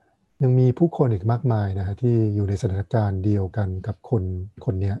ยังมีผู้คนอีกมากมายนะฮะที่อยู่ในสถานการณ์เดียวกันกับคนค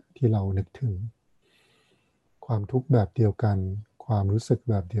นนี้ที่เรานึกถึงความทุกข์แบบเดียวกันความรู้สึก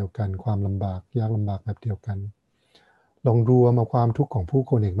แบบเดียวกันความลำบากยากลำบากแบบเดียวกันลองรวมเอาความทุกข์ของผู้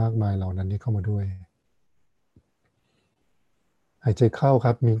คนอีกมากมายเหล่านั้นนี้เข้ามาด้วยหายใจเข้าค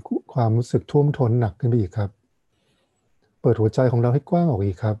รับมีความรู้สึกท่วมท้นหนักขึ้นไปอีกครับเปิดหัวใจของเราให้กว้างออก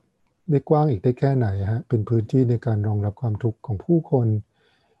อีกครับได้กว้างอีกได้แค่ไหนฮะเป็นพื้นที่ในการรองรับความทุกข์ของผู้คน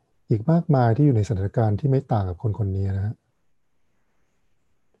อีกมากมายที่อยู่ในสถานการณ์ที่ไม่ต่างกับคนคนนี้นะฮะ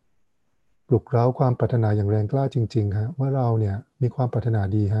ปลุกเร้าความปรารถนาอย่างแรงกล้าจริงๆฮะว่าเราเนี่ยมีความปรารถนา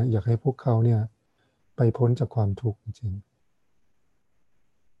ดีฮะอยากให้พวกเขาเนี่ยไปพ้นจากความทุกข์จริง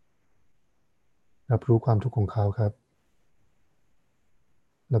ๆรับรู้ความทุกข์ของเขาครับ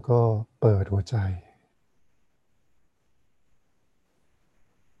แล้วก็เปิดหัวใจ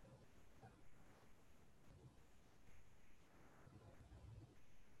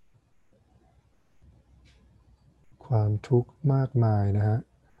ความทุกข์มากมายนะฮะ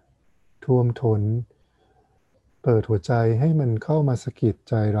ท่วมท้นเปิดหัวใจให้มันเข้ามาสะกิด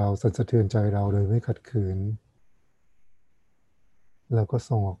ใจเราสั่นสะเทือนใจเราโดยไม่ขัดขืนแล้วก็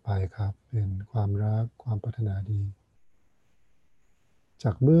ส่งออกไปครับเป็นความรักความปรารถนาดีจ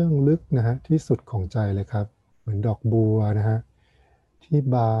ากเบื้องลึกนะฮะที่สุดของใจเลยครับเหมือนดอกบัวนะฮะที่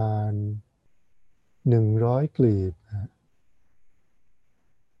บาน100 กลีบนะฮะ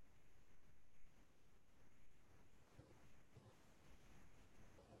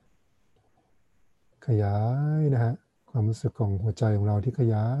ขยายนะฮะความรู้สึกของหัวใจของเราที่ข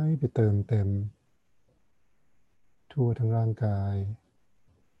ยายไปเติมเต็มทั่วทั้งร่างกาย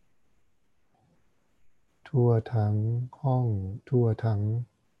ทั่วทั้งห้องทั่วทั้ง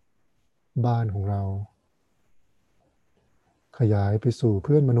บ้านของเราขยายไปสู่เ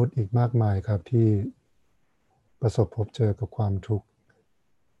พื่อนมนุษย์อีกมากมายครับที่ประสบพบเจอกับความทุกข์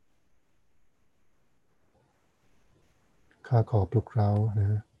ข้าขอปลุกเร้านะ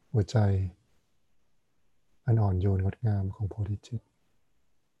ฮะหัวใจอันอ่อนโยนงดงามของโพธิจิต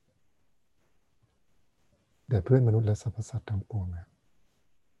แด่เพื่อนมนุษย์และสรรพสัตว์ทั้งปวง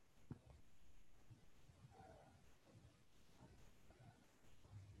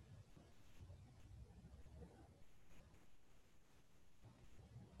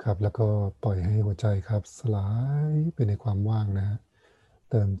ครับแล้วก็ปล่อยให้หัวใจครับสลายไปในความว่างนะฮะ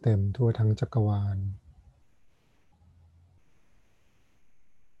เติมเต็มทั่วทั้งจักรวาล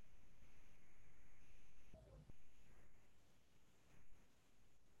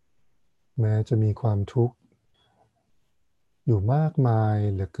แม้จะมีความทุกข์อยู่มากมาย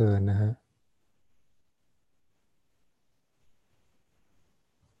เหลือเกินนะฮะ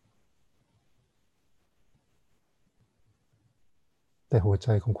แต่หัวใจ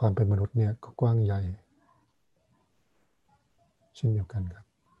ของความเป็นมนุษย์เนี่ยก็กว้างใหญ่เช่นเดียวกันครับ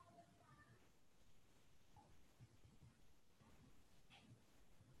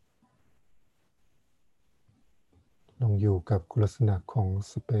ลองอยู่กับคุณลักษณะของ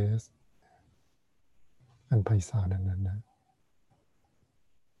สเปซอันไพศาลนั้นนะ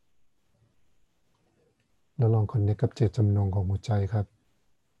แล้วลองคอนเนคกับเจตจำนงของหัวใจครับ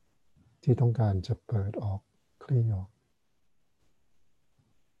ที่ต้องการจะเปิดออกคลี่ออก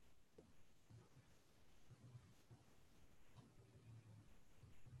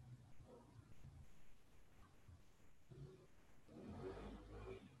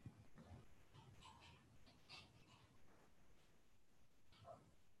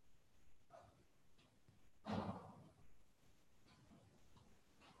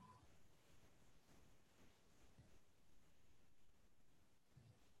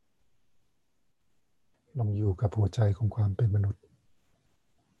ลองอยู่กับหัวใจของความเป็นมนุษย์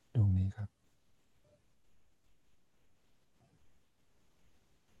ดวงนี้ครับ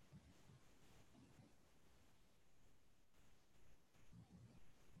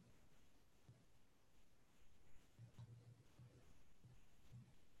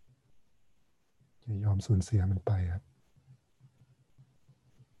ยอมสูญเสียมันไปครับ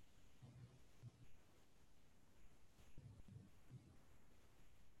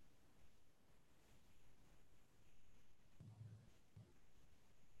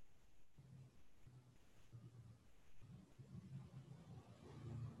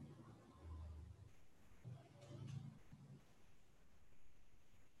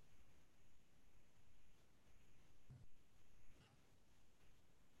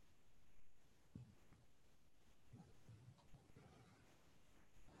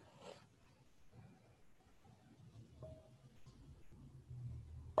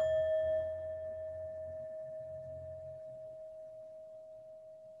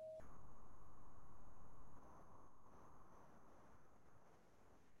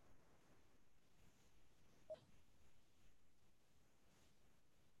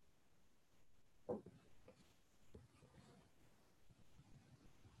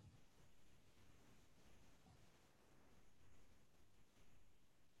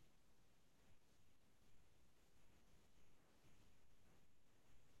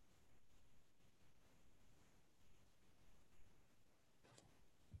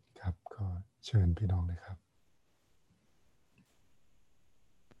ครับก็เชิญพี่น้องเลยครับ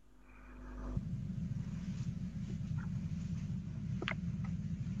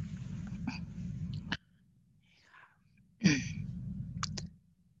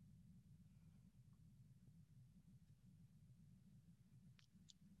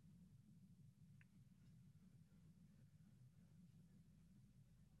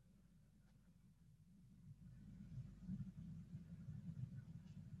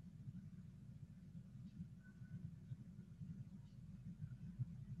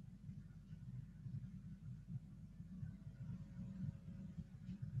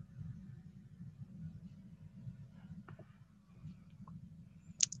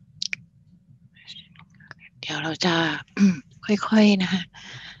เดี๋ยวเราจะค่อยๆนะคะ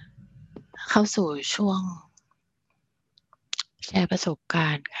เข้าสู่ช่วงแชร์ประสบกา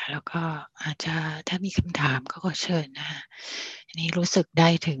รณ์ค่ะแล้วก็อาจจะถ้ามีคำถามก็ขอเชิญนะคะอันนี้รู้สึกได้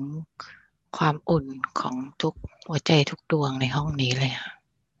ถึงความอุ่นของทุกหัวใจทุกดวงในห้องนี้เลยค่ะ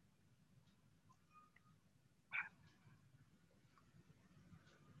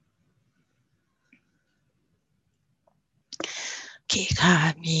โอเคค่ะ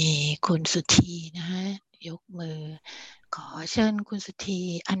มีคุณสุธีนะฮะยกมือขอเชิญคุณสุธี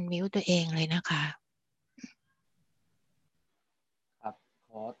อันมิวตัวเองเลยนะคะครับข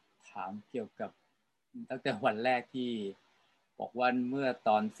อถามเกี่ยวกับตั้งแต่วันแรกที่บอกว่าเมื่อต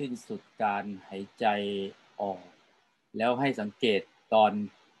อนสิ้นสุดการหายใจออกแล้วให้สังเกตตอน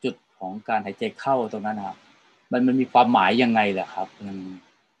จุดของการหายใจเข้าตรงนั้นครับมันมีความหมายยังไงล่ะครับยัง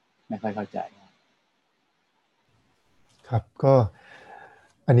ไม่ค่อยเข้าใจครับก็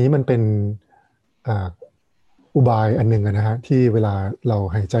อันนี้มันเป็นอุบายอันหนึ่งนะฮะที่เวลาเรา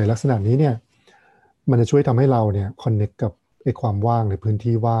หายใจลักษณะนี้เนี่ยมันจะช่วยทำให้เราเนี่ยคอนเน็กกับไอ้ความว่างหรือพื้น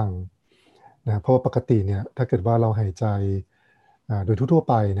ที่ว่างนะเพราะว่าปกติเนี่ยถ้าเกิดว่าเราหายใจโดยทั่วๆ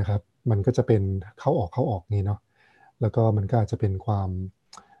ไปนะครับมันก็จะเป็นเข้าออกนี่เนาะแล้วก็มันก็อาจจะเป็นความ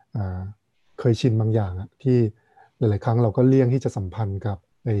เคยชินบางอย่างที่หลายๆครั้งเราก็เลี่ยงที่จะสัมพันธ์กับ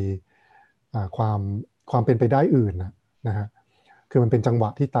ไอ้ความเป็นไปได้อื่นนะฮะคือมันเป็นจังหวะ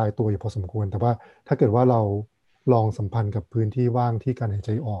ที่ตายตัวอยู่พอสมควรแต่ว่าถ้าเกิดว่าเราลองสัมพันธ์กับพื้นที่ว่างที่การหายใจ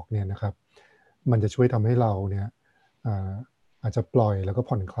ออกเนี่ยนะครับมันจะช่วยทำให้เราเนี่ยอาจจะปล่อยแล้วก็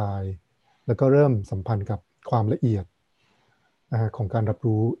ผ่อนคลายแล้วก็เริ่มสัมพันธ์กับความละเอียดของการรับ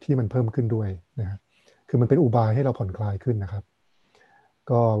รู้ที่มันเพิ่มขึ้นด้วยนะฮะคือมันเป็นอุบายให้เราผ่อนคลายขึ้นนะครับ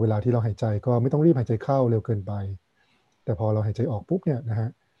ก็เวลาที่เราหายใจก็ไม่ต้องรีบหายใจเข้าเร็วเกินไปแต่พอเราหายใจออกปุ๊บเนี่ยนะฮะ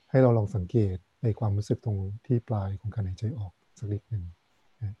ให้เราลองสังเกตในความรู้สึกตรงที่ปลายของการหายใจออกสักนิดหนึ่ง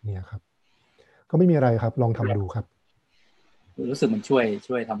เนี่ยครับก็ไม่มีอะไรครับลองทำดูครับรู้สึกมันช่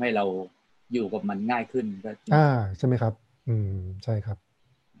วยทำให้เราอยู่กับมันง่ายขึ้นก็จริงใช่ไหมครับใช่ครับ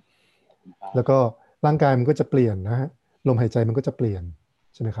ครับแล้วก็ร่างกายมันก็จะเปลี่ยนนะฮะลมหายใจมันก็จะเปลี่ยน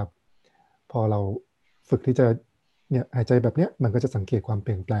ใช่ไหมครับพอเราฝึกที่จะเนี่ยหายใจแบบเนี้ยมันก็จะสังเกตความเป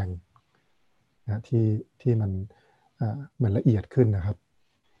ลี่ยนแปลงนะที่มันเหมือนละเอียดขึ้นนะครับ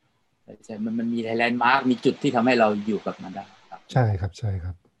ใช่มันมีแลนด์มาร์กมีจุดที่ทำให้เราอยู่กับมันได้ครับใช่ครับใช่ค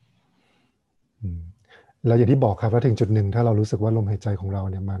รับแล้วอย่างที่บอกครับว่าถึงจุดหนึ่งถ้าเรารู้สึกว่าลมหายใจของเรา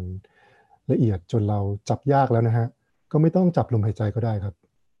เนี่ยมันละเอียดจนเราจับยากแล้วนะฮะก็ไม่ต้องจับลมหายใจก็ได้ครับ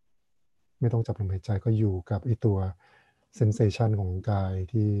ไม่ต้องจับลมหายใจก็อยู่กับไอตัวเซนเซชันของกาย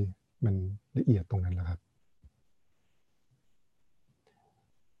ที่มันละเอียดตรงนั้นแหละครับ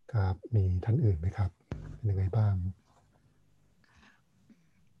ครับมีท่านอื่นไหมครับเป็นยังไงบ้าง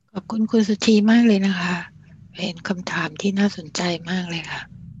ขอบคุณคุณสุธีมากเลยนะคะเป็นคำถามที่น่าสนใจมากเลยค่ะ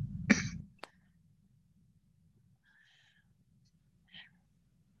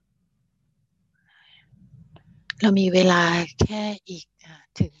เรามีเวลาแค่อีก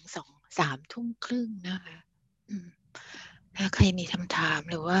ถึง3 ทุ่มครึ่งนะคะถ้าใครมีคำถาม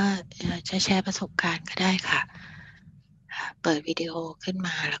หรือว่าจะแชร์ประสบการณ์ก็ได้ค่ะเปิดวิดีโอขึ้นม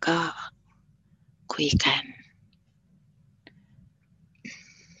าแล้วก็คุยกัน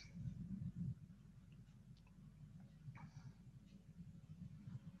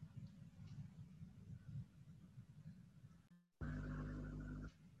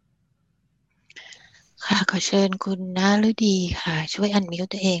ค่ะขอเชิญคุณณฤดีค่ะช่วยอันมิว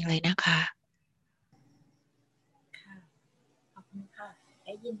ตัวเองเลยนะคะค่ะขอบคุณค่ะไ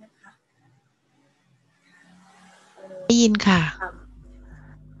ด้ยินนะคะ ได้ยินค่ะ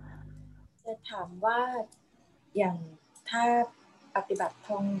จะถามว่าอย่างถ้าปฏิบัติท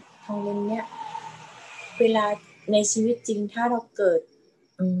องเล่นเนี่ยเวลาในชีวิตจริงถ้าเราเกิด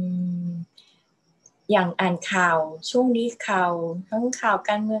อย่างอ่านข่าวช่วงนี้ข่าวทั้งข่าวก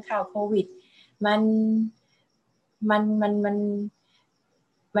ารเมืองข่าวโควิด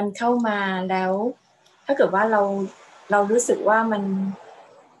มันเข้ามาแล้วถ้าเกิดว่าเรารู้สึกว่ามัน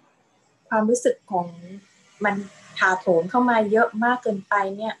ความรู้สึกของมันถาโถมเข้ามาเยอะมากเกินไป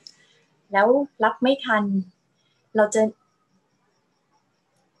เนี่ยแล้วรับไม่ทันเราจะ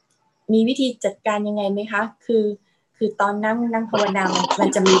มีวิธีจัดการยังไงไหมคะคือตอนนั่งภาวนามัน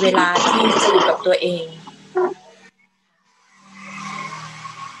จะมีเวลาที่จะอยู่กับตัวเอง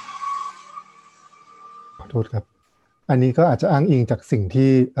ขอโทษครับอันนี้ก็อาจจะอ้างอิงจากสิ่งที่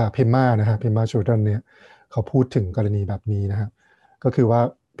เพมม่านะฮะเพมม่าโชดันเนี่ยเขาพูดถึงกรณีแบบนี้นะฮะก็คือว่า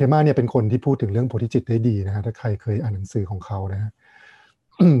เพมม่าเนี่ยเป็นคนที่พูดถึงเรื่องโพธิจิตได้ดีนะฮะถ้าใครเคยอ่านหนังสือของเขานะฮะ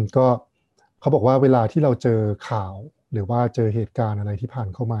ก็เขาบอกว่าเวลาที่เราเจอข่าวหรือว่าเจอเหตุการณ์อะไรที่ผ่าน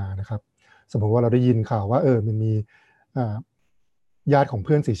เข้ามานะครับสมมติว่าเราได้ยินข่าวว่ามันมีญาติของเ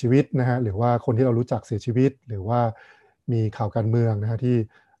พื่อนเสียชีวิตนะฮะหรือว่าคนที่เรารู้จักเสียชีวิตหรือว่ามีข่าวการเมืองนะฮะที่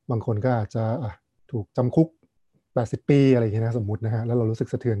บางคนก็อาจจะถูกจำคุก80 ปีอะไรอย่างเงี้ยนะสมมุตินะฮะแล้วเรารู้สึก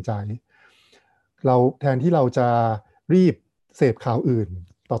สะเทือนใจเราแทนที่เราจะรีบเสพข่าวอื่น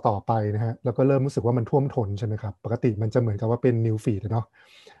ต่อไปนะฮะแล้วก็เริ่มรู้สึกว่ามันท่วมท้นใช่ไหมครับปกติมันจะเหมือนกับว่าเป็นนิวฟีดเนาะ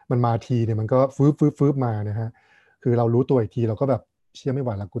มันมาทีเนี่ยมันก็ฟืบมานะฮะคือเรารู้ตัวอีกทีเราก็แบบเชื่อไม่ไหว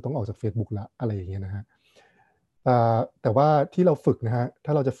แล้วกูต้องออกจาก Facebook ละอะไรอย่างเงี้ยนะฮะแต่ว่าที่เราฝึกนะฮะถ้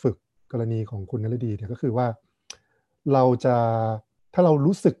าเราจะฝึกกรณีของคุณนฤดีเนี่ยก็คือว่าเราจะถ้าเรา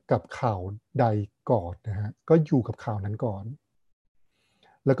รู้สึกกับข่าวใดก่อนนะฮะก็อยู่กับข่าวนั้นก่อน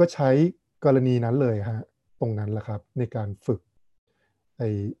แล้วก็ใช้กรณีนั้นเลยฮะตรงนั้นแหละครับในการฝึกไอ้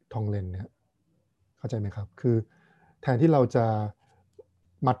ทองเลนเนี่ยเข้าใจไหมครับคือแทนที่เราจะ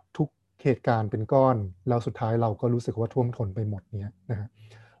มัดทุกเหตุการณ์เป็นก้อนแล้วสุดท้ายเราก็รู้สึกว่าท่วมท้นไปหมดเนี่ยนะฮะ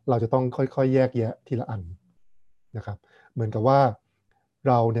เราจะต้องค่อยๆแยกแยะทีละอันนะครับเหมือนกับว่า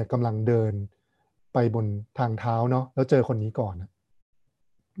เราเนี่ยกำลังเดินไปบนทางเท้าเนาะแล้วเจอคนนี้ก่อน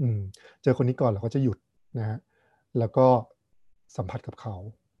เจอคนนี้ก่อนเราก็จะหยุดนะฮะแล้วก็สัมผัสกับเขา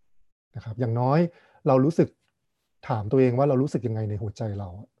นะครับอย่างน้อยเรารู้สึกถามตัวเองว่าเรารู้สึกยังไงในหัวใจเรา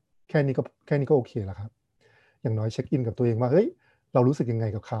แค่นี้ก็โอเคแล้วครับอย่างน้อยเช็คอินกับตัวเองว่าเฮ้ยเรารู้สึกยังไง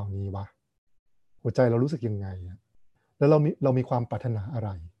กับข่าวนี้วะหัวใจเรารู้สึกยังไงแล้วเรามีความปรารถนาอะไร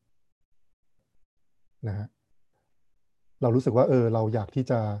นะฮะเรารู้สึกว่าเราอยากที่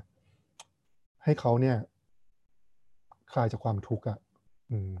จะให้เขาเนี่ยคลายจากความทุกข์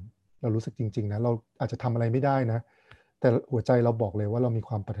เรารู้สึกจริงๆนะเราอาจจะทำอะไรไม่ได้นะแต่หัวใจเราบอกเลยว่าเรามีค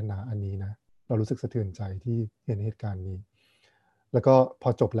วามปรารถนาอันนี้นะเรารู้สึกสะเทือนใจที่เห็นเหตุการณ์นี้แล้วก็พอ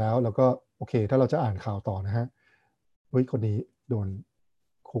จบแล้วเราก็โอเคถ้าเราจะอ่านข่าวต่อนะฮะเฮ้ยคนนี้โดน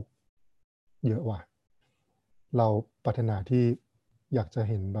คุกเยอะว่ะเราปรารถนาที่อยากจะ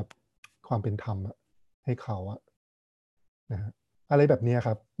เห็นแบบความเป็นธรรมให้เขานะฮะอะไรแบบนี้ค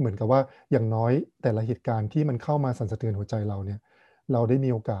รับเหมือนกับว่าอย่างน้อยแต่ละเหตุการณ์ที่มันเข้ามาสั่นสะเทือนหัวใจเราเนี่ยเราได้มี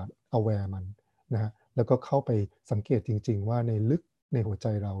โอกาส aware มันนะฮะแล้วก็เข้าไปสังเกตจริงๆว่าในลึกในหัวใจ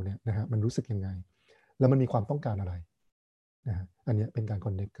เราเนี่ยนะฮะมันรู้สึกยังไงแล้วมันมีความต้องการอะไรนะฮะอันนี้เป็นการค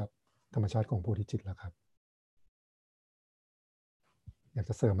อนเนคกับธรรมชาติของโพธิจิตแล้วครับอยาก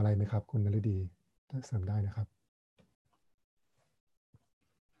จะเสริมอะไรไหมครับคุณนฤดีถ้าเสริมได้นะครับ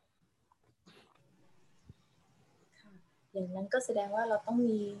อย่างนั้นก็แสดงว่าเราต้อง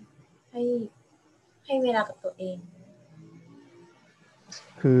มีให้เวลากับตัวเอง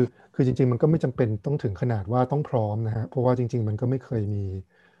คือจริงๆมันก็ไม่จำเป็นต้องถึงขนาดว่าต้องพร้อมนะฮะเพราะว่าจริงๆมันก็ไม่เคยมี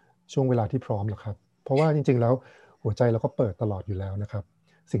ช่วงเวลาที่พร้อมหรอกครับเพราะว่าจริงๆแล้วหัวใจเราก็เปิดตลอดอยู่แล้วนะครับ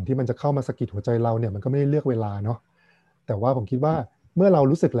สิ่งที่มันจะเข้ามาสะกิดหัวใจเราเนี่ยมันก็ไม่ได้เลือกเวลาเนาะแต่ว่าผมคิดว่าเมื่อเรา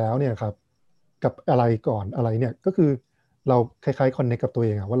รู้สึกแล้วเนี่ยครับกับอะไรก่อนอะไรเนี่ยก็คือเราคล้ายๆคอนเนคกับตัวเอ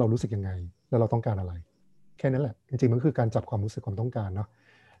งว่าเรารู้สึกยังไงแล้วเราต้องการอะไรแค่นั้นแหละจริงๆมันก็คือการจับความรู้สึกความต้องการเนาะ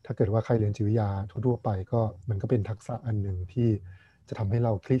ถ้าเกิดว่าใครเรียนจิตวิทยาทั่วๆไปก็มันก็เป็นทักษะอันหนึ่งที่จะทำให้เร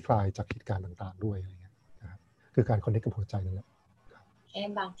าคลี่คลายจากเหตุการณ์ต่างๆด้วยอะไรเงี้ยนะครับ คือการคอนเนคกับหัวใจนั่นแหละแค่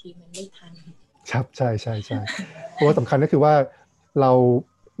บางทีมันไม่ทันครับใช่ใช่ใช่เพราะว่าสำคัญก็คือว่าเรา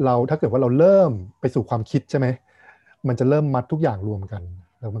ถ้าเกิดว่าเราเริ่มไปสู่ความคิดใช่ไหมมันจะเริ่มมัดทุกอย่างรวมกัน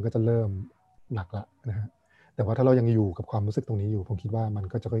แล้วมันก็จะเริ่มหนักละนะฮะแต่ว่าถ้าเรายังอยู่กับความรู้สึกตรงนี้อยู่ผมคิดว่ามัน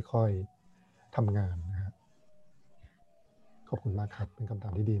ก็จะค่อยๆทำงานนะฮะขอบคุณมากครับเป็นคำถา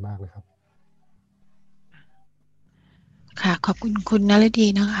มที่ดีมากเลยครับค่ะขอบคุณคุณนฤดี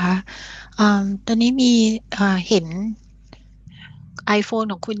นะคะตอนนี้มีเห็น iPhone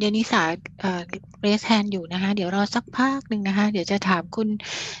ของคุณเดนิสาเรสแฮนอยู่นะคะเดี๋ยวรอสักพักหนึ่งนะคะเดี๋ยวจะถามคุณ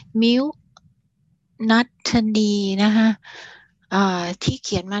มิวนัทนีนะคะที่เ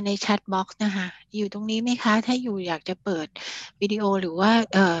ขียนมาในแชทบ็อกซ์นะคะอยู่ตรงนี้ไหมคะถ้าอยู่อยากจะเปิดวิดีโอหรือว่า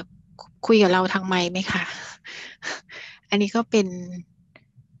คุยกับเราทางไมค์ไหมคะอันนี้ก็เป็น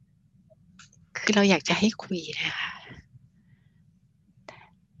คือเราอยากจะให้คุยนะคะ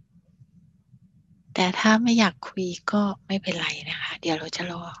แต่ถ้าไม่อยากคุยก็ไม่เป็นไรนะคะเดี๋ยวเราจะ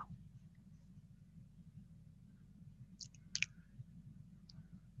รอ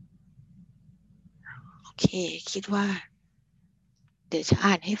โอเคคิดว่าเดี๋ยวจะ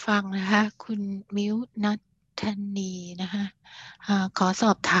อ่านให้ฟังนะคะคุณมิวนัทนีนะคะขอส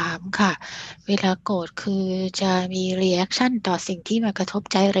อบถามค่ะเวลาโกรธคือจะมีรีแอคชั่นต่อสิ่งที่มากระทบ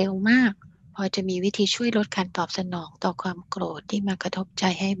ใจเร็วมากพอจะมีวิธีช่วยลดการตอบสนองต่อความโกรธที่มากระทบใจ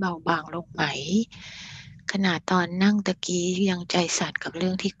ให้เบาบางลงไหมขณะตอนนั่งตะกี้ยังใจสั่นกับเรื่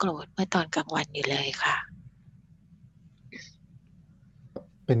องที่โกรธเมื่อตอนกลางวันอยู่เลยค่ะ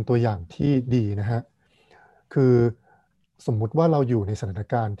เป็นตัวอย่างที่ดีนะฮะคือสมมุติว่าเราอยู่ในสถาน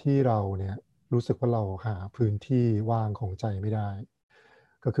การณ์ที่เราเนี่ยรู้สึกว่าเราหาพื้นที่ว่างของใจไม่ได้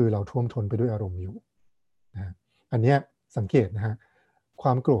ก็คือเราท่วมท้นไปด้วยอารมณ์อยู่นะอันเนี้ยสังเกตนะฮะคว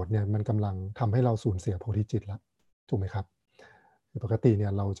ามโกรธเนี่ยมันกำลังทำให้เราสูญเสียโพธิจิตแล้วถูกไหมครับปกติเนี่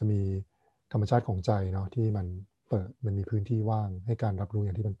ยเราจะมีธรรมชาติของใจเนาะที่มันมันมีพื้นที่ว่างให้การรับรู้อ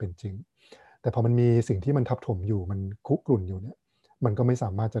ย่างที่มันเป็นจริงแต่พอมันมีสิ่งที่มันทับถมอยู่มันคุกรุ่นอยู่เนี่ยมันก็ไม่สา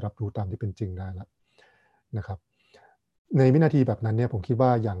มารถจะรับรู้ตามที่เป็นจริงได้แล้วนะครับในวินาทีแบบนั้นเนี่ยผมคิดว่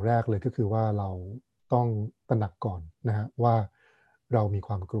าอย่างแรกเลยก็คือว่าเราต้องตระหนักก่อนนะฮะว่าเรามีค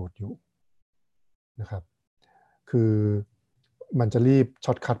วามโกรธอยู่นะครับคือมันจะรีบ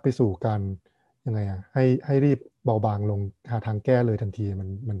ช็อตคัทไปสู่การยังไงให้รีบเบาบางลงหาทางแก้เลยทันที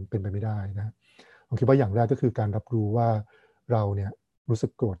มันเป็นไปไม่ได้นะผมคิดว่าอย่างแรกก็คือการรับรู้ว่าเราเนี่ยรู้สึ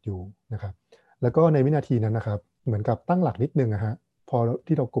กโกรธอยู่นะครับแล้วก็ในวินาทีนั้นนะครับเหมือนกับตั้งหลักนิดนึงนะฮะพอ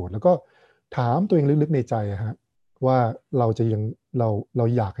ที่เราโกรธแล้วก็ถามตัวเองลึกๆในใจฮะว่าเราจะยังเรา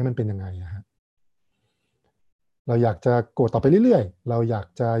อยากให้มันเป็นยังไงฮะเราอยากจะโกรธต่อไปเรื่อยๆเราอยาก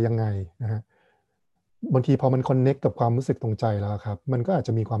จะยังไงนะฮะบางทีพอมันคอนเน็กกับความรู้สึกตรงใจแล้วครับมันก็อาจจ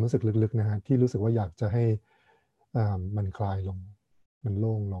ะมีความรู้สึกลึกๆนะฮะที่รู้สึกว่าอยากจะให้มันคลายลงมันโ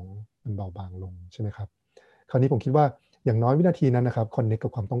ล่งลงมันเบาบางลงใช่ไหมครับคราวนี้ผมคิดว่าอย่างน้อยวินาทีนั้นนะครับคอนเน็กกั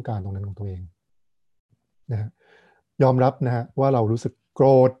บความต้องการตรงนั้นของตัวเองนะฮะยอมรับนะฮะว่าเรารู้สึกโกร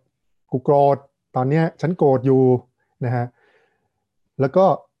ธกูโกรธตอนนี้ฉันโกรธอยู่นะฮะแล้วก็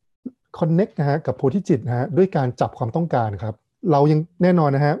คอนเน็กนะฮะกับโพธิจิตนะฮะด้วยการจับความต้องการครับเรายังแน่นอน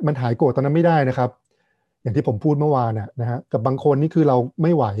นะฮะมันหายโกรธตอนนั้นไม่ได้นะครับอย่างที่ผมพูดเมื่อวานนะฮะกับบางคนนี่คือเราไ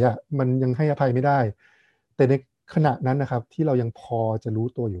ม่ไหวอ่ะมันยังให้อภัยไม่ได้แต่ในขณะนั้นนะครับที่เรายังพอจะรู้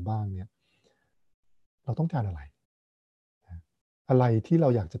ตัวอยู่บ้างเนี่ยเราต้องการอะไรอะไรที่เรา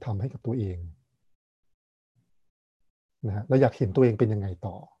อยากจะทำให้กับตัวเองนะฮะเราอยากเห็นตัวเองเป็นยังไง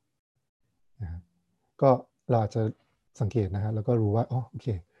ต่อนะฮะก็เราอาจจะสังเกตนะฮะแล้วก็รู้ว่าอ๋อโอเค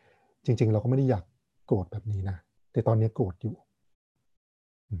จริงๆเราก็ไม่ได้อยากโกรธแบบนี้นะแต่ตอนนี้โกรธอยู่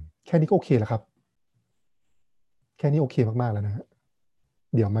แค่นี้ก็โอเคแล้วครับแค่นี้โอเคมากๆแล้วนะฮะ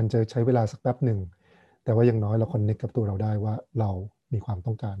เดี๋ยวมันจะใช้เวลาสักแป๊บหนึ่งแต่ว่าอย่างน้อยเราคอนเนคกับตัวเราได้ว่าเรามีความ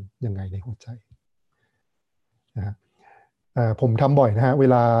ต้องการยังไงในหัวใจนะฮะผมทำบ่อยนะฮะเว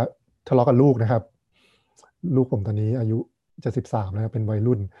ลาทะเลาะกับลูกนะครับลูกผมตอนนี้อายุจะ13แล้วเป็นวัย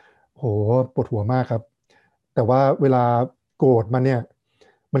รุ่นโหปวดหัวมากครับแต่ว่าเวลาโกรธมันเนี่ย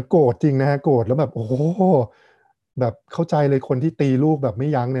มันโกรธจริงนะฮะโกรธแล้วแบบโอ้โหแบบเข้าใจเลยคนที่ตีลูกแบบไม่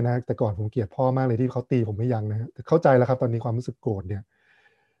ยั้งเนี่ยนะแต่ก่อนผมเกลียดพ่อมากเลยที่เขาตีผมไม่ยั้งนะฮะแต่เข้าใจแล้วครับตอนนี้ความรู้สึกโกรธเนี่ย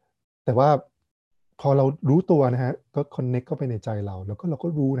แต่ว่าพอเรารู้ตัวนะฮะก็คอนเน็กเข้าไปในใจเราแล้วก็เราก็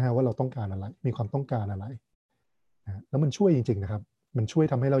รู้นะฮะว่าเราต้องการอะไรมีความต้องการอะไรนะแล้วมันช่วยจริงๆนะครับมันช่วย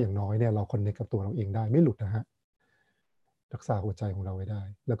ทำให้เราอย่างน้อยเนี่ยเราคอนเน็กกับตัวเราเองได้ไม่หลุดนะฮะรักษาหัวใจของเราไว้ได้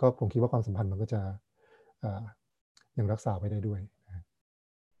แล้วก็ผมคิดว่าความสัมพันธ์มันก็จะยังรักษาไว้ได้ด้วยนะ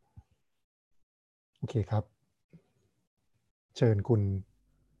โอเคครับเชิญคุณ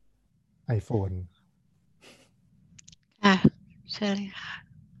iPhone ค่ะเชิญเลยค่ะ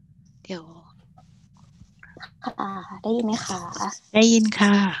เดี๋ยวค่ะได้ยินไหมคะได้ยิน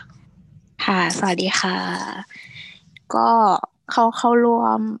ค่ะ ค่ะสวัสดีค่ะก็เข้าร่ว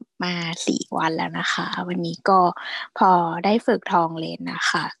มมา4 วันแล้วนะคะวันนี้ก็พอได้ฝึกทองเลนนะ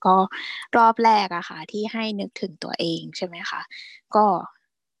คะก็รอบแรกอะค่ะที่ให้นึกถึงตัวเองใช่ไหมคะก็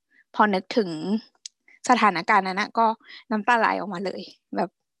พอนึกถึงสถานการณ์นั้นนะก็น้ำตาไหลออกมาเลยแบบ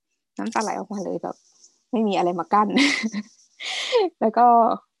น้ำตาไหลออกมาเลยแบบไม่มีอะไรมากั้น แล้วก็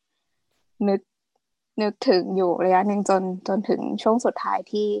นึกนึกถึงอยู่ระยะหนึ่งจนถึงช่วงสุดท้าย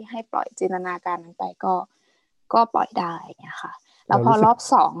ที่ให้ปล่อยจินตนาการนั้นไปก็ปล่อยได้เนี่ยค่ะแล้วพอรอบ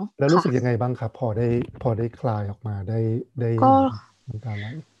สองแล้วรู้สึกค่ะยังไงบ้างครับพอได้คลายออกมาได้ก็เห็นน้ำตาไหล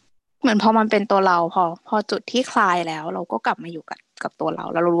เหมือนพอมันเป็นตัวเราพอจุดที่คลายแล้วเราก็กลับมาอยู่กับตัวเรา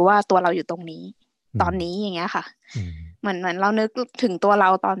รู้ว่าตัวเราอยู่ตรงนี้ตอนนี้อย่างเงี้ยค่ะเหมือนเรานึกถึงตัวเรา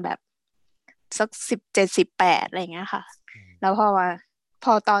ตอนแบบสัก17 18อะไรเงี้ยค่ะแล้วพ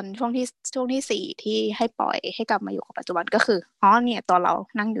อตอนช่วงที่4ที่ให้ปล่อยให้กลับมาอยู่กับปัจจุบันก็คืออ๋อเนี่ยตัวเรา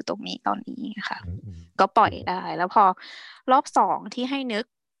นั่งอยู่ตรงนี้ตอนนี้ค่ะก็ปล่อยได้แล้วพอรอบ2ที่ให้นึก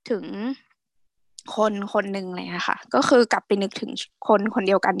ถึงคนหนึ่งเลยอะค่ะก็คือกลับไปนึกถึงคนเ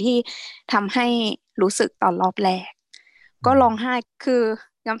ดียวกันที่ทำให้รู้สึกตอนรอบแรกก็ร้องไห้คือ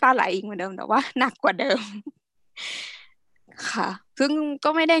น้ำตาไหลอีกเหมือนเดิมแต่ว่าหนักกว่าเดิมค่ะซึ่งก็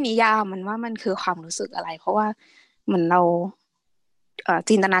ไม่ได้นิยามมันว่ามันคือความรู้สึกอะไรเพราะว่าเหมือนเรา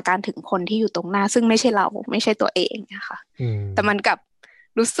จินตนาการถึงคนที่อยู่ตรงหน้าซึ่งไม่ใช่เราไม่ใช่ตัวเองนะคะแต่มันกลับ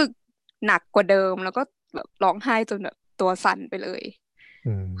รู้สึกหนักกว่าเดิมแล้วก็แบบร้องไห้จนแบบตัวสั่นไปเลย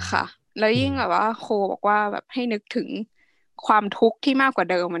ค่ะแล้วยิ่งแบบว่าโคบอกว่าแบบให้นึกถึงความทุกข์ที่มากกว่า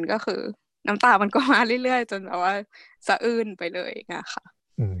เดิมมันก็คือน้ำตามันก็มาเรื่อยๆจนแบบว่าสะอื้นไปเลยนะคะ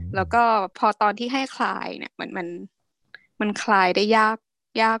แล้วก็พอตอนที่ให้คลายเนี่ยมันคลายได้ย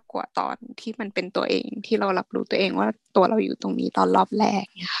ากกว่าตอนที่มันเป็นตัวเองที่เรารับรู้ตัวเองว่าตัวเราอยู่ตรงนี้ตอนรอบแรก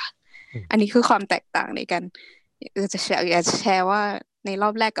เนี่ยค่ะอันนี้คือความแตกต่างในกันอยากจะแชร์ว่าในรอ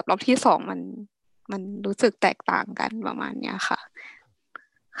บแรกกับรอบที่2มันรู้สึกแตกต่างกันประมาณเนี้ยค่ะ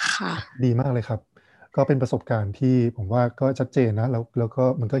ค่ะดีมากเลยครับก็เป็นประสบการณ์ที่ผมว่าก็ชัดเจนนะแล้วก็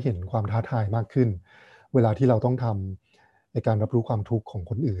มันก็เห็นความท้าทายมากขึ้นเวลาที่เราต้องทำในการรับรู้ความทุกข์ของ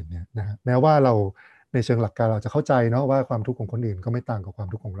คนอื่นเนี่ยนะฮะแม้ว่าเราในเชิงหลักการเราจะเข้าใจเนาะว่าความทุกข์ของคนอื่นก็ไม่ต่างกับความ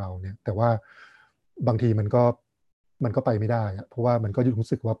ทุกข์ของเราเนี่ยแต่ว่าบางทีมันก็ไปไม่ได้เพราะว่ามันก็รู้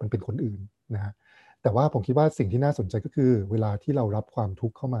สึกว่ามันเป็นคนอื่นนะฮะแต่ว่าผมคิดว่าสิ่งที่น่าสนใจก็คือเวลาที่เรารับความทุ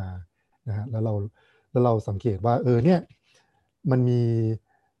กข์เข้ามานะฮะแล้วเราสังเกตว่าเนี่ยมัน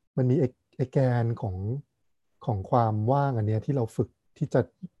มีไอแกนของความว่างอันเนี้ยที่เราฝึกที่จะ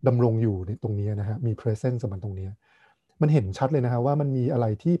ดำรงอยู่ในตรงนี้นะฮะมี presence กับมันตรงนี้มันเห็นชัดเลยนะฮะว่ามันมีอะไร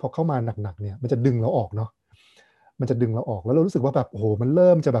ที่พอเข้ามาหนักๆเนี่ยมันจะดึงเราออกเนาะมันจะดึงเราออกแล้วเรารู้สึกว่าแบบโอ้โหมันเ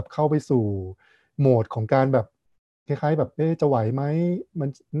ริ่มจะแบบเข้าไปสู่โหมดของการแบบคล้ายๆแบบจะไหวไหมมัน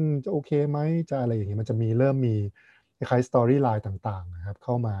จะโอเคไหมจะอะไรอย่างเงี้ยมันจะเริ่มมีคล้ายๆสตอรี่ไลน์ต่างๆนะครับเ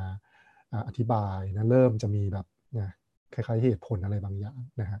ข้ามาอธิบายนะเริ่มจะมีแบบนะคล้ายๆเหตุผลอะไรบางอย่าง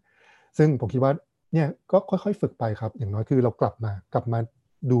นะฮะซึ่งผมคิดว่าเนี่ยก็ค่อยๆฝึกไปครับอย่างน้อยคือเรากลับมา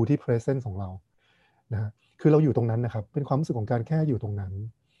ดูที่ presence ของเรานะฮะคือเราอยู่ตรงนั้นนะครับเป็นความรู้สึกของการแค่อยู่ตรงนั้น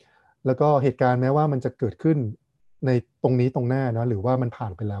แล้วก็เหตุการณ์แม้ว่ามันจะเกิดขึ้นในตรงนี้ตรงหน้านะหรือว่ามันผ่า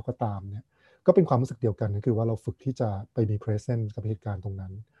นไปแล้วก็ตามเนี่ยก็เป็นความรู้สึกเดียวกันก็คือว่าเราฝึกที่จะไปมี presence กับเหตุการณ์ตรงนั้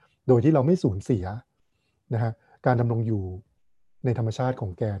นโดยที่เราไม่สูญเสียนะฮะการดำรงอยู่ในธรรมชาติขอ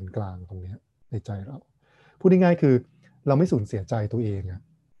งแกนกลางตรงนี้ในใจเราพูดง่ายๆคือเราไม่สูญเสียใจตัวเองอะ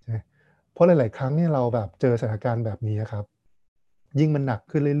เพราะหลายๆครั้งเนี่ยเราแบบเจอสถานการณ์แบบนี้ครับยิ่งมันหนัก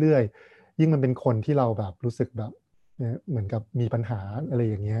ขึ้นเรื่อยๆยิ่งมันเป็นคนที่เราแบบรู้สึกแบบเหมือนกับมีปัญหาอะไร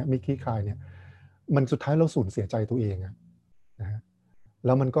อย่างเงี้ยไม่คลี่คลายเนี่ยมันสุดท้ายเราสูญเสียใจตัวเองอะนะฮะแ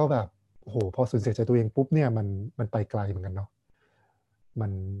ล้วมันก็แบบโอ้โหพอสูญเสียใจตัวเองปุ๊บเนี่ยมันไปไกลเหมือนกันเนาะ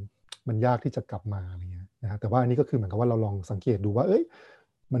มันยากที่จะกลับมาอะไรเงี้ยนะฮะแต่ว่าอันนี้ก็คือเหมือนกับว่าเราลองสังเกตดูว่า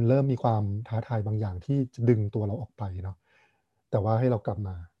มันเริ่มมีความท้าทายบางอย่างที่จะดึงตัวเราออกไปเนาะแต่ว่าให้เรากลับม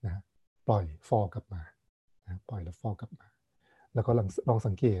านะปล่อยฟอลกลับมานะปล่อยแล้วฟอลกลับมาแล้วก็ลอง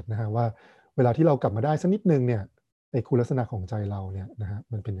สังเกตนะฮะว่าเวลาที่เรากลับมาได้สักนิดนึงเนี่ยไอ้คุณลักษณะของใจเราเนี่ยนะฮะ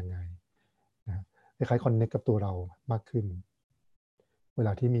มันเป็นยังไงนะคล้ายๆคอนเนคกับตัวเรามากขึ้นเวล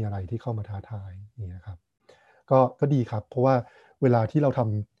าที่มีอะไรที่เข้ามาท้าทายนี่นะครับก็ดีครับเพราะว่าเวลาที่เราท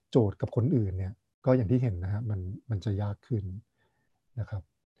ำโจทย์กับคนอื่นเนี่ยก็อย่างที่เห็นนะฮะมันจะยากขึ้นนะครับ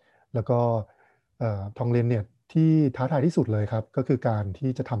แล้วก็ทองเลนเนี่ยที่ท้าทายที่สุดเลยครับก็คือการที่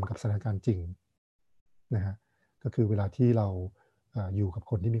จะทำกับสถานการณ์จริงนะฮะก็คือเวลาที่เราอยู่กับ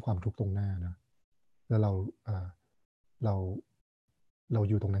คนที่มีความทุกข์ตรงหน้านะแล้วเรา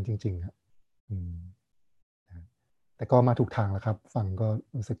อยู่ตรงนั้นจริงๆครับแต่ก็มาถูกทางแล้วครับฟังก็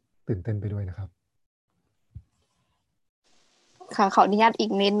รู้สึกตื่นเต้นไปด้วยนะครับค่ะขออนุญาตอี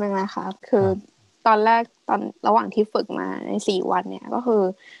กนิดนึงนะคะคือ ตอนแรกตอนระหว่างที่ฝึกมาใน4 วันเนี่ยก็คือ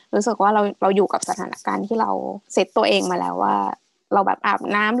รู้สึกว่าเราอยู่กับสถานการณ์ที่เราเซตตัวเองมาแล้วว่าเราแบบอาบ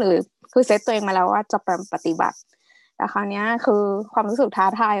น้ำหรือคือเซตตัวเองมาแล้วว่าจะปฏิบัติแต่คราวนี้คือความรู้สึกท้า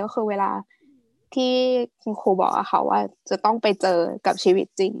ทายก็คือเวลาที่คุณครูบอกอะค่ะว่าจะต้องไปเจอกับชีวิต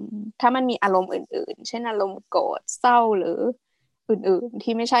จริงถ้ามันมีอารมณ์อื่นๆเช่นอารมณ์โกรธเศร้าหรืออื่นๆ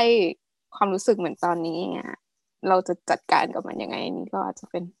ที่ไม่ใช่ความรู้สึกเหมือนตอนนี้เงี้ยเราจะจัดการกับมันยังไงนี่ก็อาจจะ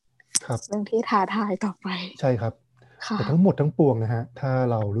เป็นเรื่องที่ท้าทายต่อไปใช่ครับแต่ทั้งหมดทั้งปวงนะฮะถ้า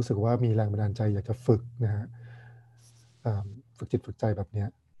เรารู้สึกว่ามีแรงบันดาลใจอยากจะฝึกนะฮะฝึกจิตฝึกใจแบบเนี้ย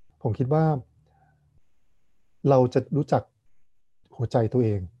ผมคิดว่าเราจะรู้จักหัวใจตัวเอ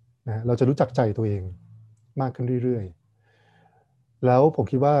งนะเราจะรู้จักใจตัวเองมากขึ้นเรื่อยๆแล้วผม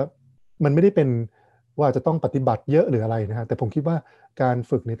คิดว่ามันไม่ได้เป็นว่าจะต้องปฏิบัติเยอะหรืออะไรนะฮะแต่ผมคิดว่าการ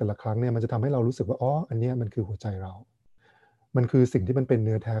ฝึกในแต่ละครั้งเนี่ยมันจะทำให้เรารู้สึกว่าอ๋ออันนี้มันคือหัวใจเรามันคือสิ่งที่มันเป็นเ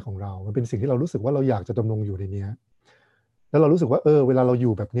นื้อแท้ของเรามันเป็นสิ่งที่เรารู้สึกว่าเราอยากจะดำรงอยู่ในนี้แล้วเรารู้สึกว่าเวลาเราอ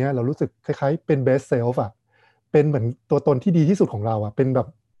ยู่แบบนี้เรารู้สึกคล้ายๆเป็น best self อ่ะเป็นเหมือนตัวตนที่ดีที่สุดของเราอ่ะเป็นแบบ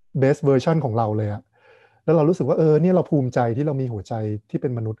best version ของเราเลยอ่ะแล้วเรารู้สึกว่าเนี่ยเราภูมิใจที่เรามีหัวใจที่เป็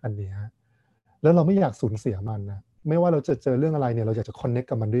นมนุษย์อันนี้แล้วเราไม่อยากสูญเสียมันนะไม่ว่าเราจะเจอเรื่องอะไรเนี่ยเราอยากจะ connect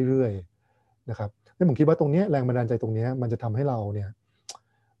กับมันเรื่อยๆนะครับแล้วผมคิดว่าตรงนี้แรงบันดาลใจตรงนี้มันจะทำให้เราเนี่ย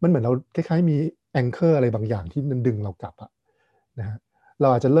มันเหมือนเราคล้ายๆมี anchor อะไรบางอย่างที่ดึงเรากลับอะนะฮะเรา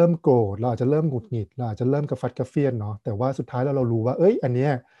อาจจะเริ่มโกรธเราอาจจะเริ่มหงุดหงิดเราอาจจะเริ่มกระฟัดกระเฟียนเนาะแต่ว่าสุดท้ายแล้วเรารู้ว่าอันเนี้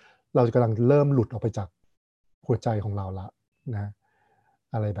ยเรากำลังเริ่มหลุดออกไปจากหัวใจของเราละนะ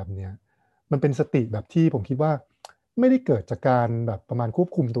อะไรแบบเนี้ยมันเป็นสติแบบที่ผมคิดว่าไม่ได้เกิดจากการแบบประมาณควบ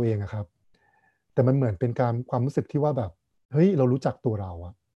คุมตัวเองอะครับแต่มันเหมือนเป็นการความรู้สึกที่ว่าแบบเฮ้ยเรารู้จักตัวเราอ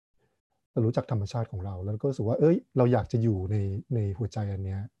ะเรารู้จักธรรมชาติของเราแล้วก็รู้สึกว่าเราอยากจะอยู่ในหัวใจอันเ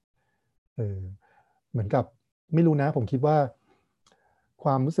นี้ยเหมือนกับไม่รู้นะผมคิดว่าคว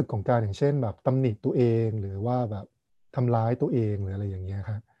ามรู้สึกของการอย่างเช่นแบบตำหนิตัวเองหรือว่าแบบทำร้ายตัวเองหรืออะไรอย่างเงี้ย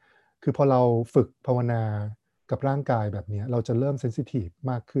ครับคือพอเราฝึกภาวนากับร่างกายแบบนี้เราจะเริ่มเซนซิทีฟ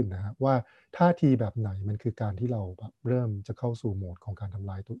มากขึ้นนะฮะว่าท่าทีแบบไหนมันคือการที่เราแบบเริ่มจะเข้าสู่โหมดของการทำ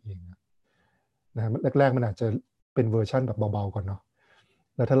ร้ายตัวเองนะฮะแรกๆมันอาจจะเป็นเวอร์ชันแบบเบาๆก่อนเนาะ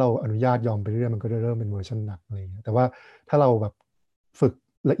แล้วถ้าเราอนุญาตยอมไปเรื่อยมันก็จะเริ่มเป็นเวอร์ชันหนักอะไรอย่างเงี้ยแต่ว่าถ้าเราแบบฝึก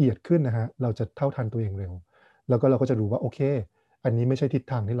ละเอียดขึ้นนะฮะเราจะเท่าทันตัวเองเร็วแล้วก็เราก็จะรู้ว่าโอเคอันนี้ไม่ใช่ทิศ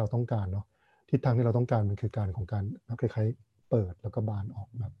ทางที่เราต้องการเนาะทิศทางที่เราต้องการมันคือการของการคล้ายๆเปิดแล้วก็บานออก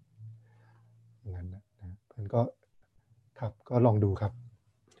แบบอย่างนั้นนะมันก็ครับก็ลองดูครับ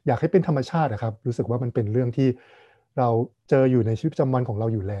อยากให้เป็นธรรมชาตินะครับรู้สึกว่ามันเป็นเรื่องที่เราเจออยู่ในชีวิตประจำวันของเรา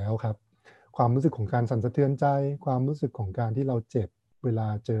อยู่แล้วครับความรู้สึกของการสั่นสะเทือนใจความรู้สึกของการที่เราเจ็บเวลา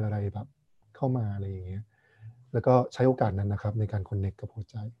เจออะไรแบบเข้ามาอะไรอย่างเงี้ยแล้วก็ใช้โอกาสนั้นนะครับในการคอนเนคกับหัว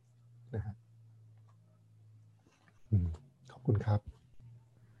ใจนะฮะขอบคุณครับ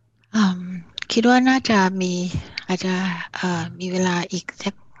คิดว่าน่าจะมีอาจจะมีเวลาอีก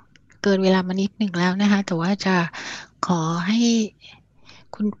สักเกินเวลามานิดหนึ่งแล้วนะคะแต่ว่าจะขอให้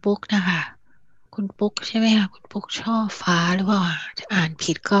คุณปุ๊กนะคะคุณปุ๊กใช่ไหมคะคุณปุ๊กช่อฟ้าหรือเปล่าจะอ่าน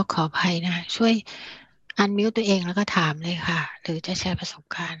ผิดก็ขออภัยนะช่วยอันมิวตัวเองแล้วก็ถามเลยค่ะหรือจะแชร์ประสบ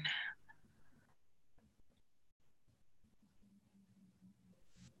การณ์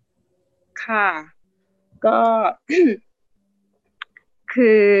ค่ะก็ คื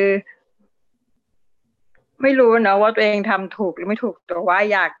อไม่รู้นะว่าตัวเองทำถูกหรือไม่ถูกแต่ว่า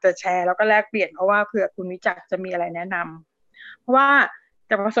อยากจะแชร์แล้วก็แลกเปลี่ยนเพราะว่าเผื่อคุณวิจักษ์จะมีอะไรแนะนำเพราะว่า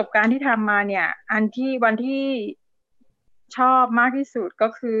จากประสบการณ์ที่ทำมาเนี่ยวันที่ชอบมากที่สุดก็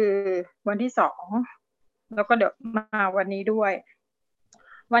คือวันที่2แล้วก็เดี๋ยวมาวันนี้ด้วย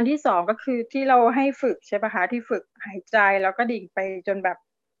วันที่2ก็คือที่เราให้ฝึกใช่ปะคะที่ฝึกหายใจแล้วก็ดิ่งไปจนแบบ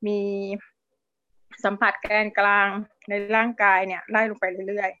มีสัมผัสแกนกลางในร่างกายเนี่ยไล่ลงไป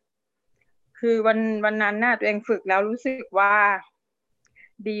เรื่อยๆคือวันนั้นน่ะตัวเองฝึกแล้วรู้สึกว่า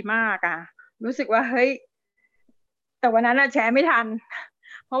ดีมากอ่ะรู้สึกว่าเฮ้ยแต่วันนั้นน่ะแชร์ไม่ทัน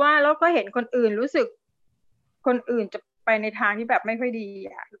เพราะว่าเราก็เห็นคนอื่นรู้สึกคนอื่นจะไปในทางที่แบบไม่ค่อยดี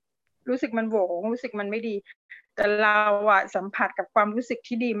อ่ะรู้สึกมันโหวงรู้สึกมันไม่ดีแต่เราอะสัมผัสกับความรู้สึก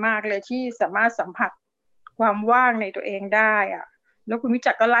ที่ดีมากเลยที่สามารถสัมผัสความว่างในตัวเองได้อ่ะแล้วคุณวิ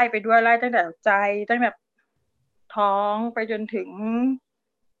จักรก็ไล่ไปด้วยไล่ตั้งแต่ใจตั้งแต่ท้องไปจนถึง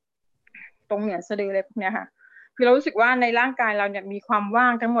ตรงเหนือสะดือเลยพวกเนี้ยค่ะคือเรารู้สึกว่าในร่างกายเราเนี่ยมีความว่า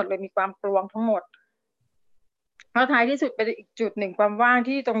งทั้งหมดเลยมีความกลวงทั้งหมดแล้วท้ายที่สุดไปอีกจุดหนึ่งความว่าง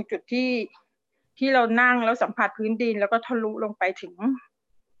ที่ตรงจุดที่เรานั่งแล้วสัมผัสพื้นดินแล้วก็ทะลุลงไปถึง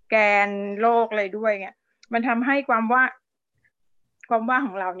แกนโลกเลยด้วยเนี่ยมันทำให้ความว่างข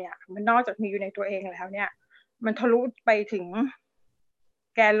องเราเนี่ยมันนอกจากมีอยู่ในตัวเองแล้วเนี่ยมันทะลุไปถึง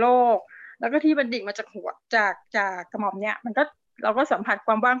แกนโลกแล้วก็ที่มันดิ่งมาจากหัวจากกระหม่อมเนี่ยมันก็ เราก็สัมผัสค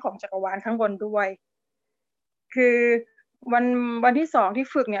วามว่างของจักรวาลข้างบนด้วยคือวันที่2ที่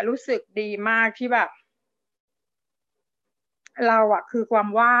ฝึกเนี่ยรู้สึกดีมากที่แบบเราอะคือความ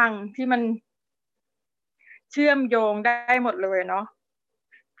ว่างที่มันเชื่อมโยงได้หมดเลยเนาะ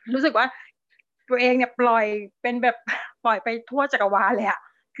รู้สึกว่าตัวเองเนี่ยปล่อยเป็นแบบปล่อยไปทั่วจักรวาลเลยอะ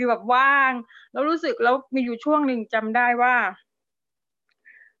คือแบบว่างแล้วรู้สึกแล้วมีอยู่ช่วงหนึ่งจำได้ว่า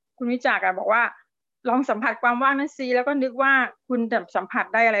คุณวิจักรบอกว่าลองสัมผัสความว่างนั้นสิแล้วก็นึกว่าคุณแบบสัมผัส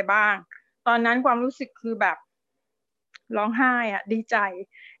ได้อะไรบ้างตอนนั้นความรู้สึกคือแบบร้องไห้อ่ะดี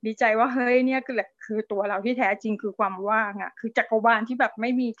ใจว่าเฮ้ยเนี่ยคือตัวเราที่แท้จริงคือความว่างอ่ะคือจักรวาลที่แบบไ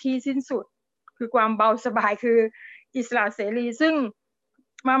ม่มีที่สิ้นสุดคือความเบาสบายคืออิสระเสรีซึ่ง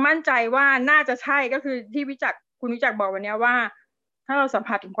มามั่นใจว่าน่าจะใช่ก็คือที่คุณวิจักรบอกวันนี้ว่าถ้าเราสัม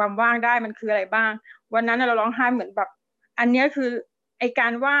ผัสถึงความว่างได้มันคืออะไรบ้างวันนั้นเราร้องไห้เหมือนแบบอันนี้คือไอกา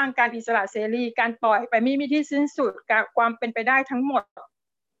รว่างการอิสระเสรีการปล่อยไปไม่มีที่สิ้นสุดความเป็นไปได้ทั้งหมด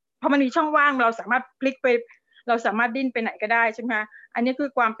พอมันมีช่องว่างเราสามารถพลิกไปเราสามารถดิ้นไปไหนก็ได้ใช่ไหมอันนี้คือ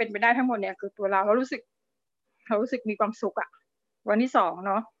ความเป็นไปได้ทั้งหมดเนี่ยคือตัวเรารู้สึกมีความสุขอะวันที่2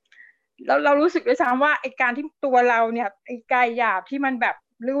เนาะแล้วเรารู้สึกด้วยซ้ำว่าไอการที่ตัวเราเนี่ยไอกายหยาบที่มันแบบ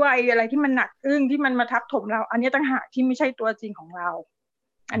หรือว่าไออะไรที่มันหนักอึ้งที่มันมาทับถมเราอันนี้ต่างหากที่ไม่ใช่ตัวจริงของเรา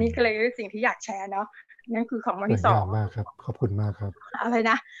อันนี้ก็เลยเป็นสิ่งที่อยากแชร์เนาะนั่นคือของวันที่2สวยงามมากครับขอบคุณมากครับอะไร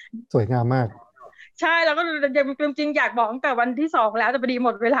นะสวยงามมากใช่แล้วก็จริงอยากบอกตั้งแต่วันที่2แล้วแต่พอดีหม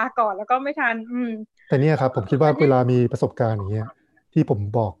ดเวลาก่อนแล้วก็ไม่ทันแต่เนี่ยครับผมคิดว่าเวลามีประสบการณ์อย่างเงี้ยที่ผม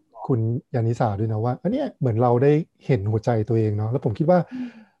บอกคุณยานิสาด้วยนะว่าอันเนี้ยเหมือนเราได้เห็นหัวใจตัวเองเนาะแล้วผมคิดว่า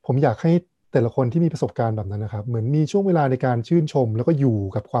ผมอยากให้แต่ละคนที่มีประสบการณ์แบบนั้นนะครับเหมือนมีช่วงเวลาในการชื่นชมแล้วก็อยู่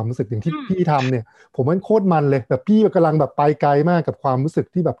กับความรู้สึกอย่างที่พี่ทำเนี่ยผมว่าโคตรมันเลยแบบพี่กำลังแบบไปไกลมากกับความรู้สึก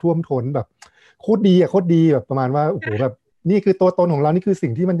ที่แบบท่วมท้นแบบโคตรดีแบบประมาณว่าโอ้โหแบบนี่คือตัวตนของเรานี่คือสิ่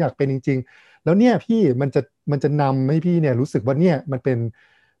งที่มันอยากเป็นจริงๆแล้วเนี่ยพี่มันจะนำให้พี่เนี่ยรู้สึกว่าเนี่ยมันเ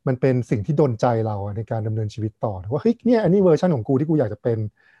ป็นสิ่งที่ดลใจเราในการดำเนินชีวิตต่อว่าเฮ้ยเนี่ยอันนี้เวอร์ชันของกูที่กูอยากจะเป็น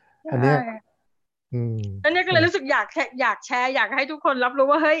อันเนี้ยอันนี้ก็เลยรู้สึกอยากแชร์อยากให้ทุกคนรับรู้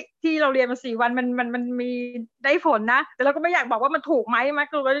ว่าเฮ้ยที่เราเรียนมา4 วันมันมีได้ผลนะแต่เราก็ไม่อยากบอกว่ามันถูกไหมมัก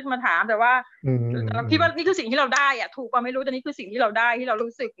ก็เลยมาถามแต่ว่าเราคิดว่านี่คือสิ่งที่เราได้อะถูกป่ะไม่รู้แต่นี่คือสิ่งที่เราได้ที่เรา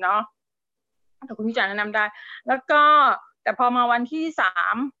รู้สึกเนาะแต่คุณวิจารณ์แนะนำได้แล้วก็แต่พอมาวันที่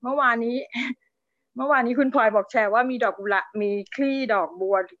3เมื่อวานนี้คุณพลอยบอกแชร์ว่ามีดอกกุหลาบมีคลี่ดอกบั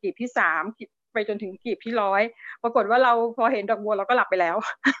วกีบที่3ไปจนถึงกีบที่100ปรากฏว่าเราพอเห็นดอกบัวเราก็หลับไปแล้ว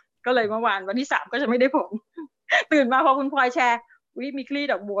ก็เลยเมื่อวานวันที่3ก็จะไม่ได้ผลตื่นมาพอคุณพลอยแชร์วิมีคลี่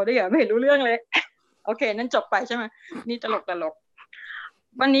ดอกบัวด้วยเหรอไม่เห็นรู้เรื่องเลยโอเคนั่นจบไปใช่ไหมนี่ตลก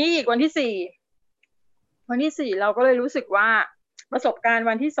วันนี้อีกวันที่4เราก็เลยรู้สึกว่าประสบการณ์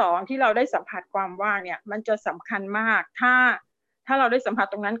วันที่2ที่เราได้สัมผัสความว่างเนี่ยมันจะสำคัญมากถ้าเราได้สัมผัส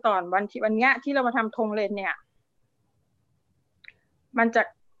ตรงนั้นก่อนวันนี้ที่เรามาทำธงเลนเนี่ย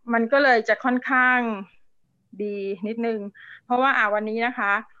มันก็เลยจะค่อนข้างดีนิดนึงเพราะว่าวันนี้นะค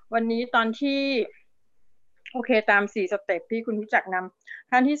ะวันนี้ตอนที่โอเคตาม4 สเต็ปที่คุณรู้จักนำ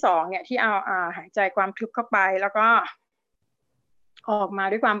ขั้นที่2เนี่ยที่เอาหายใจความทุกข์เข้าไปแล้วก็ออกมา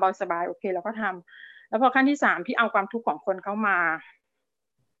ด้วยความเบาสบายโอเคเราก็ทำแล้วพอขั้นที่3ที่เอาความทุกข์ของคนเข้ามา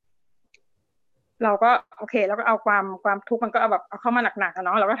เราก็โอเคแล้วก็เอาความทุกข์มันก็เอาแบบเอาเข้ามาหนักๆเ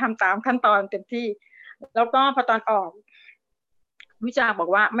นาะเราก็ทำตามขั้นตอนเต็มที่แล้วก็พอตอนออกวิจารณ์บอก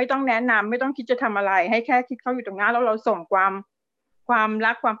ว่าไม่ต้องแนะนำไม่ต้องคิดจะทำอะไรให้แค่คิดเขาอยู่ตรงนั้นแล้วเราส่งความ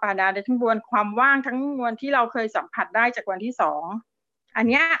รักความปรารถนาในทั้งมวลความว่างทั้งมวลที่เราเคยสัมผัสได้จากวันที่2อัน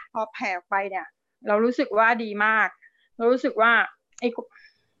เนี้ยพอแผ่ไปเนี่ยเรารู้สึกว่าดีมากเรารู้สึกว่า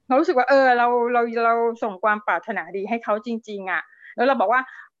เรารู้สึกว่าเราส่งความปรารถนาดีให้เขาจริงๆอ่ะแล้วเราบอกว่า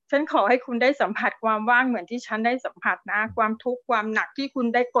ฉันขอให้คุณได้สัมผัสความว่างเหมือนที่ฉันได้สัมผัสนะความทุกข์ความหนักที่คุณ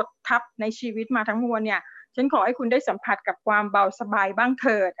ได้กดทับในชีวิตมาทั้งมวลเนี่ยฉันขอให้คุณได้สัมผัสกับความเบาสบายบ้างเ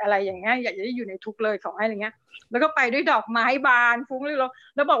ถิดอะไรอย่างเงี้ยอย่าได้อยู่ในทุกข์เลยขอให้อะไรเงี้ยแล้วก็ไปด้วยดอกไม้บานฟุ้งเลย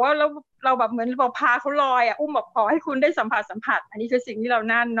แล้วบอกว่าเราแบบเหมือนเราพาเขาลอยอ่ะอุ้มบอกขอให้คุณได้สัมผัสอันนี้คือสิ่งที่เรา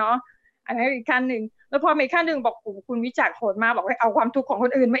นั่นเนาะอันนี้อีกขั้นหนึ่งแล้วพอมีขั้นหนึ่งบอกคุณวิจักรโหดมากบอกให้เอาความทุกข์ของค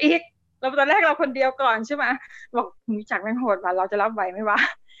นอื่นมาอีกเราตอนแรกเราคนเดียวก่อนใช่ไหมบอกคุณวิจักรแม่งโหดว่ะเราจะรับไหวไหมวะ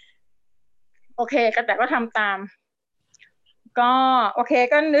โอเคแต่ก็ทำตามก็โอเค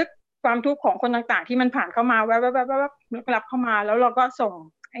ก็นึกความทุกข์ของคนต่างๆที่มันผ่านเข้ามาแวบรับเข้ามาแล้วเราก็ส่ง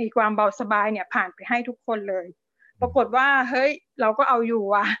ไอ้ความเบาสบายเนี่ยผ่านไปให้ทุกคนเลยปรากฏว่าเฮ้ยเราก็เอาอยู่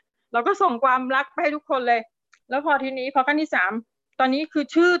ว่ะเราก็ส่งความรักไปให้ทุกคนเลยแล้วพอทีนี้พอขั้นที่3ตอนนี้คือ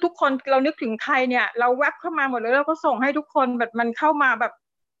ชื่อทุกคนเรานึกถึงใครเนี่ยเราแวบเข้ามาหมดเลยเราก็ส่งให้ทุกคนแบบมันเข้ามา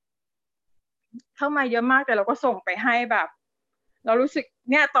เยอะมากแต่เราก็ส่งไปให้แบบเรารู้สึก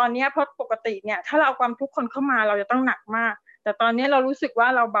เนี่ยตอนนี้เพราะปกติเนี่ยถ้าเราเอาความทุกข์คนเข้ามาเราจะต้องหนักมากแต่ตอนนี้เรารู้สึกว่า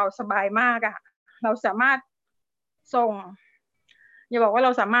เราเบาสบายมากอะเราสามารถส่ง อย่าบอกว่าเร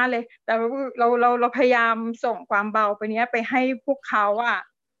าสามารถเลยแต่เราพยายามส่งความเบาไปเนี้ยไปให้พวกเขาอ่ะ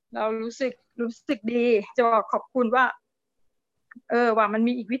เรารู้สึกดีจะบอกขอบคุณว่าว่ามัน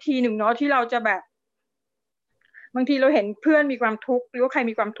มีอีกวิธีหนึ่งเนาะที่เราจะแบบบางทีเราเห็นเพื่อนมีความทุกข์หรือว่าใคร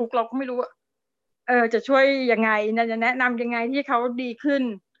มีความทุกข์เราก็ไม่รู้จะช่วยยังไงจะแนะนำยังไงที่เขาดีขึ้น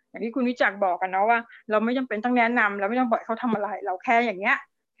อย่างที่คุณวิจักรบอกกันเนาะว่าเราไม่จำเป็นต้องแนะนำเราไม่ต้องบอกเขาทำอะไรเราแค่อย่างเงี้ย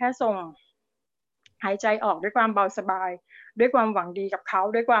แค่ส่งหายใจออกด้วยความเบาสบายด้วยความหวังดีกับเขา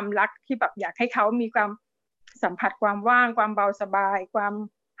ด้วยความรักที่แบบอยากให้เขามีความสัมผัสความว่างความเบาสบายความ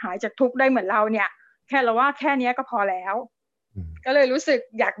หายจากทุกข์ได้เหมือนเราเนี่ยแค่เราว่าแค่นี้ก็พอแล้วก็เลยรู้สึก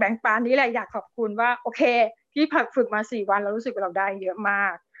อยากแบ่งปันนี้แหละอยากขอบคุณว่าโอเคที่ฝึกมา4 วันเรารู้สึกว่าเราได้เยอะมา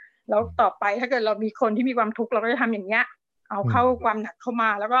กแล้วต่อไปถ้าเกิดเรามีคนที่มีความทุกข์เราก็จะทำอย่างเงี้ยเอาเข้าความหนักเข้ามา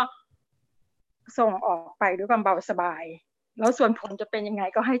แล้วก็ส่งออกไปด้วยความเบาสบายแล้วส่วนผลจะเป็นยังไง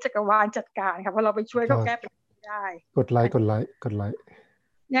ก็ให้จักรวาลจัดการค่ะเพราะเราไปช่วยเขาแก้ปัญหาได้กดไลค์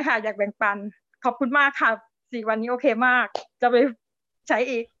เนี่ยค่ะอยากแบ่งปันขอบคุณมากค่ะ4 วันนี้โอเคมากจะไปใช้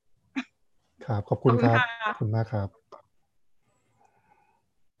อีกครับขอบคุณครับขอบคุณมากครับ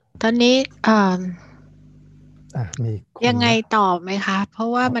ตอนนี้มียังไงตอบไหมคะเพราะ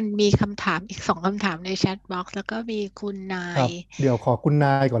ว่ามันมีคำถามอีก2 คำถามในแชทบ็อกซ์แล้วก็มีคุณนายเดี๋ยวขอคุณน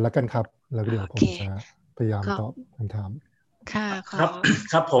ายก่อนแล้วกันครับแล้วเดี๋ยวผมจะพยายามตอบคำถามค่ะ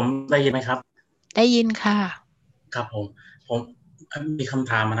ครับผมได้ยินไหมครับได้ยินค่ะครับผมมีค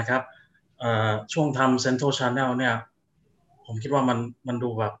ำถามนะครับช่วงทำ Central Channel เนี่ยผมคิดว่ามันดู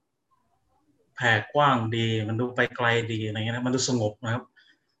แบบแผ่กว้างดีมันดูไปไกลดีอะไรเงี้ยนะมันดูสงบนะครับ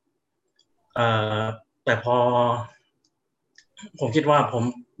แต่พอผมคิดว่าผม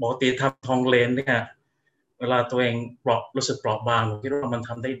ปกติทำทองเลนเนี่ยเวลาตัวเองรู้สึกเปราะบางผมคิดว่ามันท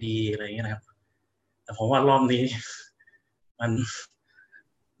ำได้ดีอะไรอย่างเงี้ยนะครับแต่ผมว่ารอบนี้มัน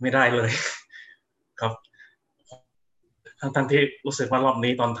ไม่ได้เลยครับทั้งที่รู้สึกว่ารอบ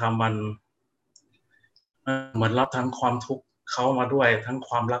นี้ตอนทำมันเหมือนรับทั้งความทุกข์เข้ามาด้วยทั้งค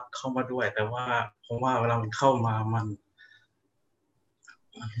วามรักเข้ามาด้วยแต่ว่าผมว่าเวลามันเข้ามามัน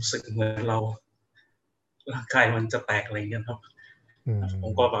รู้สึกเหมือนเราร่างกายมันจะแตกอะไรอย่างเงี้ยครับผ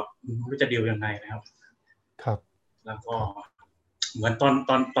มก็แบบไม่รู้จะดีลยังไงนะครับครับแล้วก็เหมือนต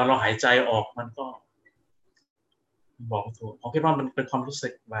อนเราหายใจออกมันก็บอกถูกผมคิดว่ามันเป็นความรู้สึ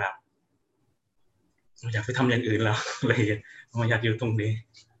กแบบอยากไปทำอย่างอื่นแล้วเลยมันอยากอยู่ตรงนี้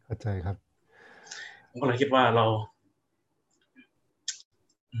เข้าใจครับผมก็เลยคิดว่าเรา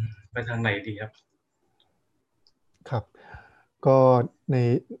ไปทางไหนดีครับครับก็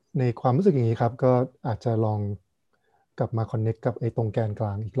ในความรู้สึกอย่างนี้ครับก็อาจจะลองกลับมาคอนเนคกับไอ้ตรงแกนกล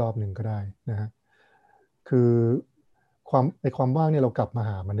างอีกรอบหนึ่งก็ได้นะฮะคือความว่างเนี่ยเรากลับมา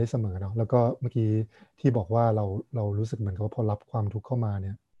หามันได้เสมอเนาะแล้วก็เมื่อกี้ที่บอกว่าเรารู้สึกเหมือนกับว่าพอรับความทุกข์เข้ามาเ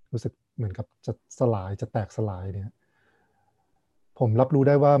นี่ยรู้สึกเหมือนกับจะแตกสลายเนี่ยผมรับรู้ไ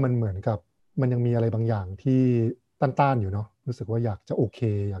ด้ว่ามันเหมือนกับมันยังมีอะไรบางอย่างที่ต้านๆอยู่เนาะรู้สึกว่าอยากจะโอเค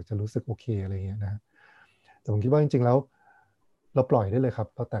อยากจะรู้สึกโอเคอะไรเงี้ยนะแต่ผมคิดว่าจริงๆแล้วเราปล่อยได้เลยครับ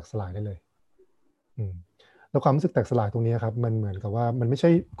เราแตกสลายได้เลยแล้วความรู้สึกแตกสลายตรงนี้ครับมันเหมือนกับว่ามันไม่ใช่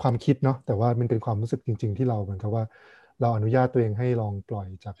ความคิดเนาะแต่ว่ามันเป็นความรู้สึกจริงๆที่เราเหมือนกับว่าเราอนุญาตตัวเองให้ลองปล่อย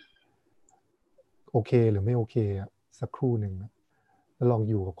จากโอเคหรือไม่โอเคสักครู่หนึ่งแล้วลอง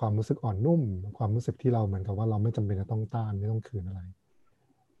อยู่กับความรู้สึกอ่อนนุ่มความรู้สึกที่เราเหมือนกับว่าเราไม่จำเป็นจะต้องต้านไม่ต้องคืนอะไร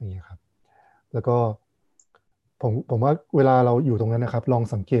อย่างเงี้ยครับแล้วก็ผมว่าเวลาเราอยู่ตรงนั้นนะครับลอง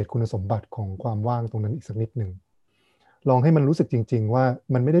สังเกตคุณสมบัติของความว่างตรงนั้นอีกสักนิดหนึ่งลองให้มันรู้สึกจริงๆว่า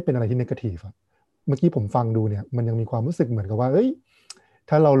มันไม่ได้เป็นอะไรที่เนกาทีฟอะเมื่อกี้ผมฟังดูเนี่ยมันยังมีความรู้สึกเหมือนกับว่าเอ้ย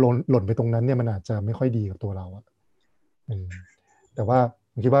ถ้าเราหล่นไปตรงนั้นเนี่ยมันอาจจะไม่ค่อยดีกับตัวเราอะแต่ว่า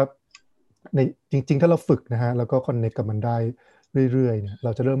ผมคิดว่าในจริงๆถ้าเราฝึกนะฮะแล้วก็คอนเนคกับมันได้เรื่อยๆเนี่ยเร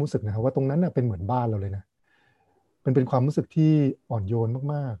าจะเริ่มรู้สึกนะครับว่าตรงนั้นน่ะเป็นเหมือนบ้านเราเลยนะมันเป็นความรู้สึกที่อ่อนโยน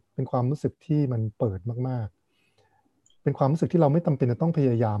มากๆเป็นความรู้สึกที่มันเปิดมากๆเป็นความรู้สึกที่เราไม่จำเป็นจะต้องพย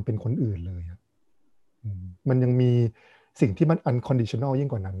ายามเป็นคนอื่นเลยมันยังมีสิ่งที่มัน unconditional ยิ่ง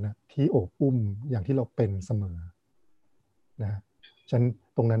กว่านั้นนะที่โอบอุ้มอย่างที่เราเป็นเสมอนะฉะนั้น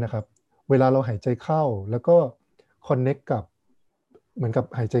ตรงนั้นนะครับเวลาเราหายใจเข้าแล้วก็ connect กับเหมือนกับ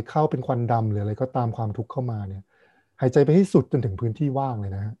หายใจเข้าเป็นควันดำหรืออะไรก็ตามความทุกข์เข้ามาเนี่ยหายใจไปให้สุดจนถึงพื้นที่ว่างเล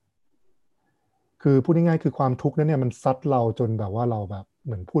ยนะฮะคือพูดง่ายๆคือความทุกข์นั้นเนี่ยมันซัดเราจนแบบว่าเราแบบเ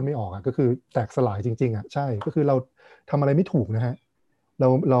หมือนพูดไม่ออกก็คือแตกสลายจริงๆใช่ก็คือเราทำอะไรไม่ถูกนะฮะ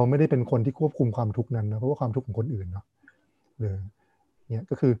เราไม่ได้เป็นคนที่ควบคุมความทุกข์นั้นนะเพราะว่าความทุกข์ของคนอื่นเนาะหรือเนี่ย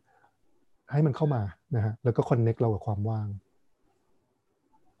ก็คือให้มันเข้ามานะฮะแล้วก็คอนเนคเรากับความว่าง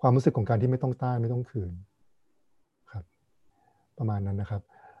ความรู้สึกของการที่ไม่ต้องต้านไม่ต้องขืนครับประมาณนั้นนะครับ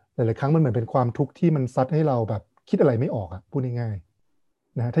แต่หลายครั้งมันเหมือนเป็นความทุกข์ที่มันซัดให้เราแบบคิดอะไรไม่ออกพูดง่าย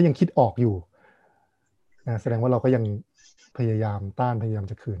ๆนะถ้ายังคิดออกอยู่ นะแสดงว่าเราก็ยังพยายามต้านพยายาม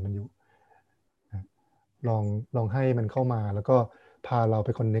จะขืนมันอยู่นะลองให้มันเข้ามาแล้วก็พาเราไป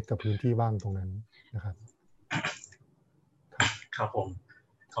คอนเนคกับพื้นที่ว่างตรงนั้นนะครับครับผม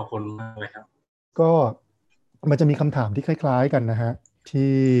ขอบคุณมากเลยครับก็มันจะมีคำถามที่คล้ายๆกันนะฮะ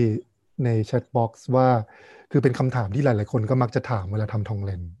ที่ในแชทบ็อกซ์ว่าคือเป็นคำถามที่หลายๆคนก็มักจะถามเวลาทำทองเ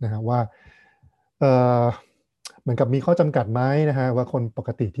ลนนะฮะว่าเหมือนกับมีข้อจำกัดไหมนะฮะว่าคนปก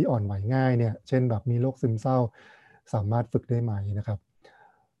ติที่อ่อนไหวง่ายเนี่ยเช่นแบบมีโรคซึมเศร้าสามารถฝึกได้ไหมนะครับ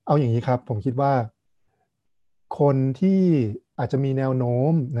เอาอย่างนี้ครับผมคิดว่าคนที่อาจจะมีแนวโน้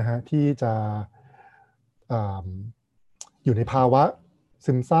มนะฮะที่จะอยู่ในภาวะ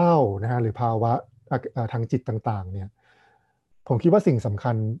ซึมเศร้านะฮะหรือภาวะทางจิตต่างๆเนี่ยผมคิดว่าสิ่งสำ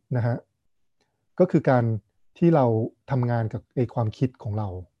คัญนะฮะก็คือการที่เราทำงานกับความคิดของเรา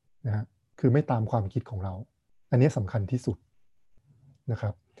นะฮะคือไม่ตามความคิดของเราอันนี้สำคัญที่สุดนะครั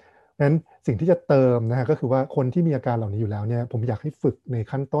บงั้นสิ่งที่จะเติมนะฮะก็คือว่าคนที่มีอาการเหล่านี้อยู่แล้วเนี่ยผมอยากให้ฝึกใน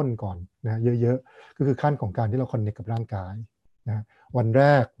ขั้นต้นก่อนนะเยอะๆก็คือขั้นของการที่เราคอนเนคกับร่างกายนะวันแร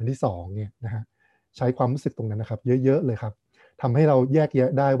กวันที่2เนี่ยนะฮะใช้ความรู้สึกตรงนั้นนะครับเยอะๆเลยครับทำให้เราแยกแยะ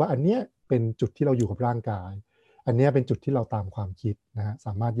ได้ว่าอันเนี้ยเป็นจุดที่เราอยู่กับร่างกายอันนี้เป็นจุดที่เราตามความคิดนะฮะส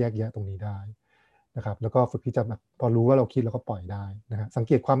ามารถแยกแยะตรงนี้ได้นะครับแล้วก็ฝึกที่จะแบบพอรู้ว่าเราคิดแล้วก็ปล่อยได้นะฮะสังเ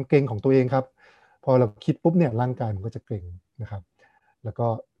กตความเกร็งของตัวเองครับพอเราคิดปุ๊บเนี่ยร่างกายมันก็จะเกร็งนะครับแล้วก็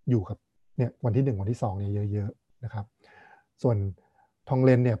อยู่กับเนี่ยวันที่1วันที่2เนี่ยเยอะๆนะครับส่วนทองเล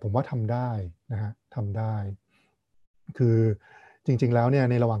นเนี่ยผมว่าทำได้นะฮะทำได้คือจริงๆแล้วเนี่ย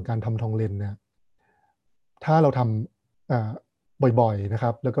ในระหว่างการทำทองเลนเนี่ยถ้าเราทำบ่อยๆนะค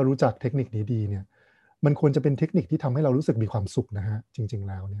รับแล้วก็รู้จักเทคนิคนี้ดีเนี่ยมันควรจะเป็นเทคนิคที่ทำให้เรารู้สึกมีความสุขนะฮะจริงๆ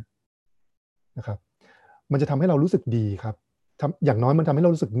แล้วเนี่ยนะครับมันจะทำให้เรารู้สึกดีครับอย่างน้อยมันทำให้เร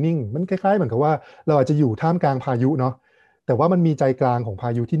ารู้สึกนิ่งมันคล้ายๆเหมือนกับว่าเราอาจจะอยู่ท่ามกลางพายุเนาะแต่ว่ามันมีใจกลางของพา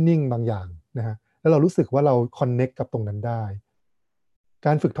ยุที่นิ่งบางอย่างนะฮะแล้วเรารู้สึกว่าเราคอนเน็กกับตรงนั้นได้ก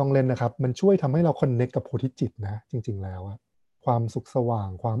ารฝึกทองเลนนะครับมันช่วยทำให้เราคอนเน็กกับโพธิจิตนะจริงๆแล้วความสุขสว่าง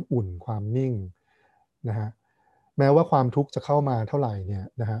ความอุ่นความนิ่งนะฮะแม้ว่าความทุกข์จะเข้ามาเท่าไหร่เนี่ย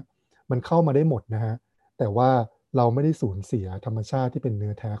นะฮะมันเข้ามาได้หมดนะฮะแต่ว่าเราไม่ได้สูญเสียธรรมชาติที่เป็นเนื้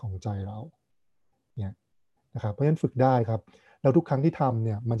อแท้ของใจเราเนี่ยนะครับเพราะฉะนั้นฝึกได้ครับแล้วทุกครั้งที่ทำเ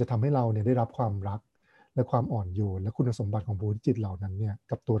นี่ยมันจะทำให้เราเนี่ยได้รับความรักและความอ่อนโยนและคุณสมบัติของโพธิจิตเหล่านั้นเนี่ย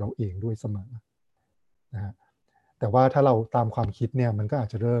กับตัวเราเองด้วยเสมอนะฮะแต่ว่าถ้าเราตามความคิดเนี่ยมันก็อาจ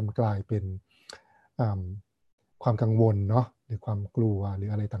จะเริ่มกลายเป็นความกังวลเนาะหรือความกลัวหรือ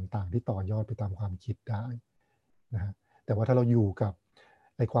อะไรต่างๆที่ต่อยอดไปตามความคิดได้นะฮะแต่ว่าถ้าเราอยู่กับ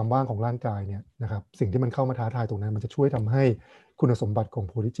ความว่างของร่างกายเนี่ยนะครับสิ่งที่มันเข้ามาท้าทายตรงนั้นมันจะช่วยทำให้คุณสมบัติของโ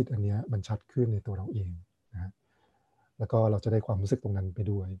พธิจิตอันนี้มันชัดขึ้นในตัวเราเองนะแล้วก็เราจะได้ความรู้สึกตรงนั้นไป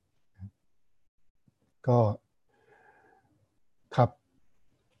ด้วยนะก็ครับ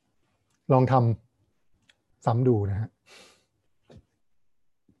ลองทำซ้ำดูนะฮะ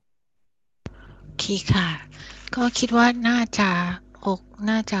โอเคค่ะก็คิดว่าน่าจ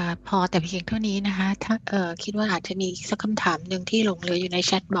ะพอแต่เพียงเท่านี้นะคะถ้าคิดว่าอาจจะมีอีกสักคำถามหนึ่งที่หลงเหลืออยู่ในแ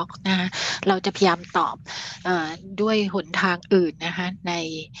ชทบ็อกซ์นะคะเราจะพยายามตอบด้วยหนทางอื่นนะคะใน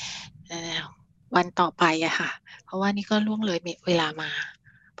วันต่อไปอะค่ะเพราะว่านี่ก็ล่วงเลยเวลามา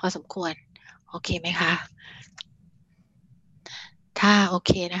พอสมควรโอเคไหมคะถ้าโอเ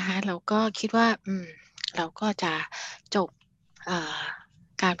คนะคะเราก็คิดว่าเราก็จะจบ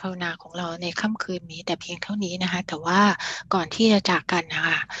การภาวนาของเราในค่ำคืนนี้แต่เพียงเท่านี้นะคะแต่ว่าก่อนที่จะจากกันนะค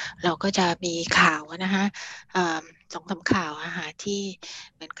ะเราก็จะมีข่าวนะคะ2-3 ข่าวนะคะที่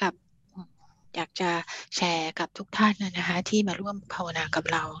เหมือนกับอยากจะแชร์กับทุกท่านนะคะที่มาร่วมภาวนากับ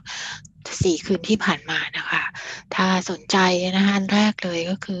เรา4 คืนที่ผ่านมานะคะถ้าสนใจนะคะอันแรกเลย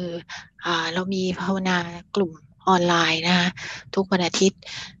ก็คือเรามีภาวนากลุ่มออนไลน์นะคะทุกวันอาทิตย์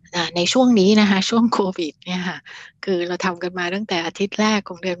ในช่วงนี้นะคะช่วงโควิดเนี่ยค่ะคือเราทำกันมาตั้งแต่อาทิตย์แรก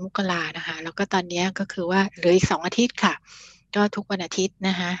ของเดือนมกรานะคะแล้วก็ตอนนี้ก็คือว่าเหลืออีก2 อาทิตย์ค่ะก็ทุกวันอาทิตย์น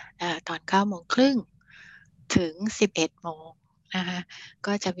ะคะตอน 9:30 น.ถึง 11:00 น.นะคะ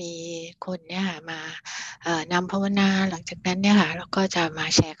ก็จะมีคนเนี่ยค่ะมานำภาวนาหลังจากนั้นเนี่ยค่ะเราก็จะมา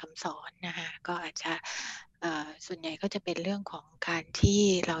แชร์คำสอนนะคะก็อาจจะส่วนใหญ่ก็จะเป็นเรื่องของการที่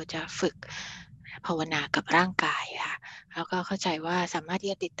เราจะฝึกภาวนากับร่างกายค่ะแล้วก็เข้าใจว่าสามารถที่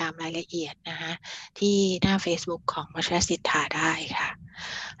จะติดตามรายละเอียดนะคะที่หน้า Facebook ของวัชรศิทธาได้ค่ะ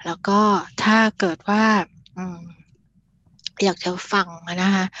แล้วก็ถ้าเกิดว่าอยากจะฟังน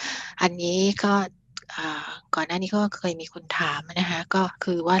ะคะอันนี้ก็ก่อนหน้านี้ก็เคยมีคนถามนะคะก็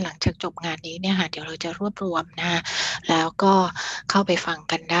คือว่าหลังจากจบงานนี้เนี่ยค่ะเดี๋ยวเราจะรวบรวมนะคะแล้วก็เข้าไปฟัง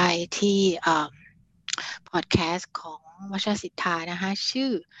กันได้ที่พอดแคสต์ของวัชรศิทธานะคะชื่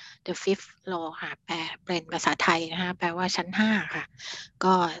อ The Fifth Law ค่ะแปลเป็นภาษาไทยนะคะแปลว่าชั้น5ค่ะ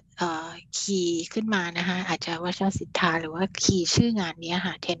ก็คีย์ขึ้นมานะคะอาจจะวชสิทธาหรือว่าคีย์ชื่องานนี้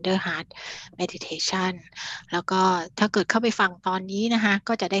ค่ะ Tender Heart Meditation แล้วก็ถ้าเกิดเข้าไปฟังตอนนี้นะคะ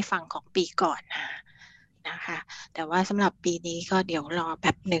ก็จะได้ฟังของปีก่อนนะคะแต่ว่าสำหรับปีนี้ก็เดี๋ยวรอแ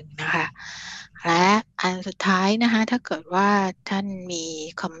ป๊บหนึ่งนะคะและอันสุดท้ายนะคะถ้าเกิดว่าท่านมี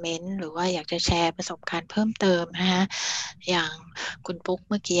คอมเมนต์หรือว่าอยากจะแชร์ประสบการณ์เพิ่มเติมนะคะอย่างคุณปุ๊ก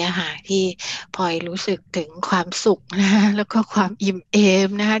เมื่อกี้ค่ะที่พลอยรู้สึกถึงความสุขนะคะแล้วก็ความอิ่มเอม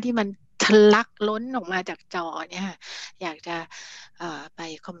นะคะที่มันทะลักล้นออกมาจากจอเนี่ยอยากจะไป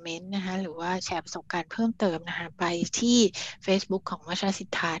คอมเมนต์นะคะหรือว่าแชร์ประสบการณ์เพิ่มเติมนะคะไปที่ Facebook ของวชสิท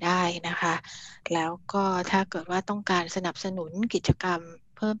ธาได้นะคะแล้วก็ถ้าเกิดว่าต้องการสนับสนุนกิจกรรม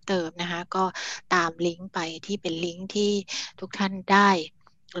เพิ่มเติมนะคะก็ตามลิงก์ไปที่เป็นลิงก์ที่ทุกท่านได้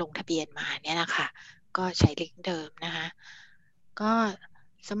ลงทะเบียนมาเนี่ยนะคะก็ใช้ลิงก์เดิมนะคะก็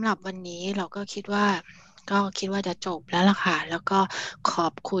สำหรับวันนี้เราก็คิดว่าจะจบแล้วล่ะค่ะแล้วก็ขอ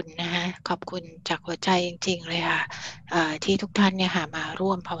บคุณนะคะขอบคุณจากหัวใจจริงๆเลยค่ะที่ทุกท่านเนี่ยค่ะมาร่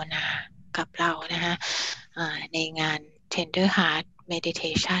วมภาวนากับเรานะคะในงาน Tender Heart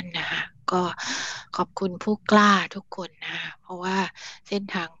Meditation นะคะก็ขอบคุณผู้กล้าทุกคนนะคะเพราะว่าเส้น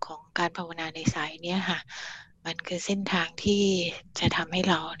ทางของการภาวนาในสายเนี้ยค่ะมันคือเส้นทางที่จะทำให้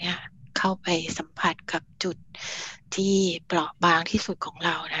เราเนี่ยเข้าไปสัมผัสกับจุดที่เปราะบางที่สุดของเ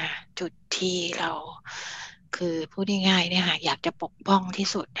รานะจุดที่เราคือพูดง่ายๆเนี่ยค่ะอยากจะปกป้องที่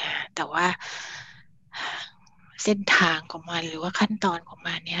สุดนะแต่ว่าเส้นทางของมันหรือว่าขั้นตอนของ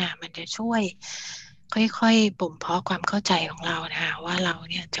มันเนี่ยมันจะช่วยค่อยๆบ่มเพาะความเข้าใจของเรานะคะว่าเรา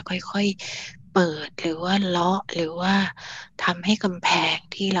เนี่ยจะค่อยๆเปิดหรือว่าเลาะหรือว่าทำให้กำแพง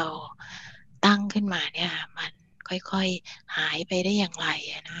ที่เราตั้งขึ้นมาเนี่ยมันค่อยๆหายไปได้อย่างไร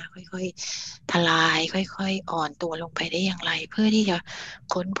นะค่อยๆทลายค่อยๆอ่อนตัวลงไปได้อย่างไรเพื่อที่จะ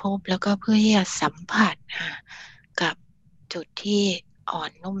ค้นพบแล้วก็เพื่อที่จะสัมผัสกับจุดที่อ่อ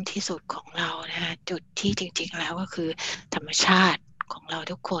นนุ่มที่สุดของเรานะคะจุดที่จริงๆแล้วก็คือธรรมชาติของเรา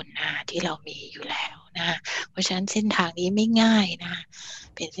ทุกคนที่เรามีอยู่แล้วนะเพราะฉะนั้นเส้นทางนี้ไม่ง่ายนะ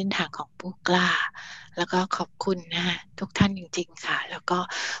เป็นเส้นทางของผู้กล้าแล้วก็ขอบคุณนะทุกท่านจริงๆค่ะแล้วก็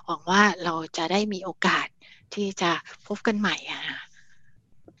หวังว่าเราจะได้มีโอกาสที่จะพบกันใหม่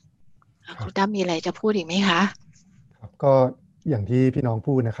คุณตั้มมีอะไรจะพูดอีกไหมคะครับก็อย่างที่พี่น้อง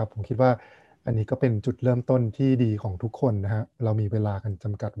พูดนะครับผมคิดว่าอันนี้ก็เป็นจุดเริ่มต้นที่ดีของทุกคนนะฮะเรามีเวลากันจ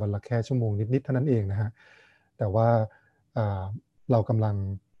ำกัดวันละแค่ชั่วโมงนิดๆเท่านั้นเองนะฮะแต่ว่าเรากำลัง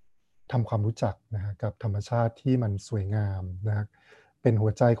ทำความรู้จักนะฮะกับธรรมชาติที่มันสวยงามนะฮะเป็นหั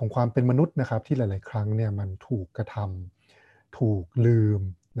วใจของความเป็นมนุษย์นะครับที่หลายๆครั้งเนี่ยมันถูกกระทำถูกลืม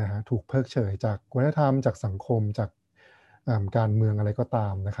นะฮะถูกเพิกเฉยจากวัฒนธรรมจากสังคมจากการเมืองอะไรก็ตา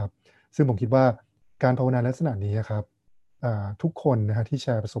มนะครับซึ่งผมคิดว่าการภาวนาลักษณะนี้ครับทุกคนนะฮะที่แช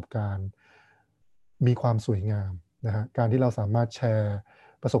ร์ประสบการณ์มีความสวยงามนะฮะการที่เราสามารถแชร์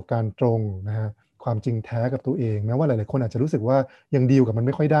ประสบการณ์ตรงนะฮะความจริงแท้กับตัวเองแม้ว่าหลายๆคนอาจจะรู้สึกว่ายังดีลกับมันไ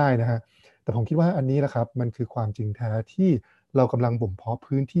ม่ค่อยได้นะฮะแต่ผมคิดว่าอันนี้แหละครับมันคือความจริงแท้ที่เรากำลังบ่มเพาะ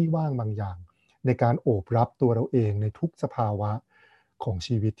พื้นที่ว่างบางอย่างในการโอบรับตัวเราเองในทุกสภาวะของ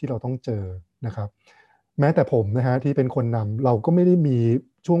ชีวิตที่เราต้องเจอนะครับแม้แต่ผมนะฮะที่เป็นคนนำเราก็ไม่ได้มี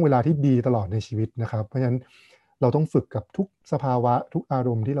ช่วงเวลาที่ดีตลอดในชีวิตนะครับเพราะฉะนั้นเราต้องฝึกกับทุกสภาวะทุกอาร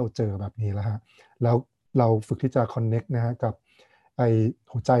มณ์ที่เราเจอแบบนี้แล้วฮะแล้วเราฝึกที่จะ connect นะฮะกับไอ้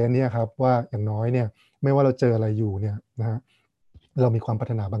หัวใจอันนี้ครับว่าอย่างน้อยเนี่ยไม่ว่าเราเจออะไรอยู่เนี่ยนะฮะเรามีความปรา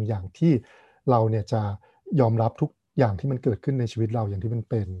รถนาบางอย่างที่เราเนี่ยจะยอมรับทุกอย่างที่มันเกิดขึ้นในชีวิตเราอย่างที่มัน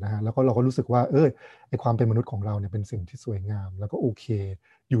เป็นนะฮะแล้วก็เราก็รู้สึกว่าไอ้ความเป็นมนุษย์ของเราเนี่ยเป็นสิ่งที่สวยงามแล้วก็โอเค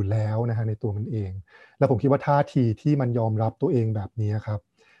อยู่แล้วนะฮะในตัวมันเองแล้วผมคิดว่าท่าทีที่มันยอมรับตัวเองแบบนี้ครับ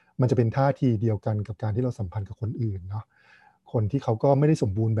มันจะเป็นท่าทีเดียวกันกับการที่เราสัมพันธ์กับคนอื่นเนาะคนที่เขาก็ไม่ได้ส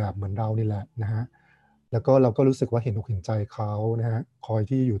มบูรณ์แบบเหมือนเรานี่แหละนะฮะแล้วก็เราก็รู้สึกว่าเห็นอกเห็นใจเขานะฮะคอย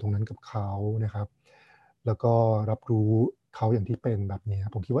ที่อยู่ตรงนั้นกับเขานะครับแล้วก็รับรู้เขาอย่างที่เป็นแบบนี้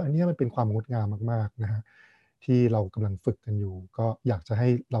ผมคิดว่าอันนี้มันเป็นความงดงามมากๆนะฮะที่เรากำลังฝึกกันอยู่ก็อยากจะให้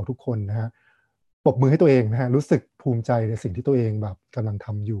เราทุกคนนะฮะปรบมือให้ตัวเองนะฮะรู้สึกภูมิใจในสิ่งที่ตัวเองแบบกำลังท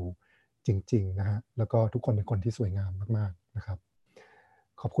ำอยู่จริงๆนะฮะแล้วก็ทุกคนเป็นคนที่สวยงามมากๆนะครับ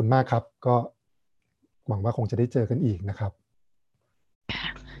ขอบคุณมากครับก็หวังว่าคงจะได้เจอกันอีกนะครับ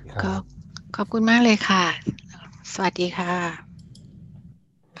ก็ขอบคุณมากเลยค่ะสวัสดีค่ะ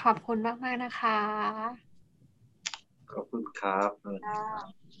ขอบคุณมากๆนะคะขอบคุณครับ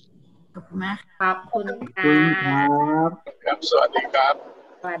ขอบคุณมาก ขอบคุณค่ะ ครับสวัสดีครับ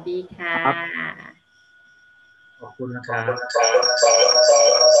สวัสดีค่ะขอบคุณนะครับ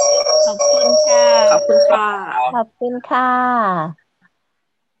ขอบคุณค่ะ ขอบคุณค่ะ ขอบคุณค่ะ